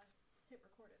 minutes. Not I hit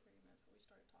record at 30 minutes, but we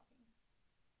started talking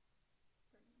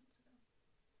 30 minutes ago.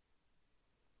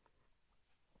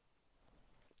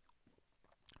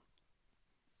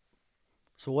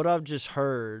 So what I've just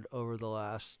heard over the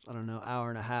last, I don't know, hour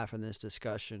and a half in this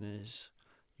discussion is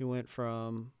you went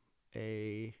from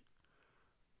a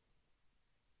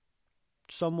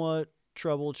somewhat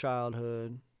troubled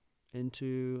childhood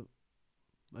into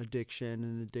addiction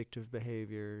and addictive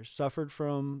behaviors, suffered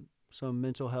from some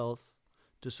mental health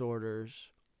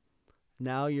disorders.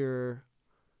 Now you're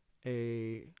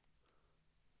a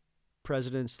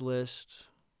President's List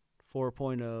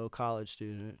 4.0 college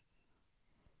student.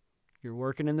 You're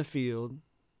working in the field,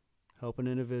 helping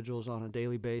individuals on a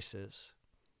daily basis,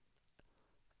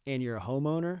 and you're a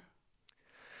homeowner?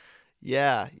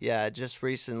 Yeah. Just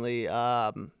recently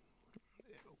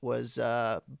was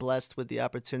blessed with the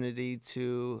opportunity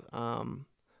to own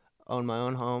my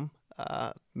own home.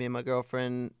 Me and my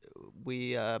girlfriend,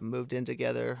 we moved in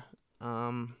together.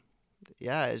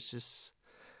 It's just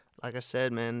like I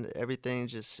said, man. Everything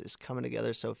just is coming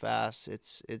together so fast.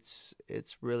 It's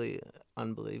really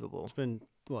unbelievable. It's been,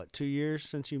 what, 2 years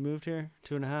since you moved here?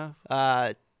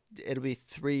 2.5? It'll be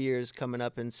 3 years coming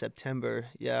up in September.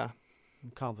 Yeah.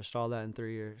 Accomplished all that in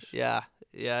 3 years. Yeah.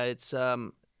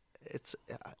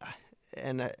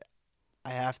 And I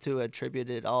have to attribute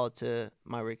it all to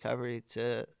my recovery,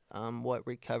 to what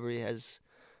recovery has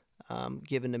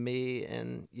given to me,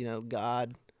 and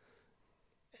God,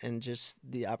 and just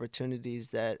the opportunities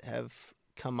that have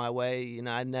come my way.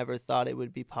 I never thought it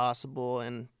would be possible,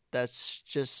 and that's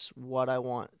just what I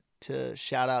want to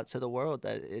shout out to the world,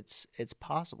 that it's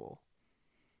possible.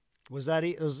 Was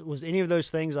any of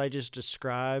those things I just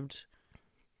described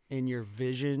in your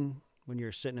vision when you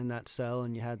were sitting in that cell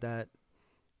and you had that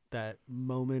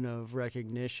moment of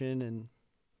recognition and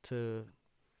to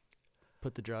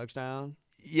put the drugs down?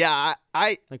 Yeah,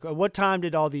 I Like, at what time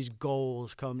did all these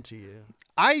goals come to you?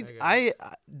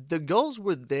 the goals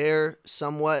were there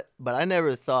somewhat, but I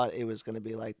never thought it was going to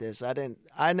be like this.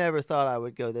 I never thought I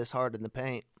would go this hard in the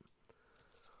paint.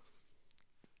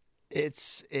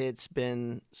 It's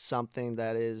been something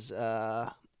that is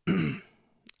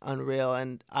unreal,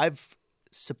 and I've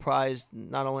surprised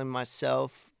not only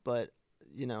myself, but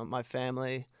my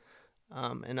family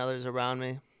and others around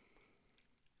me.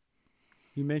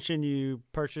 You mentioned you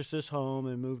purchased this home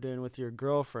and moved in with your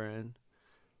girlfriend.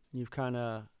 You're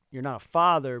not a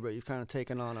father, but you've kind of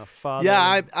taken on a father.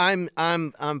 Yeah,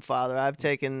 I'm father. I've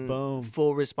taken Boom.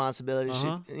 full responsibility.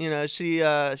 Uh-huh.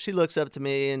 She looks up to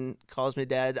me and calls me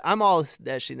dad. I'm all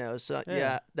that she knows. So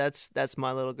yeah, that's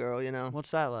my little girl.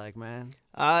 What's that like, man?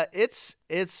 It's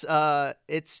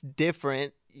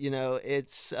different.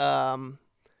 It's no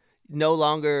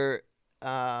longer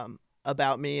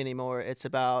about me anymore. It's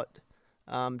about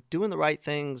doing the right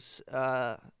things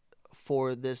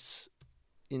for this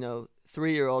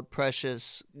 3-year-old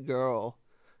precious girl,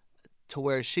 to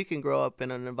where she can grow up in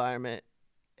an environment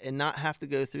and not have to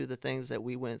go through the things that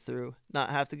we went through, not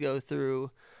have to go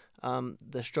through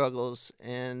the struggles,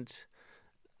 and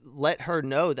let her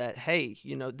know that, hey,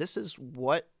 this is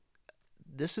what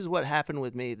happened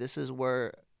with me. This is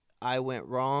where I went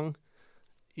wrong.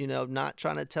 Not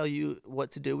trying to tell you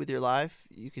what to do with your life.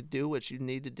 You could do what you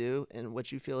need to do and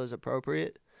what you feel is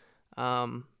appropriate.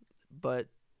 But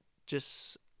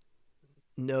just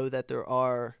know that there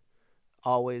are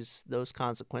always those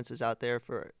consequences out there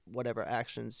for whatever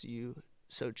actions you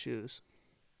so choose.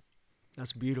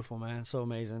 That's beautiful, man. So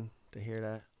amazing to hear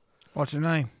that. What's her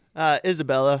name?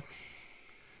 Isabella.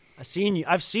 I've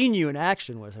seen you in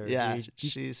action with her. Yeah, dude. You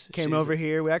she's over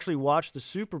here. We actually watched the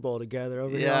Super Bowl together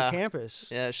over here on campus.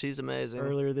 Yeah, she's amazing.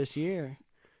 Earlier this year,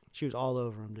 she was all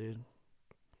over him, dude.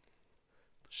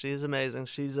 She's amazing.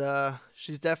 She's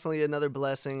definitely another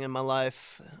blessing in my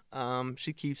life.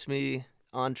 She keeps me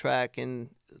on track and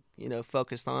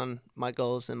focused on my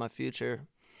goals and my future.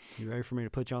 You ready for me to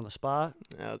put you on the spot?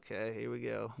 Okay, here we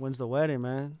go. When's the wedding,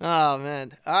 man? Oh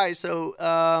man! All right, so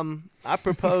I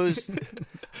proposed.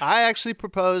 I actually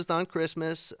proposed on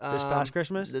Christmas. This past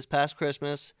Christmas? This past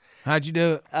Christmas. How'd you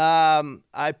do it?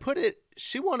 I put it.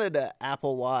 She wanted an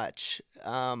Apple Watch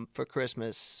for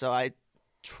Christmas, so I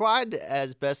tried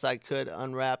as best I could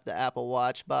unwrap the Apple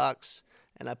Watch box,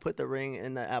 and I put the ring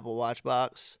in the Apple Watch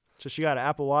box. So she got an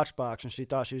Apple Watch box, and she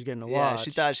thought she was getting a Yeah, watch. she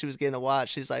thought she was getting a watch.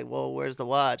 She's like, well, where's the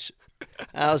watch?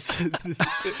 And I was,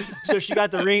 So she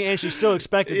got the ring, and she still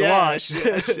expected the yeah, watch.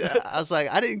 I was like,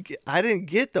 I didn't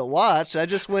get the watch. I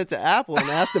just went to Apple and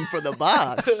asked them for the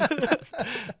box.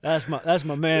 That's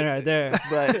my man right there.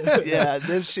 But yeah,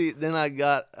 then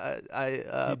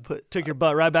I Took your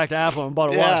butt right back to Apple and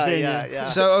bought a watch, didn't you? yeah.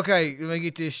 So okay, let me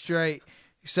get this straight.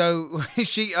 So when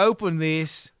she opened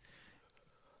this,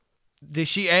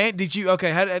 did you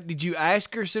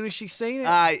ask her as soon as she seen it?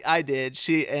 I did.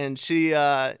 She she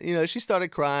started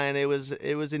crying. It was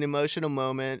an emotional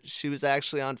moment. She was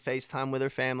actually on FaceTime with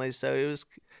her family, so it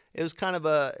was kind of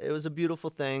a beautiful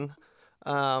thing.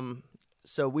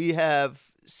 So we have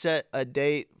set a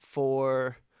date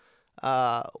for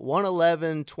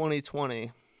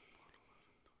 1/11/2020.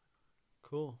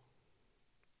 Cool.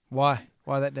 Why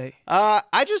that date?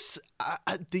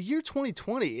 The year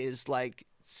 2020 is like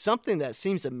something that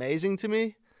seems amazing to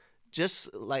me,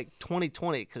 just like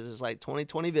 2020, because it's like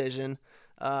 2020 vision,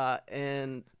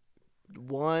 and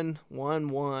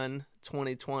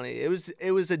 1/1/1/2020.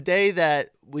 It was a day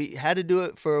that we had to do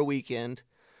it for a weekend,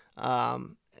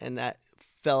 and that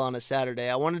fell on a Saturday.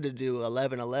 I wanted to do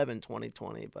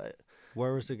 11/11/2020, but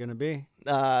Where was it gonna be?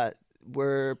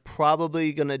 we're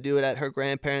probably going to do it at her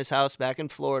grandparents' house back in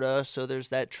Florida. So there's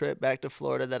that trip back to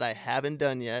Florida that I haven't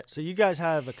done yet. So you guys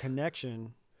have a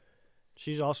connection.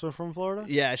 She's also from Florida?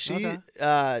 Yeah, Okay.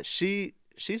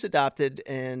 she's adopted,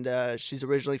 and she's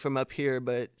originally from up here,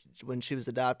 but when she was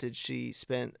adopted, she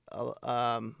spent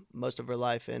most of her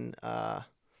life in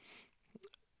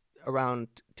around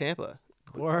Tampa.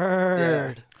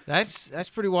 Word. That's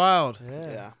pretty wild.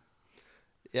 Yeah.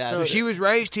 Yeah. So she was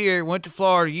raised here, went to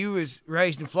Florida. You was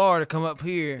raised in Florida, come up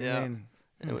here, Yeah. and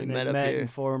and we And they met up here. and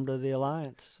formed the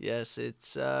alliance. Yes,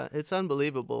 it's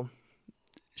unbelievable.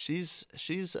 She's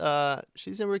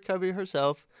in recovery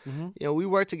herself. Mm-hmm. You know, we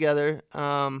work together.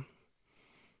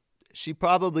 She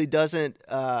probably doesn't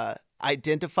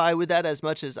identify with that as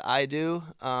much as I do.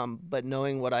 But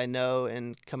knowing what I know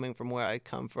and coming from where I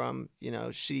come from, you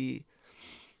know, she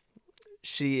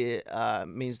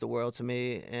means the world to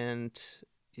me, and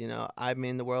you know, I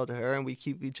mean the world to her, and we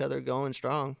keep each other going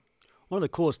strong. One of the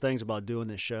coolest things about doing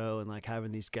this show and like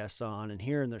having these guests on and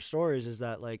hearing their stories is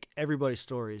that like everybody's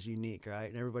story is unique, right?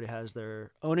 And everybody has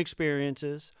their own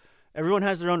experiences. Everyone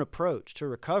has their own approach to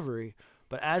recovery.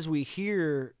 But as we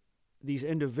hear these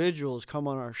individuals come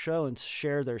on our show and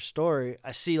share their story,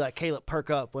 I see like Caleb perk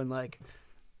up when like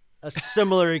a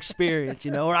similar experience,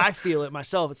 you know, or I feel it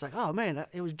myself. It's like, oh man,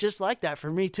 it was just like that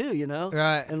for me too, you know?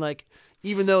 right. And like,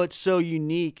 even though it's so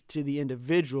unique to the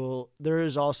individual, there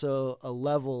is also a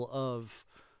level of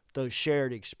those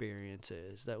shared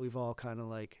experiences that we've all kind of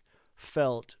like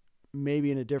felt maybe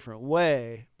in a different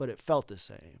way, but it felt the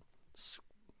same. It's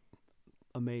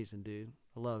amazing, dude.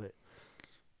 I love it.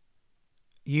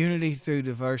 Unity through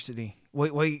diversity.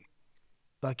 We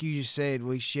like you just said,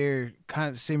 we share kind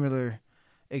of similar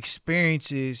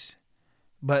experiences,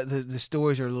 but the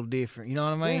stories are a little different. You know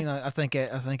what I mean? I think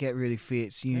that really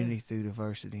fits unity through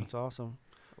diversity. That's awesome.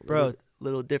 Bro,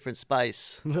 Little different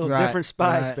spice. a little Right, different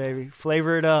spice, right. baby.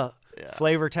 Flavor it up. Yeah.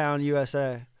 Flavor Town,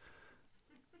 USA.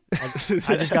 I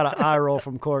just got an eye roll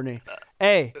from Courtney.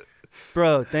 Hey,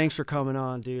 bro, thanks for coming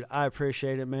on, dude. I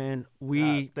appreciate it, man.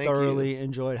 We thank thoroughly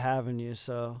enjoyed having you.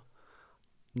 So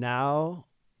now,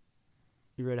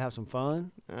 you ready to have some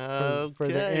fun for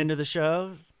the end of the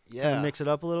show? Kinda Yeah. mix it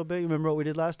up a little bit. You remember what we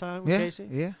did last time with Yeah, Casey?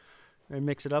 yeah. Ready to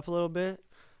mix it up a little bit?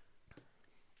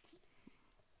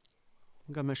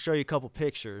 I'm going to show you a couple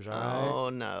pictures, all right? Oh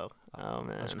no. Oh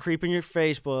man. Let's creep in your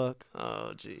Facebook.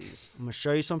 Oh jeez. I'm going to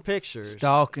show you some pictures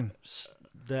Stalking.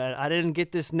 that I didn't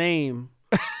get this name.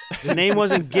 The name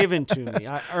wasn't given to me.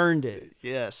 I earned it.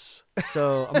 Yes.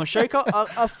 So I'm going to show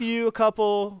you a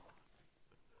couple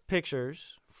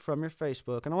pictures from your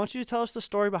Facebook, and I want you to tell us the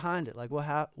story behind it. Like,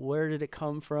 where did it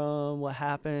come from? What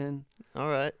happened? All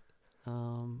right.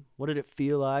 What did it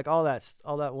feel like? All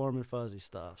that warm and fuzzy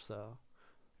stuff. So,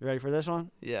 you ready for this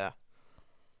one? Yeah.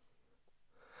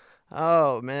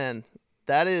 Oh man,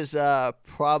 that is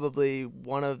probably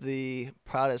one of the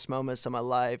proudest moments of my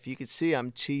life. You can see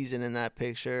I'm cheesing in that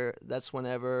picture. That's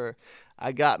whenever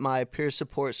I got my peer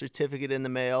support certificate in the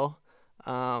mail,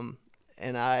 and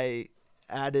I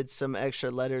added some extra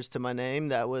letters to my name.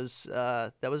 That was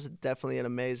definitely an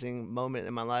amazing moment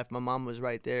in my life. My mom was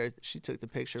right there. She took the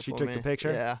picture for me. She took the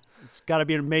picture? Yeah. It's got to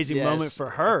be an amazing Yes. moment for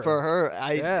her. For her,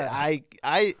 Yeah.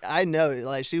 I know,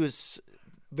 like, she was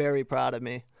very proud of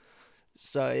me.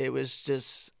 So it was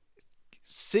just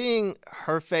seeing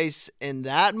her face in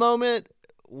that moment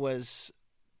was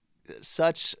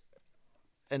such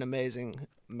an amazing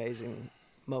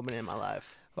moment in my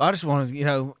life. Well, I just wanted, you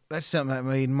know, that's something that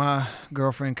me and my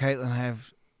girlfriend Caitlin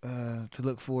have to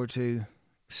look forward to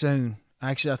soon.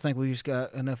 Actually, I think we just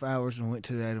got enough hours and went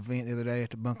to that event the other day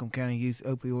at the Buncombe County Youth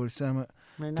Opioid Summit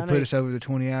Man, to I know put us over the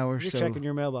 20 hours. You're So checking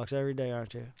your mailbox every day,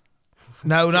 aren't you?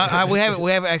 no, we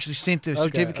haven't actually sent the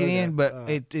certificate okay. in, but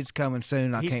it's coming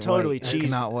soon. I He's can't totally wait. I cheesing.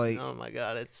 cannot wait. Oh my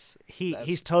God, that's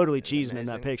He's totally cheesing in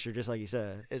that amazing. picture, just like you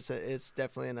said. it's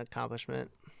definitely an accomplishment.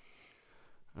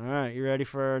 All right, you ready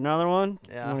for another one?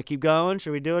 Yeah. You want to keep going?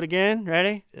 Should we do it again?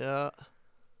 Ready? Yeah.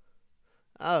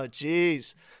 Oh,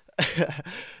 jeez.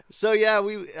 So yeah,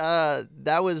 we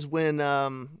that was when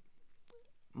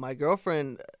my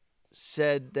girlfriend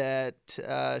said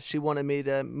that she wanted me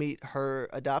to meet her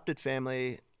adopted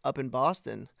family up in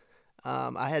Boston.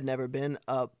 I had never been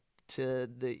up to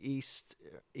the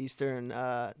eastern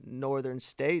northern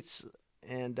states,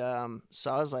 and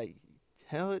so I was like,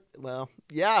 hell, well,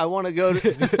 yeah, I want to go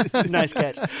to. Nice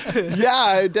catch. Yeah,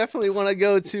 I definitely want to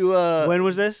go to. When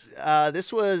was this?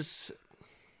 This was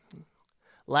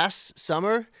last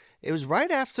summer. It was right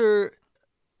after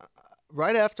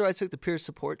I took the peer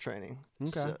support training. Okay.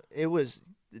 So it was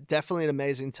definitely an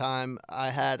amazing time.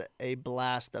 I had a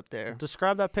blast up there.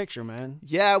 Describe that picture, man.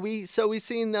 Yeah, we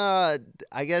seen. I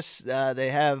guess they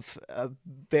have a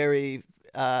very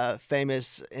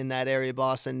famous in that area,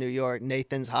 Boston, New York,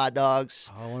 Nathan's Hot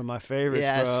Dogs. Oh, one of my favorites,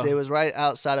 Yes, bro. it was right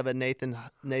outside of a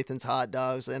Nathan's Hot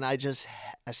Dogs, and I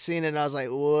seen it, and I was like,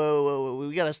 whoa,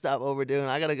 we gotta stop overdoing.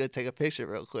 I gotta go take a picture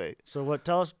real quick. So what?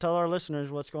 Tell our listeners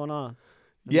what's going on.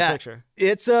 In Yeah. the picture.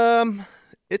 It's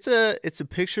a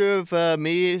picture of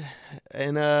me,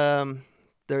 and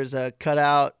there's a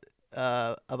cutout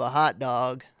of a hot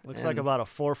dog. Looks and like about a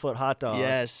 4-foot hot dog.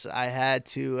 Yes, I had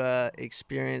to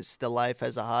experience the life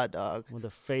as a hot dog. With a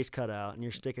face cut out, and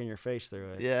you're sticking your face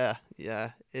through it. Yeah.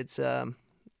 It's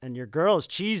And your girl is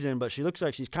cheesing, but she looks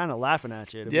like she's kind of laughing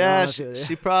at you. To be yeah. honest with you.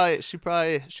 She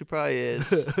probably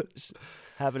is.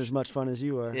 Having as much fun as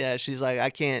you are. Yeah, she's like,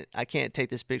 I can't take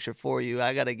this picture for you.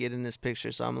 I got to get in this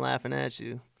picture, so I'm laughing at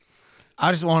you. I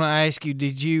just want to ask you,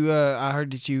 did you, I heard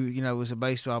that you was a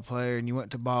baseball player and you went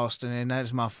to Boston, and that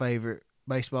is my favorite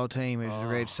baseball team is the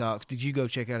Red Sox. Did you go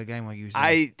check out a game while you was there?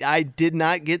 I did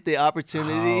not get the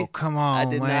opportunity. Oh, come on, I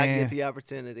did man. not get the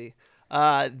opportunity.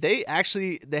 They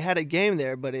had a game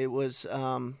there, but it was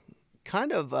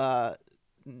kind of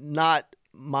not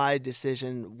my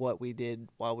decision what we did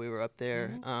while we were up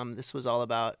there. Mm-hmm. This was all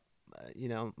about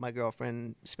my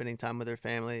girlfriend spending time with her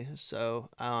family, so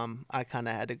I kind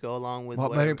of had to go along with What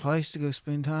whatever. better place to go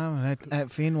spend time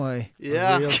at Fenway?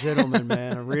 Yeah. A real gentleman,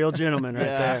 man. A real gentleman right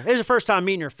Yeah. there. It's your first time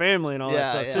meeting your family and all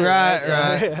Yeah, that yeah. stuff, too. Right, So,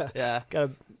 right. yeah. Yeah.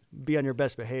 Gotta be on your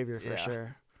best behavior for Yeah.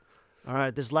 sure. All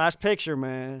right, this last picture,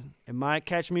 man. It might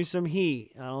catch me some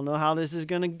heat. I don't know how this is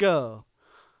gonna go,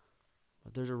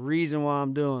 but there's a reason why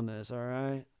I'm doing this. All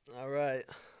right. All right.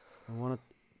 I want to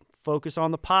focus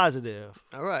on the positive,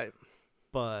 All right.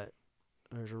 but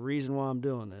there's a reason why I'm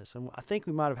doing this. And I think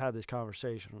we might have had this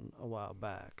conversation a while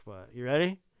back. But you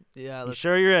ready? Yeah. You Let's.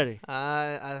 sure you're ready?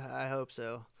 I hope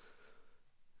so.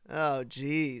 Oh,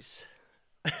 jeez.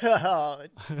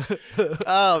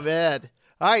 Oh man.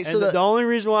 All right. And So the only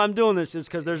reason why I'm doing this is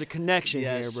because there's a connection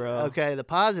yes. here, bro. Okay, the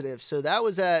positive. So that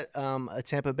was at a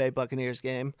Tampa Bay Buccaneers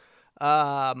game.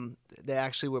 They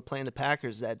actually were playing the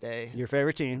Packers that day. Your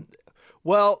favorite team.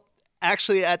 Well,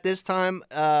 actually, at this time,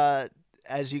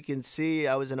 as you can see,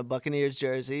 I was in a Buccaneers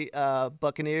jersey.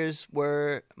 Buccaneers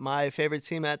were my favorite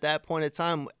team at that point in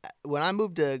time. When I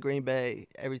moved to Green Bay,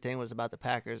 everything was about the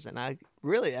Packers, and I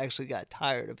really actually got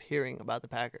tired of hearing about the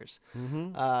Packers.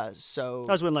 Mm-hmm. So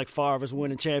That was when like Favre was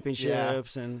winning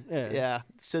championships and yeah,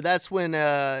 so that's when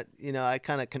I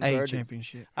kind of A converted.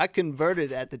 championship. I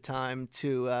converted at the time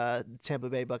to Tampa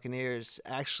Bay Buccaneers.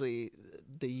 Actually,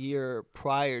 the year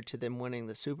prior to them winning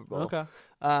the Super Bowl. Okay.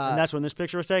 And that's when this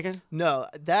picture was taken? No,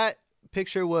 that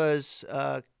picture was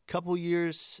a couple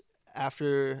years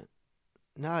after.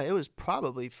 No, it was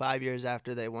probably 5 years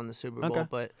after they won the Super Bowl. Okay.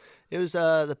 But it was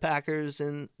the Packers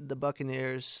and the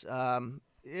Buccaneers.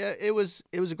 Yeah, it was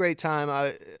a great time.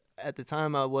 At the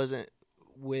time I wasn't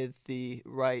with the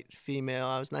right female.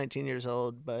 I was 19 years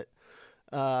old, but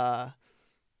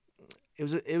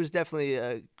it was definitely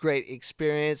a great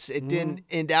experience. It didn't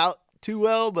end out too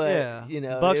well, but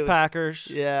yeah. Bucks it was- Packers.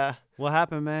 Yeah. What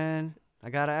happened, man? I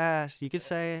gotta ask. You could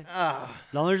say it. Ah.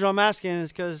 The only reason I'm asking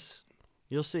is because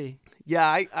you'll see. Yeah,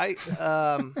 I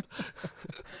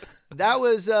that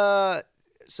was so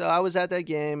I was at that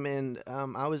game, and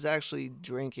I was actually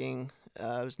drinking.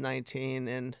 I was 19,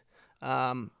 and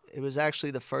it was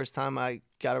actually the first time I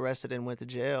got arrested and went to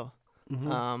jail.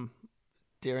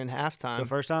 during halftime. The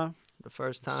first time? The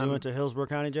first So time. you went to Hillsborough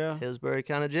County Jail? Hillsborough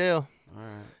County Jail. All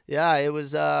right. Yeah, it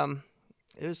was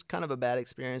kind of a bad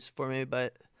experience for me,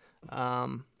 but I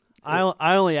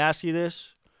only ask you this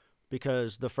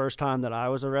because the first time that I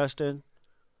was arrested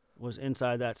was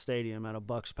inside that stadium at a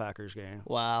Bucks-Packers game.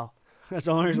 wow. That's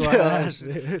the only reason why I asked,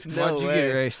 dude. No Why'd you way.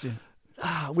 get arrested?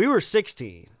 We were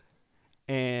 16,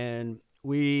 and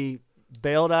we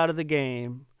bailed out of the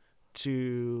game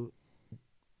to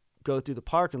go through the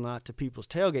parking lot to people's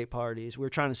tailgate parties. We were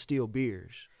trying to steal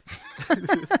beers,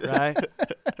 right?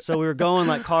 So we were going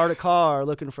like car to car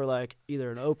looking for like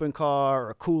either an open car or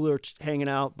a cooler hanging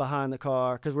out behind the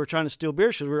car because we were trying to steal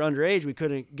beers because we were underage. We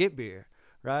couldn't get beer,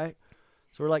 right?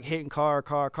 So we're like hitting car.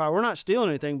 We're not stealing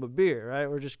anything but beer, right?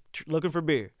 We're just looking for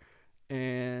beer.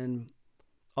 And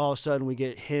all of a sudden we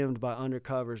get hemmed by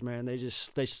undercovers, man.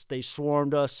 They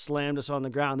swarmed us, slammed us on the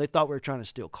ground. They thought we were trying to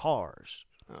steal cars.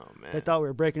 Oh man. They thought we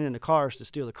were breaking into cars to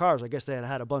steal the cars. I guess they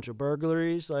had a bunch of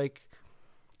burglaries like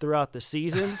throughout the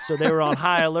season, so they were on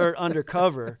high alert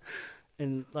undercover.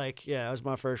 And like, yeah, it was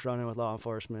my first run-in with law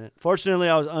enforcement. Fortunately,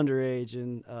 I was underage,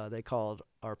 and they called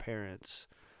our parents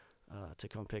to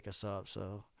come pick us up.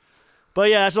 So, but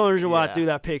yeah, that's the only reason why I Yeah. threw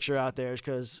that picture out there is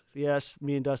because yes,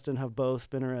 me and Dustin have both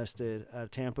been arrested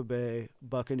at Tampa Bay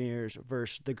Buccaneers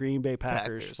versus the Green Bay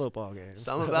Packers. Football game.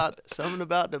 Something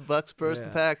about the Bucks versus the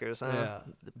Yeah. Packers, huh? Yeah.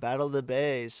 The Battle of the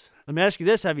Bays. Let me ask you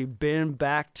this: have you been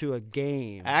back to a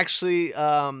game? Actually,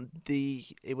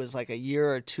 it was like a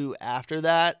year or two after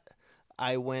that,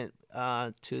 I went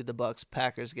to the Bucks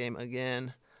Packers game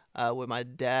again with my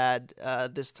dad.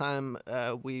 This time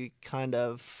we kind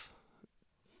of,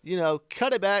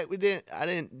 cut it back. I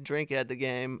didn't drink at the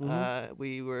game.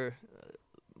 We were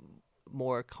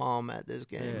more calm at this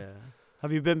game. Yeah.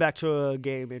 Have you been back to a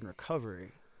game in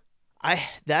recovery? I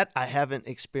haven't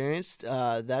experienced.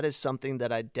 That is something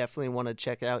that I definitely want to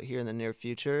check out here in the near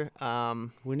future.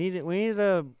 We need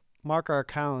to mark our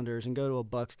calendars and go to a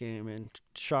Bucks game in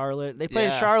Charlotte. They play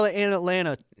in Yeah. Charlotte and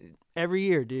Atlanta every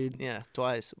year, dude. Yeah,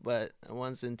 twice, but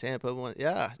one's in Tampa.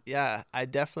 Yeah. I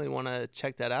definitely want to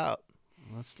check that out.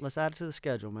 Let's add it to the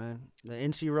schedule, man. The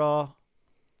NC Raw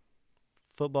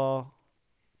football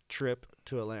trip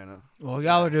to Atlanta. Well,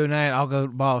 y'all are doing that. I'll go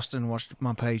to Boston and watch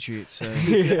my Patriots. So.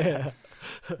 Yeah.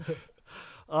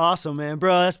 Awesome, man.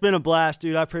 Bro, that's been a blast,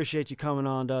 dude. I appreciate you coming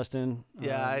on, Dustin.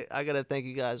 Yeah, I got to thank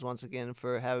you guys once again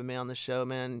for having me on the show,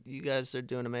 man. You guys are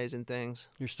doing amazing things.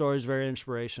 Your story is very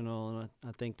inspirational, and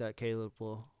I think that Caleb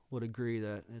would agree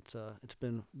that it's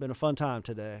been a fun time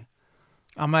today.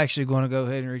 I'm actually going to go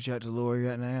ahead and reach out to Lori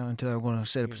right now until I'm going to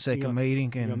set up a second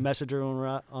meeting. You And gonna message her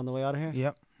on the way out of here?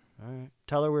 Yep, All right.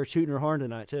 Tell her we're tooting her horn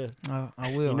tonight, too.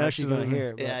 I will. You know she's going to absolutely. hear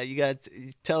it. But. Yeah, you got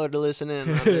to tell her to listen in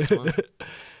on this one.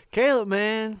 Caleb,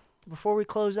 man, before we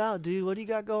close out, dude, what do you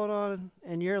got going on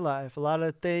in your life? A lot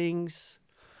of things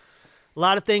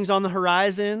on the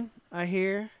horizon, I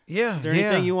hear. Yeah, Is there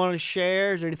anything you want to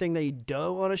share? Is there anything that you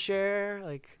don't want to share?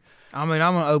 Like, I mean,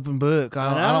 I'm an open book.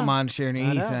 I know. don't mind sharing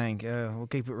I know. anything. We'll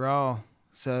keep it raw.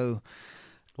 So,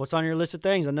 what's on your list of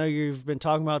things? I know you've been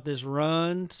talking about this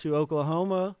run to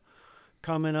Oklahoma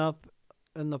coming up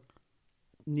in the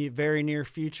very near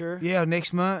future. yeah,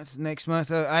 next month.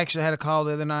 I actually had a call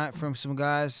the other night from some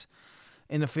guys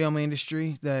in the film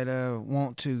industry that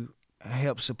want to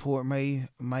help support me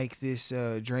make this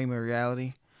dream a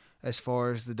reality as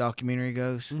far as the documentary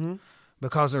goes. Mm-hmm.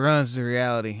 Because the run's the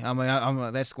reality. I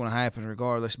mean, that's going to happen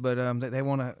regardless. But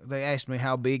they asked me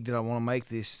how big did I want to make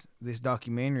this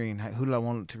documentary and who did I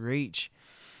want it to reach.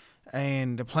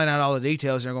 And to plan out all the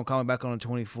details, they're going to call me back on the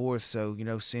 24th. So,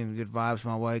 send good vibes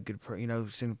my way,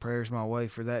 send prayers my way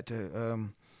for that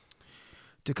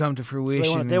to come to fruition.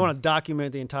 So they want to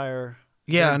document the entire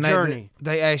and journey.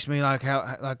 They asked me like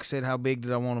I said, how big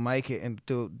did I want to make it, and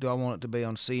do I want it to be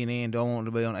on CNN? Do I want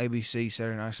it to be on ABC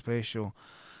Saturday Night Special?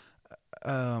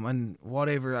 And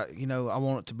whatever I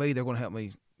want it to be, they're going to help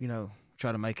me,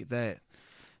 try to make it that.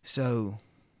 So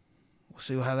we'll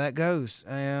see how that goes.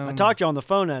 I talked to you on the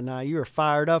phone that night. You were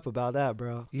fired up about that,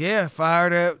 bro. Yeah,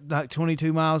 fired up like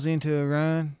 22 miles into a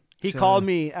run. He So- called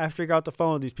me after he got off the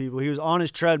phone with these people. He was on his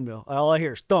treadmill. All I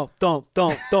hear is thump, thump,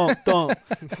 thump, thump, thump.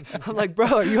 I'm like, bro,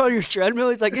 are you on your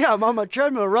treadmill? He's like, yeah, I'm on my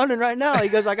treadmill running right now. He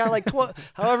goes, I got like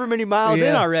however many miles in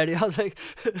Yeah. already. I was like,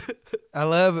 I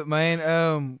love it,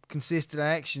 man. Consistent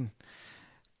action.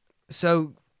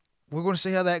 So we're going to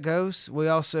see how that goes. We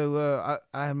also,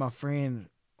 I have my friend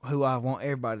who I want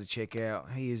everybody to check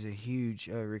out. He is a huge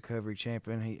recovery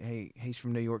champion. He's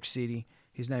from New York City.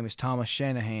 His name is Thomas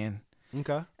Shanahan.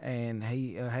 okay. And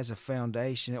he has a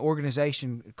foundation, an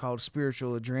organization called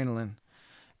Spiritual Adrenaline,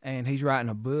 and he's writing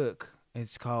a book.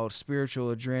 It's called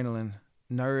Spiritual Adrenaline: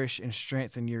 Nourish and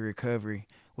Strengthen Your Recovery,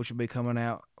 which will be coming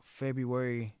out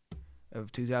February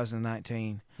of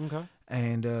 2019. Okay.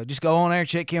 And just go on there and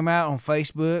check him out on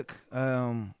Facebook.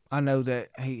 I know that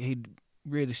he'd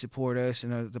really support us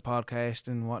and the podcast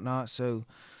and whatnot. So,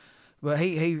 but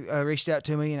he reached out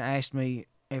to me and asked me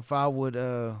if I would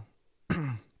do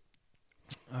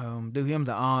him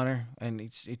the honor, and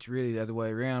it's really the other way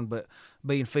around, but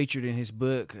being featured in his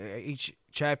book. Each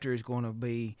chapter is going to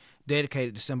be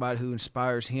dedicated to somebody who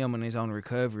inspires him in his own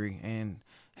recovery, and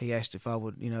he asked if I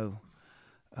would,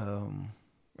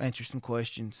 answer some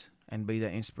questions and be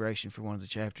that inspiration for one of the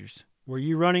chapters. Were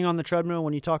you running on the treadmill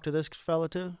when you talked to this fella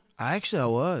too? I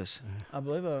was. I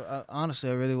believe honestly,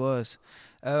 I really was.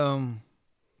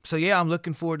 So yeah, I'm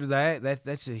looking forward to that.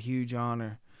 That's a huge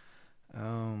honor.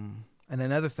 And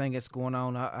another thing that's going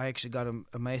on, I actually got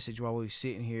a message while we were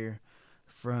sitting here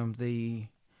from the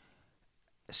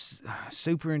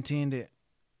superintendent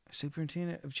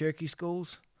of Cherokee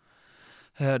Schools,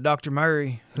 Dr.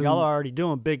 Murray. Y'all are already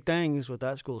doing big things with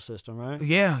that school system, right?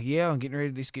 Yeah, I'm getting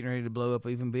ready to blow up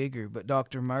even bigger. But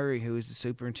Dr. Murray, who is the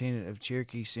superintendent of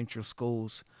Cherokee Central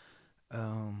Schools,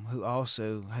 who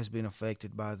also has been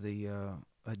affected by the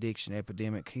addiction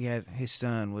epidemic. He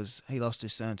lost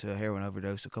his son to a heroin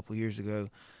overdose a couple years ago,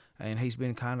 and he's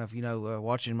been kind of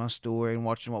watching my story and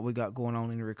watching what we got going on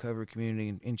in the recovery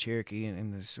community in Cherokee and in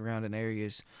the surrounding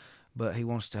areas. But he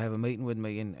wants to have a meeting with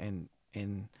me in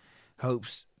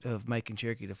hopes of making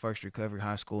Cherokee the first recovery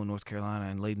high school in North Carolina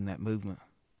and leading that movement.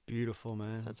 Beautiful,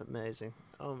 man. That's amazing.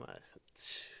 Oh my,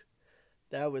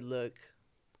 that would look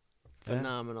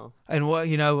phenomenal. And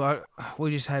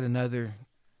we just had another.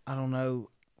 I don't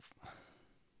know.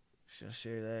 Should I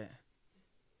share that?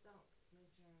 Just don't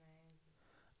mention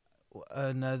your name.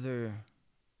 Another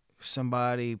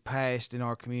somebody passed in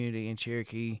our community in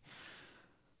Cherokee.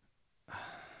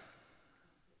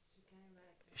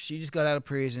 She just got out of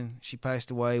prison. She passed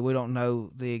away. We don't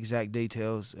know the exact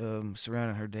details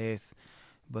surrounding her death,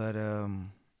 but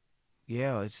we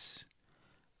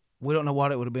don't know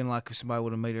what it would have been like if somebody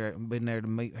would have been there to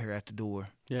meet her at the door.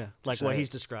 Yeah, like what he's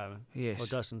describing. Yes. What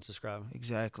Dustin's describing.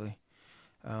 Exactly.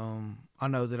 I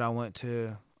know that I went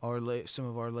to some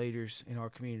of our leaders in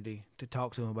our community to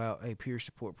talk to them about a peer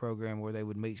support program where they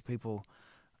would meet people,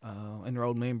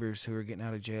 enrolled members who are getting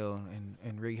out of jail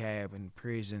and rehab and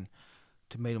prison,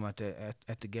 to meet them at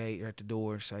the gate or at the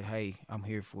door and say, hey, I'm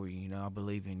here for you. I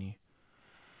believe in you.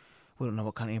 We don't know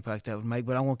what kind of impact that would make,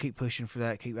 but I want to keep pushing for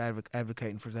that, keep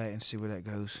advocating for that, and see where that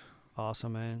goes.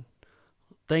 Awesome, man.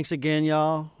 Thanks again,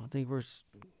 y'all. I think we're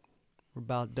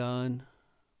about done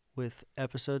with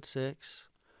episode 6.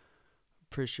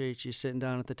 Appreciate you sitting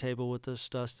down at the table with us,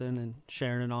 Dustin, and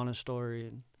sharing an honest story.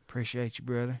 And appreciate you,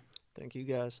 brother. Thank you,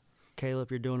 guys.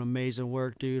 Caleb, you're doing amazing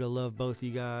work, dude. I love both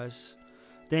you guys.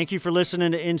 Thank you for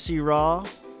listening to NC Raw,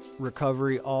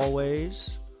 Recovery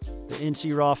Always. The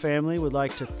NC Raw family would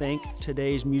like to thank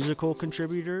today's musical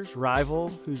contributors, Rival,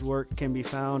 whose work can be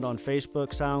found on Facebook,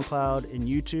 SoundCloud, and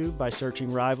YouTube by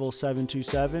searching Rival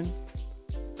 727,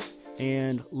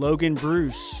 and Logan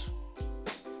Bruce,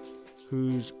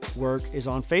 whose work is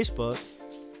on Facebook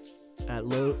at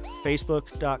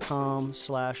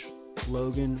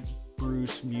facebook.com/Logan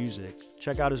Bruce Music.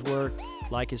 Check out his work,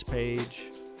 like his page.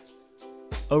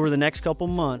 Over the next couple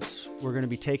months, we're going to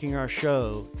be taking our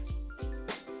show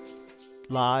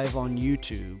live on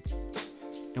YouTube,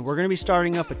 and we're going to be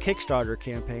starting up a Kickstarter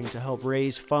campaign to help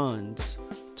raise funds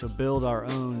to build our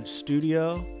own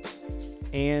studio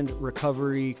and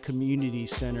recovery community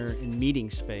center and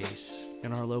meeting space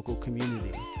in our local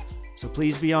community. So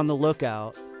please be on the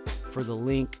lookout for the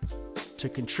link to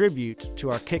contribute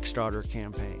to our Kickstarter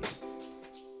campaign.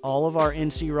 All of our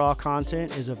NC Raw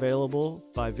content is available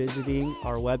by visiting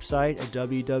our website at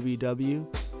www.ncraw.life.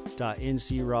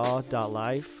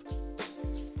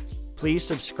 Please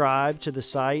subscribe to the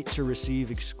site to receive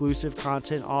exclusive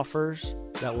content offers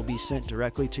that will be sent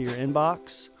directly to your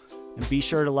inbox. And be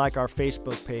sure to like our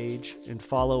Facebook page and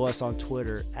follow us on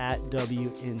Twitter at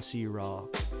WNC Raw.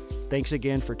 Thanks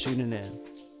again for tuning in.